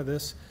asked them for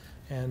this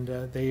and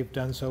they've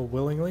done so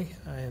willingly,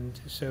 and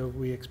so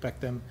we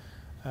expect them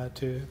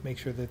to make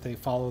sure that they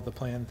follow the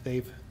plan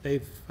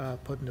they've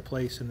put into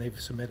place and they've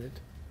submitted.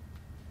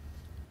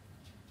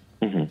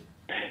 Mm-hmm.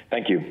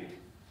 Thank you.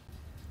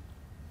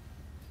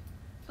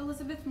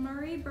 Elizabeth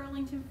Murray,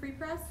 Burlington Free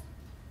Press.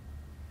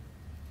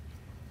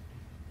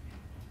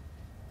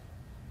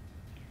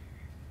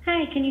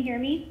 Hi, can you hear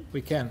me?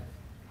 We can.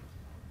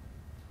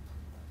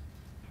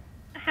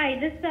 Hi,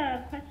 this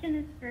question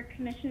is for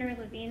Commissioner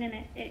Levine, and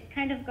it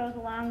kind of goes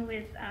along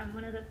with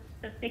one of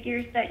the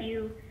figures that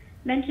you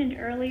mentioned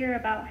earlier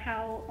about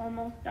how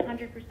almost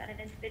 100% of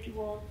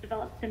individuals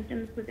develop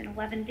symptoms within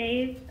 11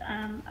 days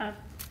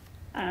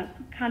of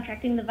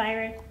contracting the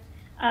virus.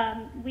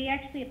 We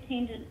actually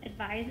obtained an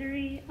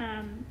advisory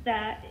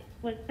that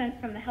was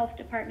sent from the health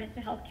department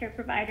to healthcare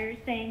providers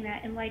saying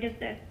that in light of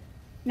this,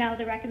 now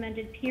the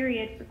recommended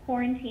period for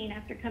quarantine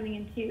after coming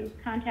into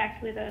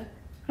contact with a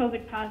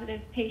COVID positive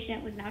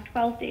patient was now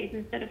 12 days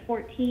instead of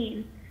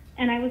 14.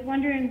 And I was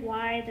wondering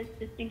why this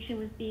distinction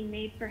was being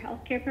made for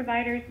healthcare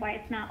providers, why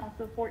it's not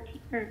also 14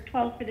 or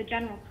 12 for the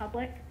general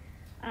public.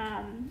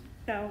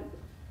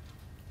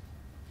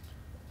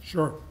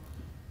 Sure.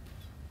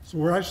 So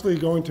we're actually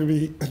going to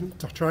be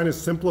trying to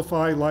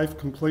simplify life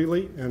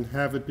completely and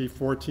have it be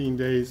 14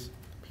 days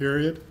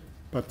period,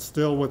 but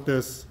still with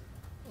this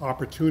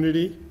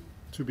opportunity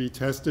to be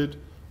tested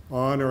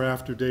on or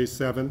after day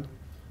 7,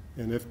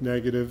 and if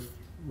negative,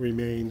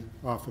 remain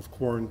off of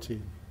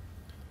quarantine.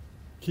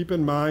 Keep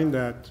in mind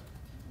that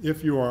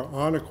if you are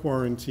on a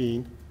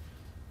quarantine,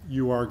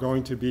 you are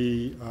going to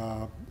be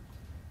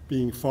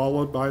being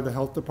followed by the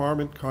health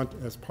department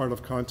as part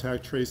of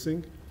contact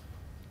tracing,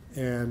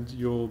 and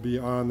you'll be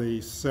on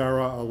the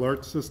SARA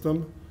alert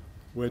system,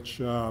 which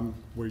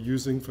we're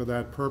using for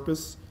that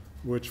purpose,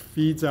 which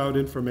feeds out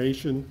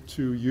information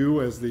to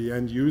you as the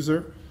end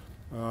user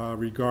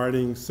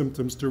regarding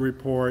symptoms to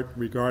report,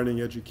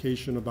 regarding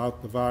education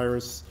about the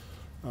virus,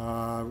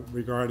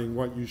 regarding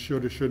what you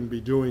should or shouldn't be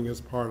doing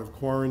as part of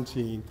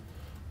quarantine,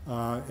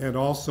 and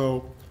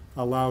also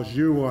allows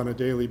you on a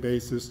daily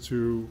basis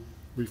to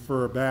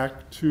refer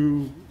back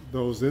to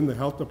those in the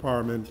health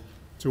department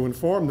to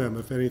inform them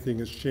if anything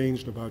has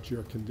changed about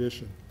your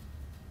condition.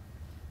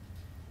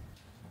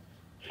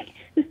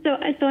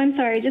 So I'm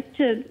sorry, just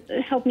to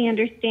help me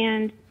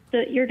understand,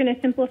 that you're going to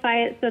simplify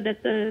it so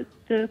that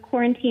the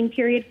quarantine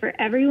period for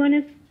everyone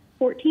is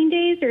 14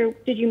 days, or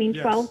did you mean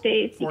 12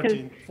 days? Because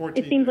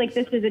 14 it seems like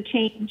this is a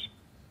change.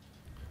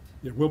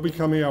 Yeah, we'll be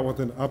coming out with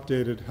an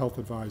updated health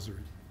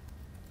advisory.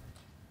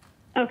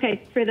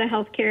 Okay, for the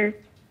healthcare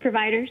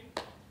providers?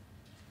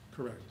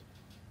 Correct.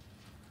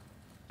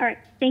 All right,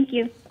 thank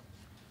you.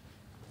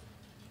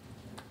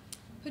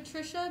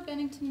 Patricia,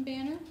 Bennington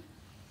Banner.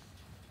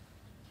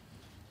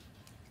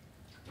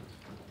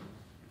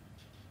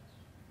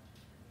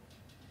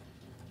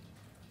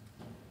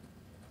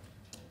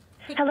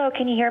 Hello,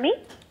 can you hear me?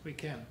 We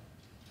can.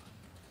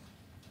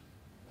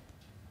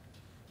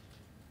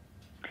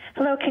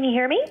 Hello, can you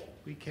hear me?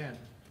 We can.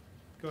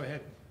 Go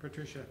ahead,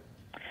 Patricia.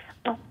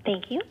 Oh,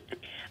 thank you.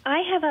 I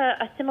have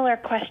a similar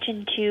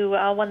question to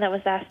one that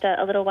was asked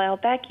a little while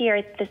back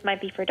here. This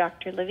might be for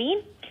Dr.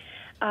 Levine.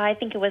 I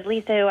think it was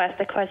Lisa who asked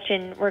the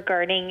question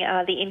regarding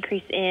the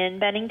increase in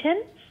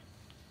Bennington.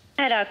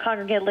 At a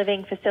congregate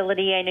living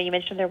facility, I know you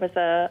mentioned there was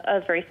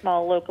a very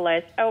small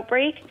localized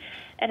outbreak.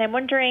 And I'm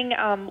wondering,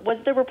 was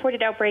the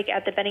reported outbreak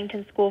at the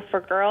Bennington School for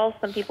Girls?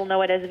 Some people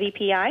know it as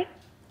VPI.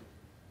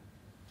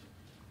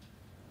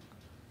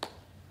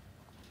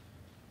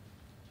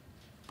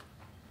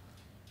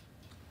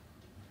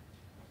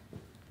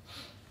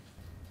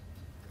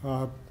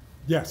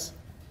 Yes.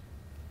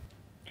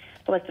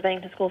 So it's the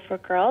Bennington School for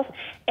Girls.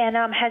 And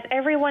has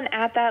everyone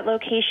at that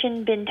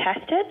location been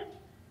tested?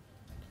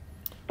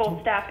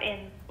 Both staff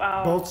and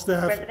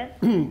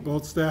residents?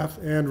 Both staff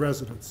and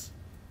residents.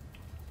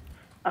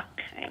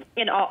 Okay.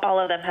 And all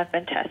of them have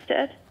been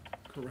tested?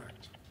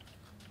 Correct.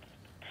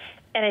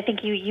 And I think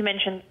you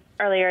mentioned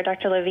earlier,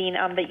 Dr. Levine,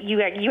 that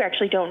you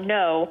actually don't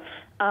know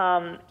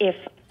if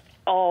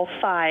all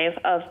 5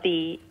 of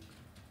the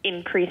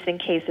increase in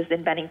cases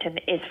in Bennington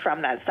is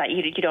from that site.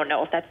 You don't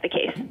know if that's the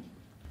case.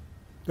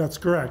 That's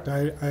correct.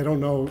 I don't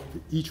know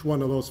each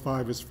one of those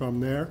 5 is from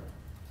there,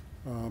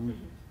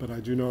 but I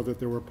do know that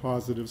there were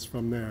positives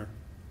from there,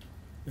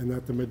 and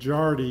that the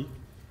majority,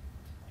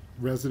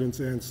 residents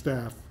and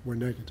staff, were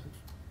negative.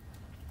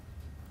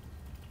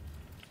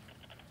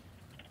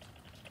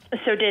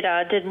 So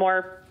did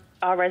more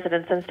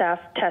residents and staff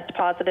test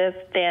positive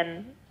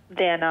than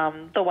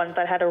the ones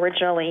that had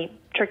originally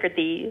triggered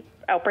the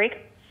outbreak?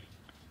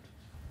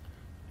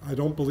 I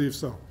don't believe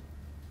so.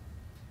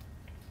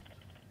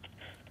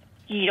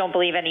 You don't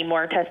believe any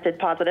more tested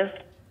positive?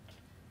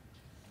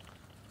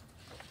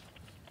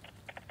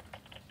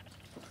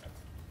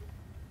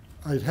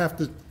 I'd have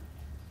to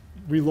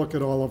relook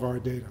at all of our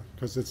data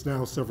because it's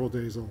now several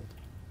days old.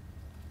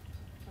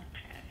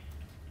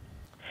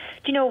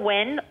 Do you know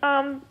when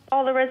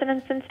all the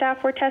residents and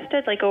staff were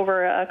tested? Like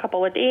over a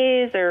couple of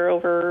days or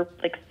over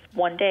like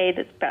one day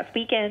this past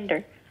weekend?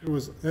 Or? It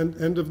was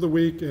end of the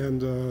week and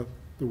the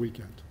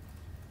weekend.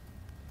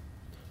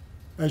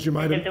 As you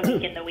might End of the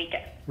week and the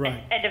weekend.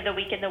 Right. End of the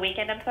week and the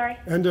weekend, I'm sorry?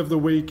 End of the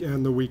week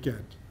and the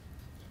weekend.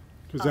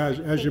 Because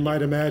as you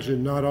might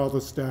imagine, not all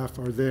the staff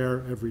are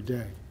there every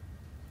day.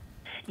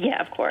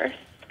 Yeah, of course.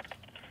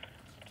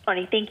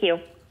 Bonnie, thank you.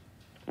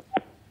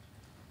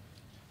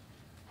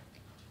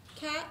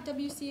 Kat,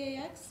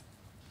 WCAX.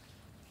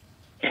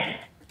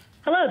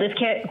 Hello, this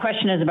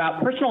question is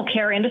about personal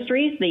care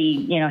industries,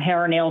 the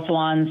hair, nail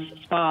salons,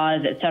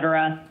 spas, et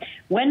cetera.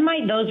 When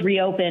might those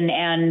reopen?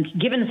 And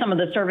given some of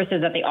the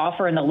services that they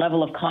offer and the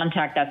level of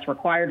contact that's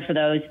required for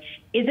those,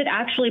 is it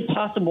actually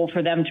possible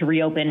for them to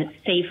reopen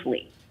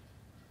safely?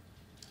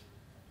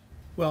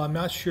 Well, I'm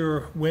not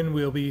sure when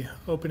we'll be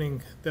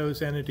opening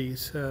those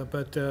entities,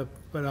 but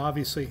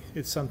obviously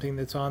it's something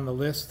that's on the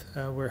list.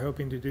 We're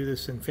hoping to do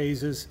this in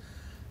phases.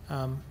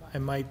 I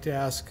might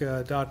ask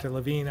Dr.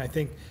 Levine. I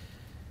think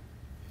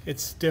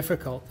it's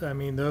difficult. I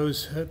mean,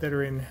 those that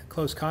are in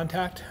close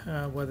contact,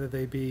 whether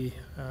they be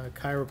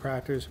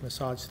chiropractors,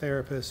 massage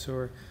therapists,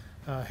 or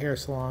hair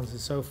salons and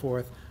so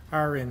forth,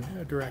 are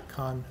in direct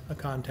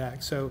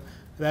contact. So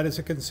that is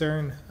a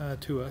concern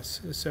to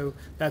us. So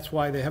that's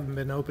why they haven't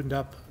been opened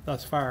up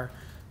thus far.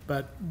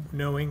 But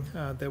knowing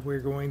that we're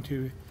going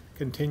to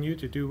continue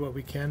to do what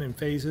we can in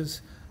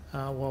phases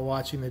while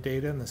watching the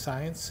data and the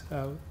science,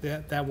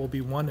 that will be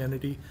one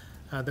entity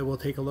that we'll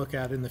take a look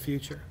at in the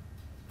future.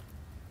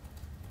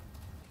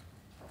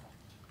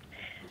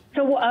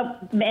 So,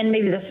 and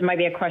maybe this might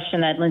be a question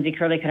that Lindsay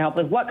Curley could help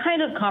with. What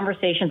kind of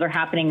conversations are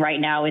happening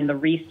right now in the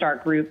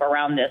Restart group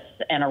around this,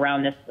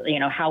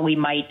 how we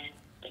might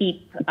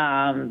keep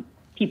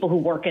people who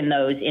work in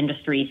those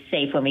industries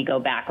safe when we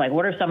go back? Like,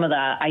 what are some of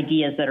the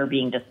ideas that are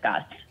being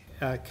discussed?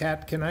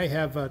 Kat, can I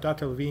have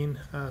Dr. Levine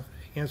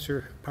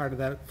answer part of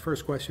that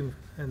first question,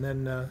 and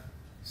then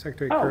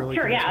Secretary Curley?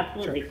 Oh, sure, yeah,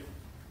 absolutely.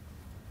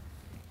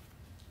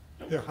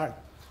 Sure. Yeah, hi.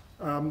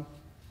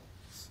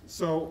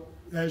 So,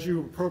 as you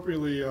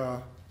appropriately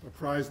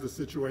apprise the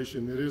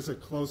situation, it is a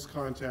close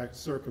contact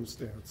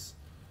circumstance.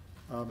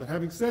 But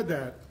having said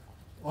that,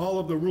 all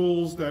of the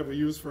rules that we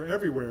use for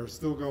everywhere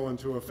still go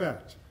into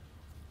effect,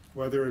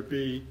 whether it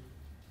be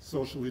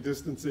socially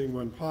distancing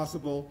when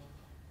possible,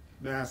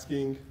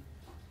 masking,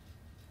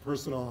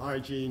 personal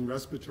hygiene,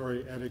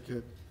 respiratory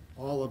etiquette,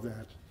 all of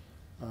that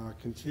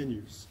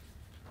continues.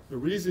 The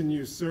reason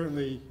you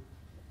certainly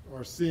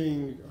are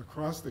seeing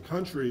across the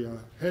country a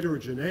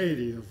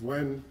heterogeneity of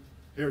when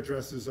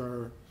hairdressers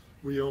are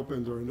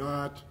reopened or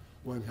not,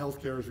 when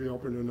healthcare is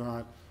reopened or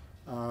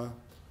not.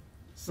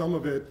 Some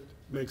of it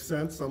makes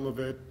sense. Some of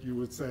it you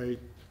would say,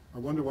 I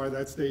wonder why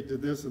that state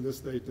did this and this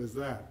state does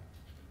that.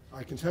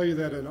 I can tell you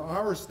that in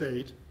our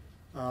state,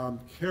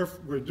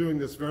 we're doing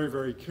this very,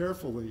 very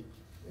carefully,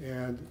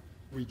 and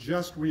we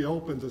just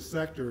reopened a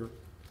sector,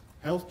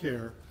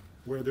 healthcare,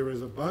 where there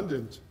is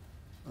abundant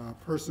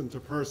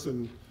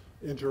person-to-person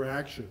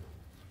interaction.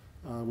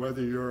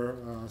 Whether you're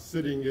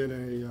sitting in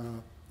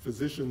a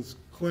physician's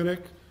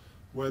clinic,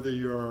 whether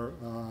you're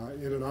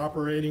in an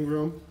operating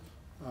room,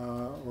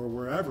 or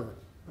wherever.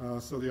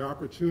 So the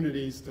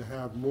opportunities to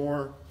have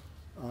more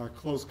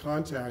close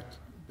contact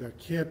that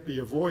can't be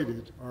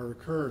avoided are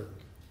occurring.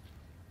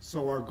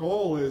 So our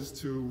goal is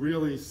to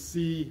really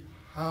see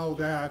how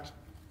that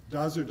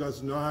does or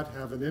does not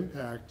have an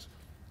impact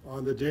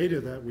on the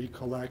data that we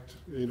collect,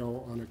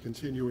 on a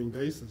continuing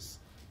basis,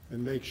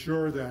 and make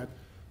sure that,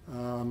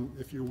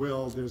 if you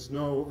will, there's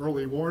no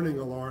early warning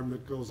alarm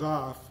that goes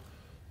off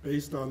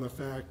based on the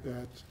fact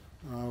that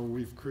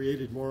we've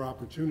created more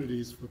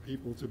opportunities for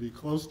people to be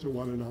close to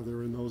one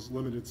another in those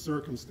limited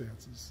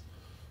circumstances.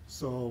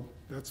 So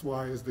that's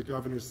why, as the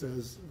governor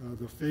says,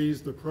 the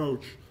phased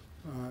approach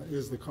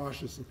is the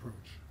cautious approach.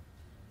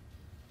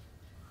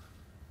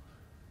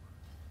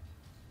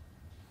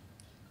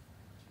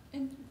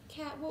 And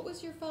Kat, what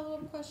was your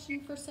follow-up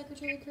question for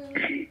Secretary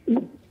Curley?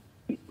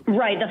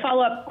 Right. The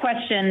follow-up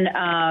question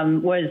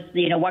was,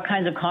 what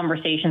kinds of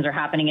conversations are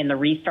happening in the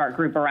restart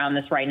group around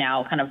this right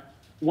now? Kind of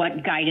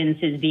what guidance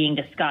is being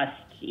discussed,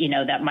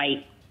 that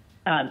might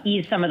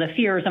ease some of the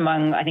fears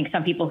among, I think,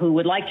 some people who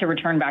would like to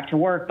return back to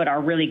work but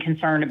are really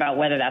concerned about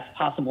whether that's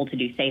possible to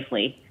do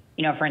safely.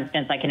 For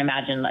instance, I can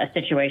imagine a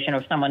situation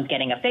of someone's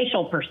getting a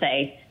facial per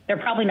se, they're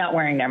probably not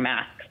wearing their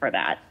mask for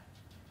that.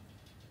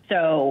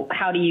 So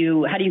how do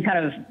you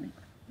kind of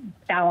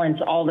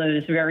balance all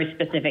those very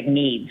specific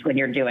needs when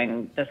you're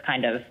doing this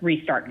kind of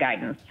restart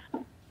guidance?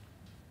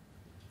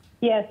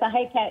 Yes,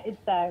 hi, Kat.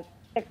 It's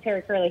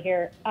Secretary Curley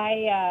here.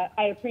 I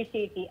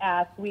appreciate the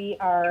ask. We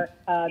are,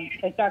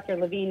 as Dr.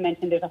 Levine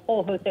mentioned, there's a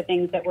whole host of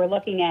things that we're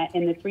looking at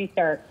in this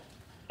restart.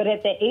 But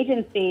at the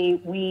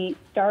agency, we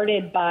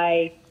started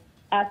by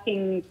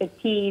asking the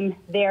team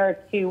there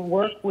to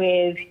work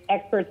with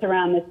experts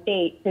around the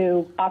state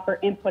to offer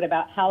input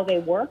about how they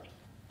work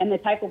and the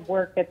type of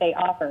work that they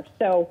offer.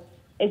 So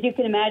as you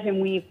can imagine,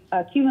 we've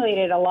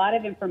accumulated a lot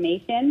of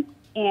information,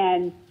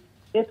 and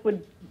this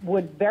would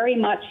very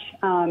much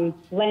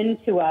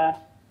lend to a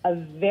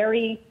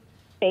very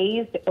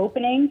phased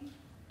opening.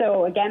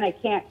 So again, I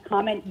can't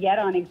comment yet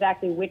on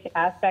exactly which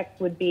aspects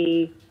would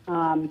be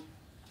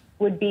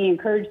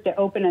encouraged to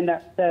open in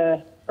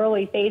the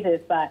early phases,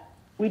 but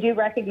we do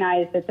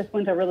recognize that this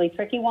one's a really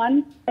tricky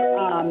one.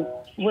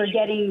 We're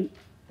getting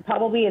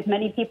probably as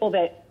many people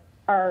that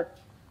are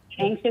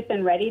anxious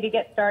and ready to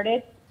get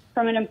started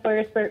from an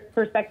employer's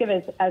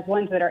perspective as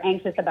ones that are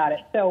anxious about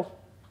it. So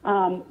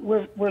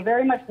we're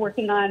very much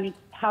working on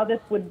how this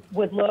would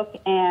look,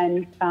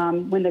 and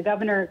when the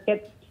governor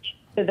gets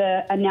to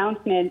the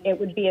announcement, it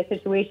would be a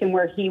situation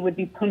where he would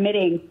be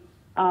permitting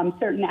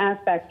certain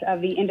aspects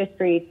of the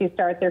industry to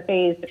start their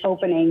phased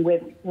opening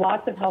with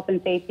lots of health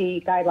and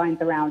safety guidelines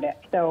around it.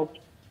 So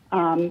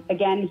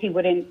again, he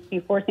wouldn't be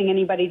forcing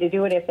anybody to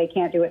do it if they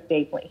can't do it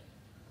safely.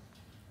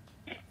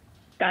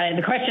 Got it.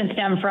 The question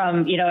stemmed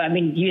from,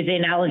 use the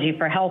analogy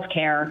for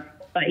healthcare,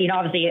 but,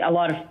 obviously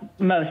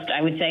most,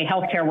 I would say,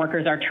 healthcare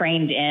workers are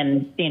trained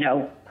in,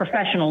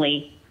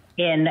 professionally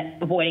in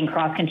avoiding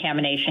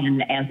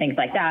cross-contamination and things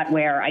like that,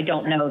 where I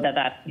don't know that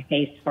that's the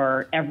case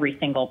for every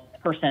single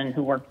person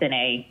who works in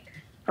a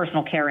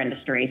personal care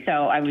industry.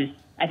 So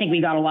I think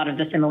we got a lot of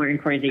the similar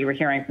inquiries that you were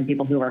hearing from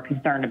people who are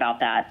concerned about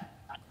that.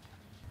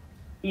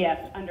 Yes,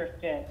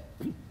 understood.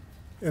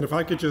 And if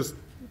I could just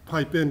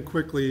pipe in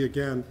quickly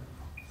again,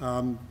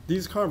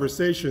 these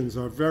conversations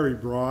are very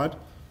broad,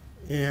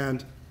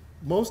 and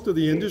most of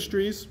the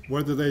industries,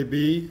 whether they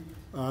be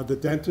the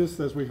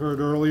dentists, as we heard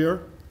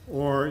earlier,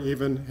 or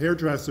even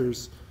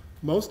hairdressers,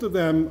 most of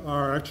them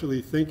are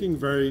actually thinking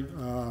very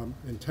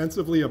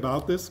intensively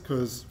about this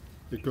because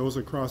it goes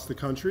across the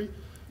country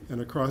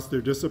and across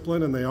their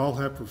discipline, and they all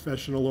have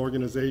professional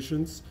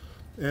organizations.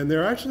 And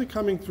they're actually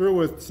coming through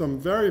with some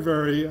very,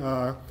 very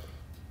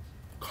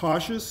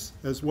cautious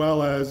as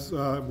well as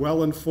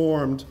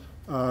well-informed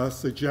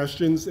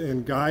suggestions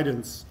and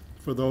guidance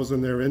for those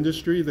in their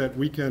industry that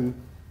we can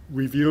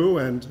review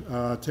and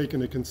take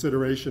into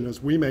consideration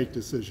as we make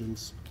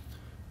decisions.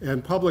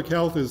 And public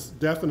health is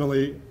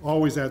definitely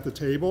always at the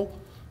table,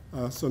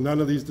 so none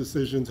of these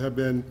decisions have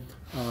been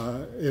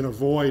in a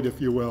void,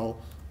 if you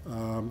will,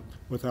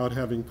 without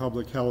having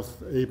public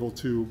health able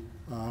to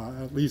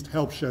at least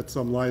help shed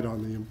some light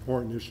on the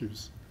important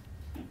issues.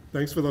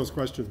 Thanks for those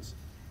questions.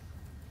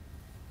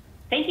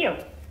 Thank you.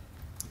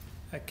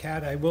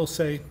 Kat, I will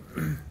say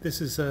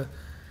this is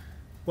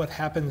what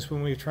happens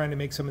when we're trying to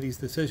make some of these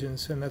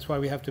decisions, and that's why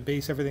we have to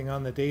base everything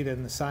on the data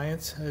and the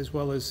science, as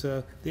well as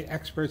the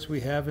experts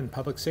we have in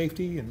public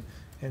safety and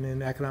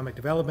in economic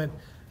development,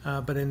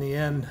 but in the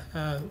end,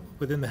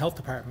 within the health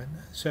department.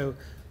 So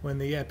when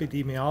the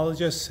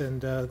epidemiologists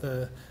and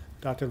the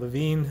Dr.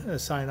 Levine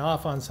sign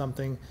off on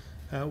something,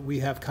 we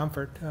have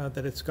comfort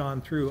that it's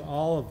gone through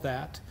all of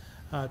that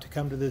to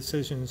come to the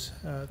decisions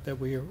that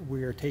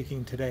we are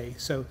taking today.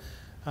 So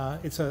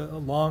it's a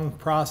long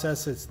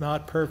process. It's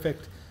not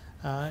perfect.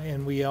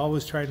 And we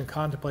always try to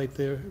contemplate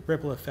the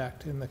ripple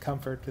effect and the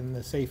comfort and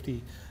the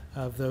safety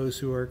of those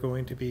who are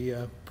going to be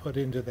put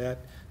into that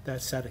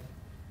setting.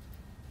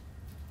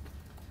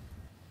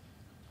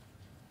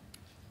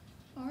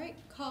 All right,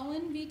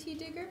 Colin, VT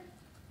Digger.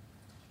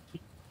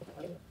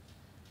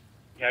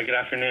 Yeah, good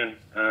afternoon.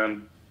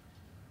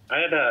 I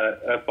had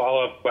a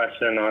follow-up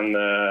question on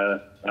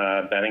the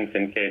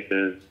Bennington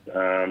cases.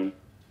 I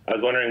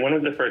was wondering, when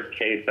was the first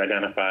case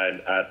identified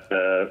at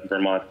the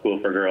Vermont School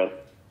for Girls,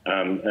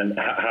 and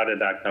how did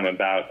that come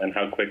about, and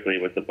how quickly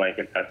was the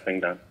blanket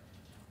testing done?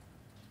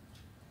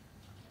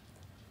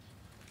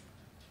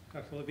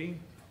 Dr.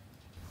 Levine?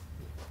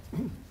 I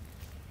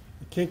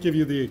can't give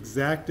you the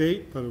exact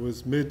date, but it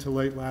was mid to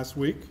late last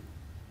week.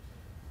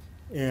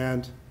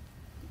 And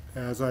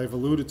as I've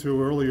alluded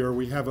to earlier,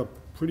 we have a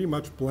pretty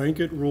much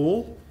blanket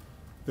rule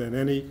that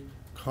any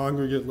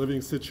congregate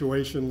living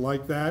situation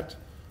like that,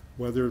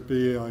 whether it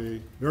be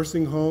a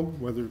nursing home,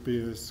 whether it be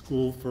a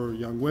school for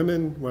young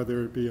women,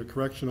 whether it be a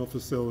correctional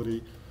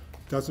facility,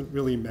 doesn't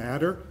really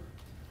matter.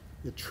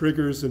 It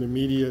triggers an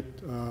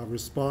immediate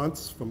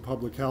response from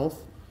public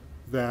health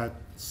that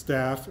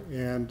staff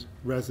and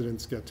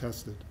residents get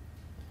tested.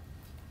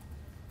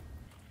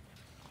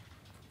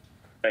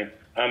 Thanks.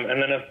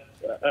 And then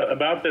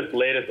about this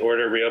latest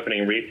order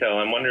reopening retail,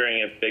 I'm wondering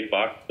if big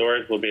box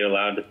stores will be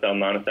allowed to sell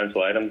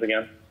non-essential items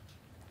again?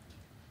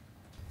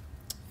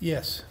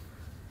 Yes.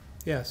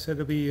 Yes,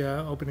 it'll be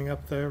opening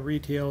up the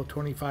retail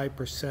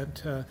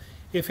 25%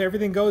 if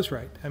everything goes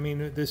right. I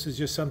mean, this is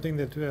just something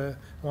that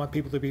I want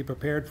people to be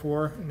prepared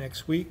for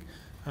next week.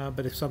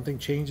 But if something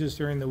changes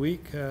during the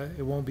week,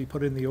 it won't be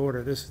put in the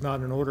order. This is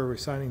not an order we're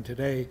signing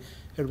today.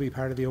 It'll be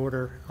part of the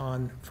order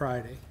on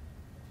Friday.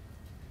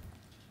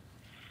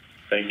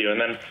 Thank you.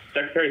 And then,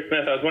 Secretary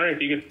Smith, I was wondering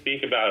if you could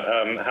speak about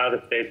how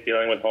the state's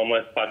dealing with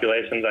homeless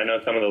populations. I know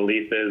some of the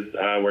leases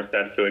were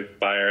set to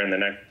expire in the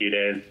next few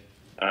days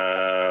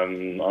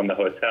on the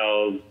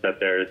hotels, that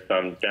there's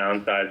some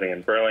downsizing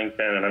in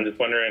Burlington. And I'm just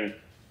wondering,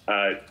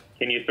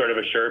 can you sort of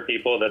assure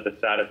people that the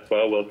status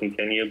quo will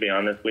continue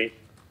beyond this week?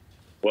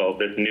 Well,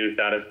 this new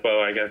status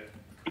quo, I guess.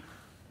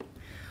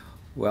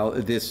 Well,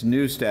 this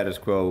new status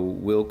quo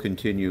will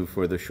continue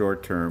for the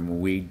short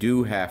term. We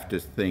do have to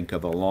think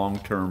of a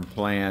long-term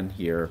plan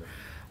here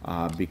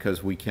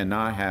because we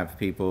cannot have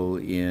people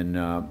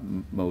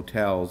in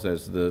motels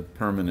as the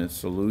permanent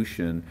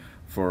solution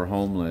for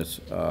homeless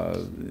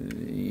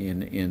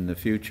in the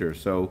future.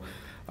 So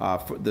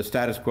the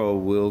status quo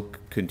will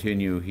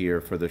continue here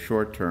for the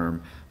short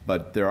term.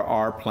 But there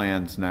are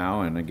plans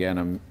now, and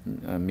again,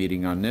 I'm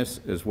meeting on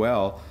this as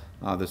well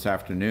this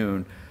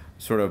afternoon,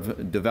 sort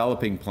of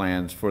developing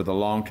plans for the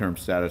long-term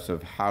status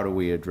of how do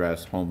we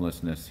address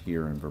homelessness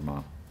here in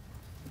Vermont.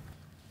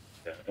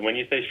 And when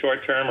you say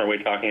short term, are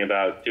we talking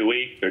about 2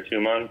 weeks or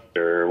 2 months,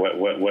 or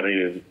what do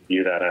you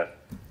view that as?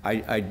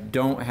 I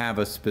don't have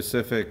a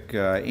specific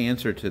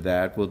answer to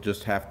that. We'll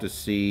just have to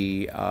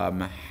see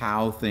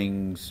how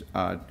things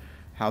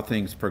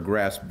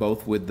progress,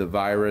 both with the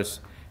virus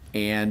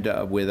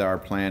and with our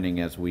planning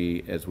as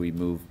we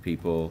move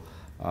people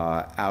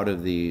out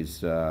of these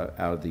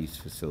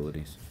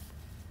facilities.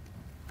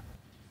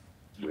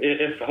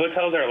 If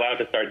hotels are allowed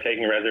to start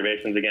taking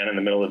reservations again in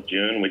the middle of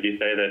June, would you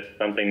say that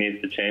something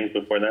needs to change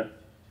before then?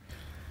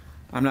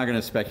 I'm not going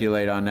to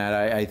speculate on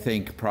that. I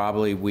think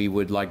probably we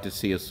would like to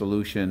see a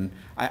solution.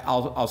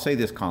 I'll say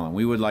this, Colin.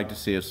 We would like to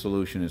see a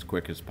solution as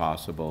quick as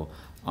possible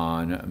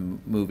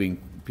on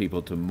moving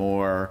people to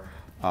more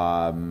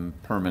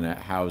permanent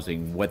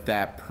housing. What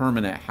that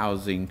permanent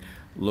housing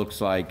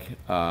looks like,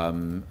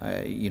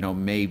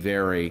 may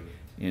vary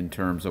in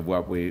terms of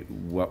what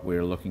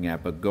we're looking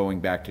at. But going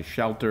back to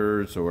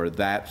shelters or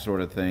that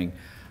sort of thing,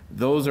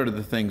 those are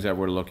the things that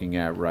we're looking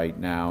at right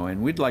now,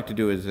 and we'd like to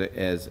do it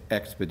as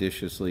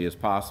expeditiously as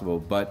possible,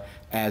 but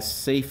as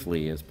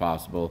safely as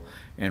possible.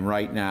 And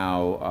right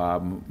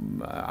now,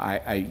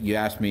 you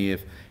asked me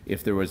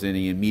if there was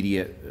any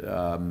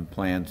immediate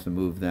plans to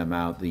move them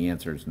out. The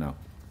answer is no.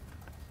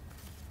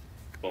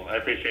 Well, I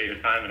appreciate your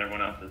time and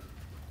everyone else's.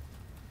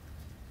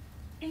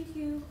 Thank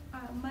you.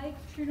 Mike,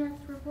 True North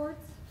reports.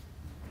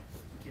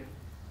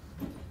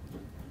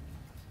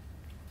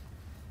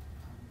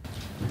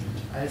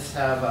 I just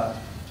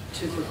have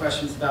 2 quick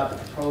questions about the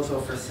proposal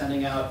for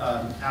sending out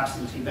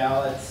absentee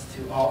ballots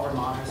to all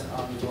Vermonters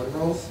on the voter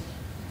rolls.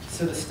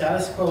 So the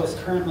status quo is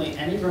currently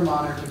any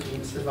Vermonter who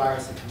deems the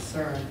virus a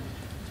concern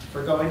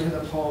for going to the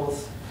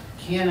polls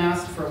can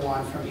ask for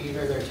one from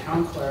either their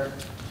town clerk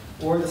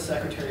or the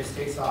Secretary of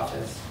State's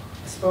office.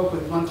 I spoke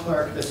with one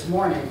clerk this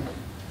morning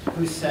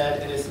who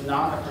said it is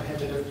not a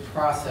prohibitive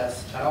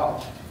process at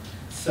all.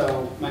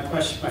 So my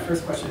first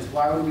question is,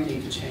 why would we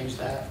need to change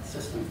that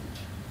system?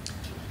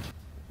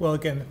 Well,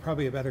 again,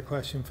 probably a better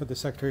question for the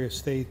Secretary of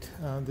State.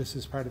 This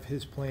is part of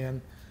his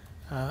plan.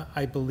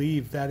 I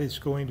believe that is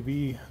going to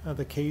be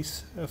the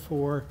case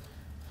for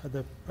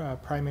the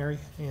primary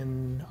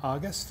in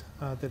August,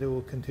 that it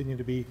will continue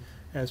to be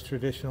as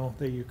traditional,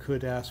 that you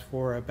could ask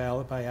for a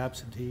ballot by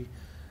absentee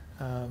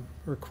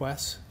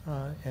requests,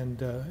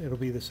 and it'll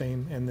be the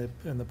same, and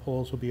the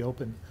polls will be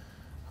open,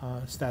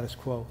 status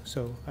quo.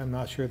 So I'm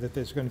not sure that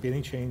there's going to be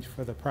any change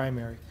for the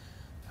primary.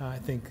 I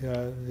think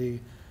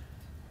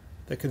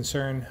the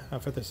concern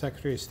for the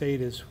Secretary of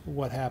State is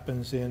what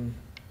happens in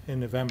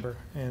November,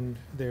 and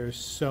there's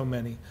so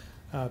many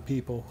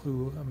people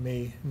who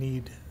may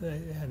need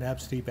an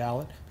absentee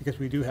ballot, because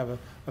we do have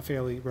a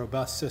fairly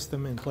robust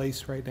system in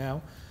place right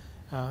now.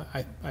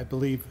 I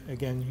believe,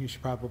 again, you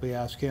should probably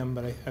ask him,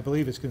 but I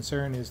believe his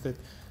concern is that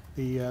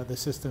the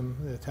system,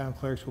 the town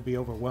clerks will be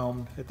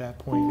overwhelmed at that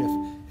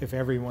point if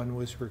everyone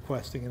was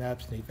requesting an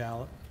absentee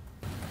ballot.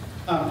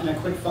 And a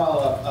quick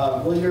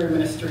follow-up, will your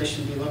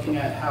administration be looking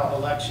at how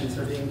elections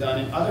are being done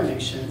in other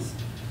nations?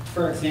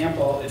 For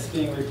example, it's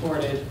being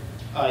reported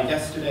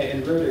yesterday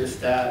in Reuters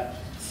that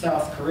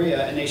South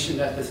Korea, a nation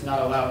that does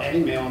not allow any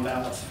mail-in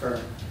ballots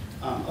for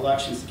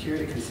election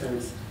security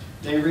concerns,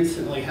 they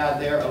recently had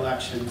their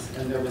elections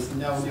and there was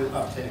no new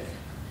uptick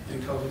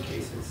in COVID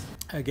cases.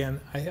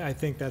 Again, I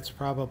think that's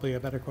probably a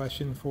better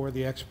question for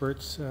the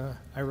experts.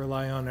 I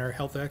rely on our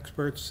health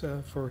experts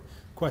for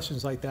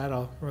questions like that.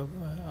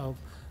 I'll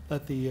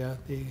let the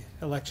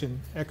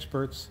election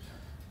experts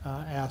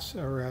ask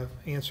or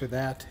answer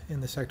that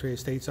in the Secretary of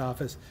State's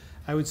office.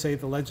 I would say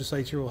the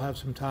legislature will have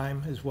some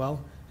time as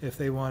well if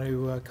they want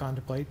to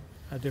contemplate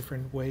a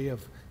different way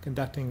of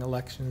conducting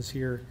elections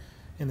here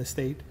in the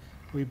state.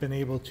 We've been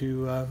able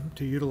to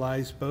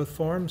utilize both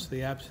forms.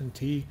 The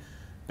absentee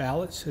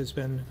ballots has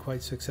been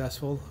quite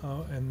successful,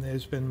 and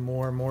there's been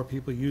more and more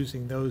people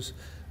using those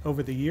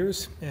over the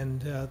years,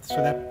 and so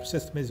that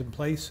system is in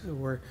place.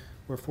 We're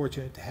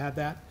fortunate to have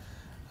that,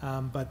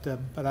 but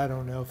I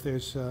don't know if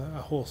there's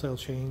a wholesale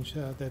change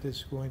that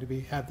is going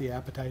to have the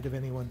appetite of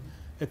anyone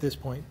at this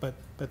point. But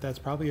that's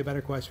probably a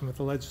better question with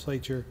the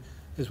legislature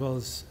as well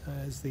as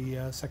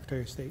the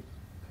Secretary of State.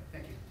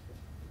 Thank you.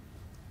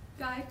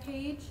 Guy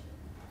Page.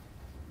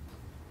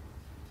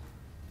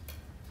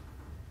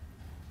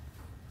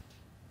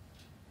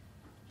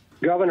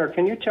 Governor,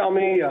 can you tell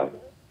me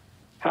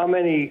how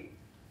many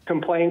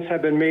complaints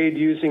have been made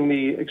using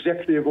the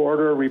executive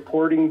order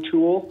reporting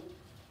tool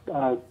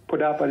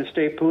put out by the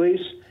state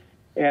police,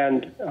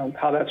 and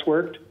how that's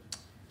worked?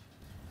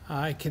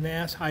 I can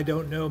ask. I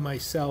don't know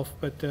myself,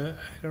 but I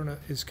don't know.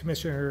 Is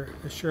Commissioner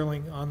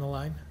Sherling on the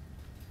line?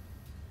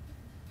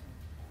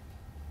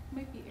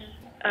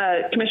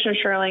 Commissioner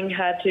Sherling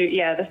had to,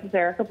 this is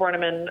Erica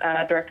Borneman,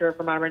 Director of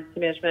Vermont Emergency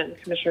Management,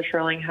 and Commissioner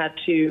Sherling had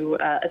to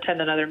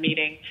attend another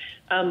meeting.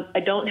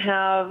 I don't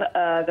have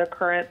the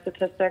current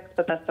statistics,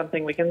 but that's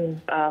something we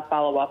can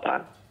follow up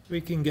on. We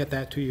can get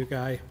that to you,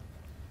 Guy.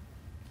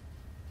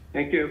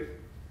 Thank you.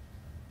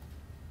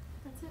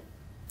 That's it.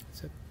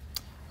 That's it.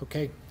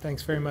 Okay,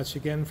 thanks very much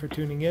again for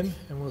tuning in,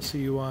 and we'll see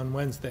you on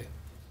Wednesday.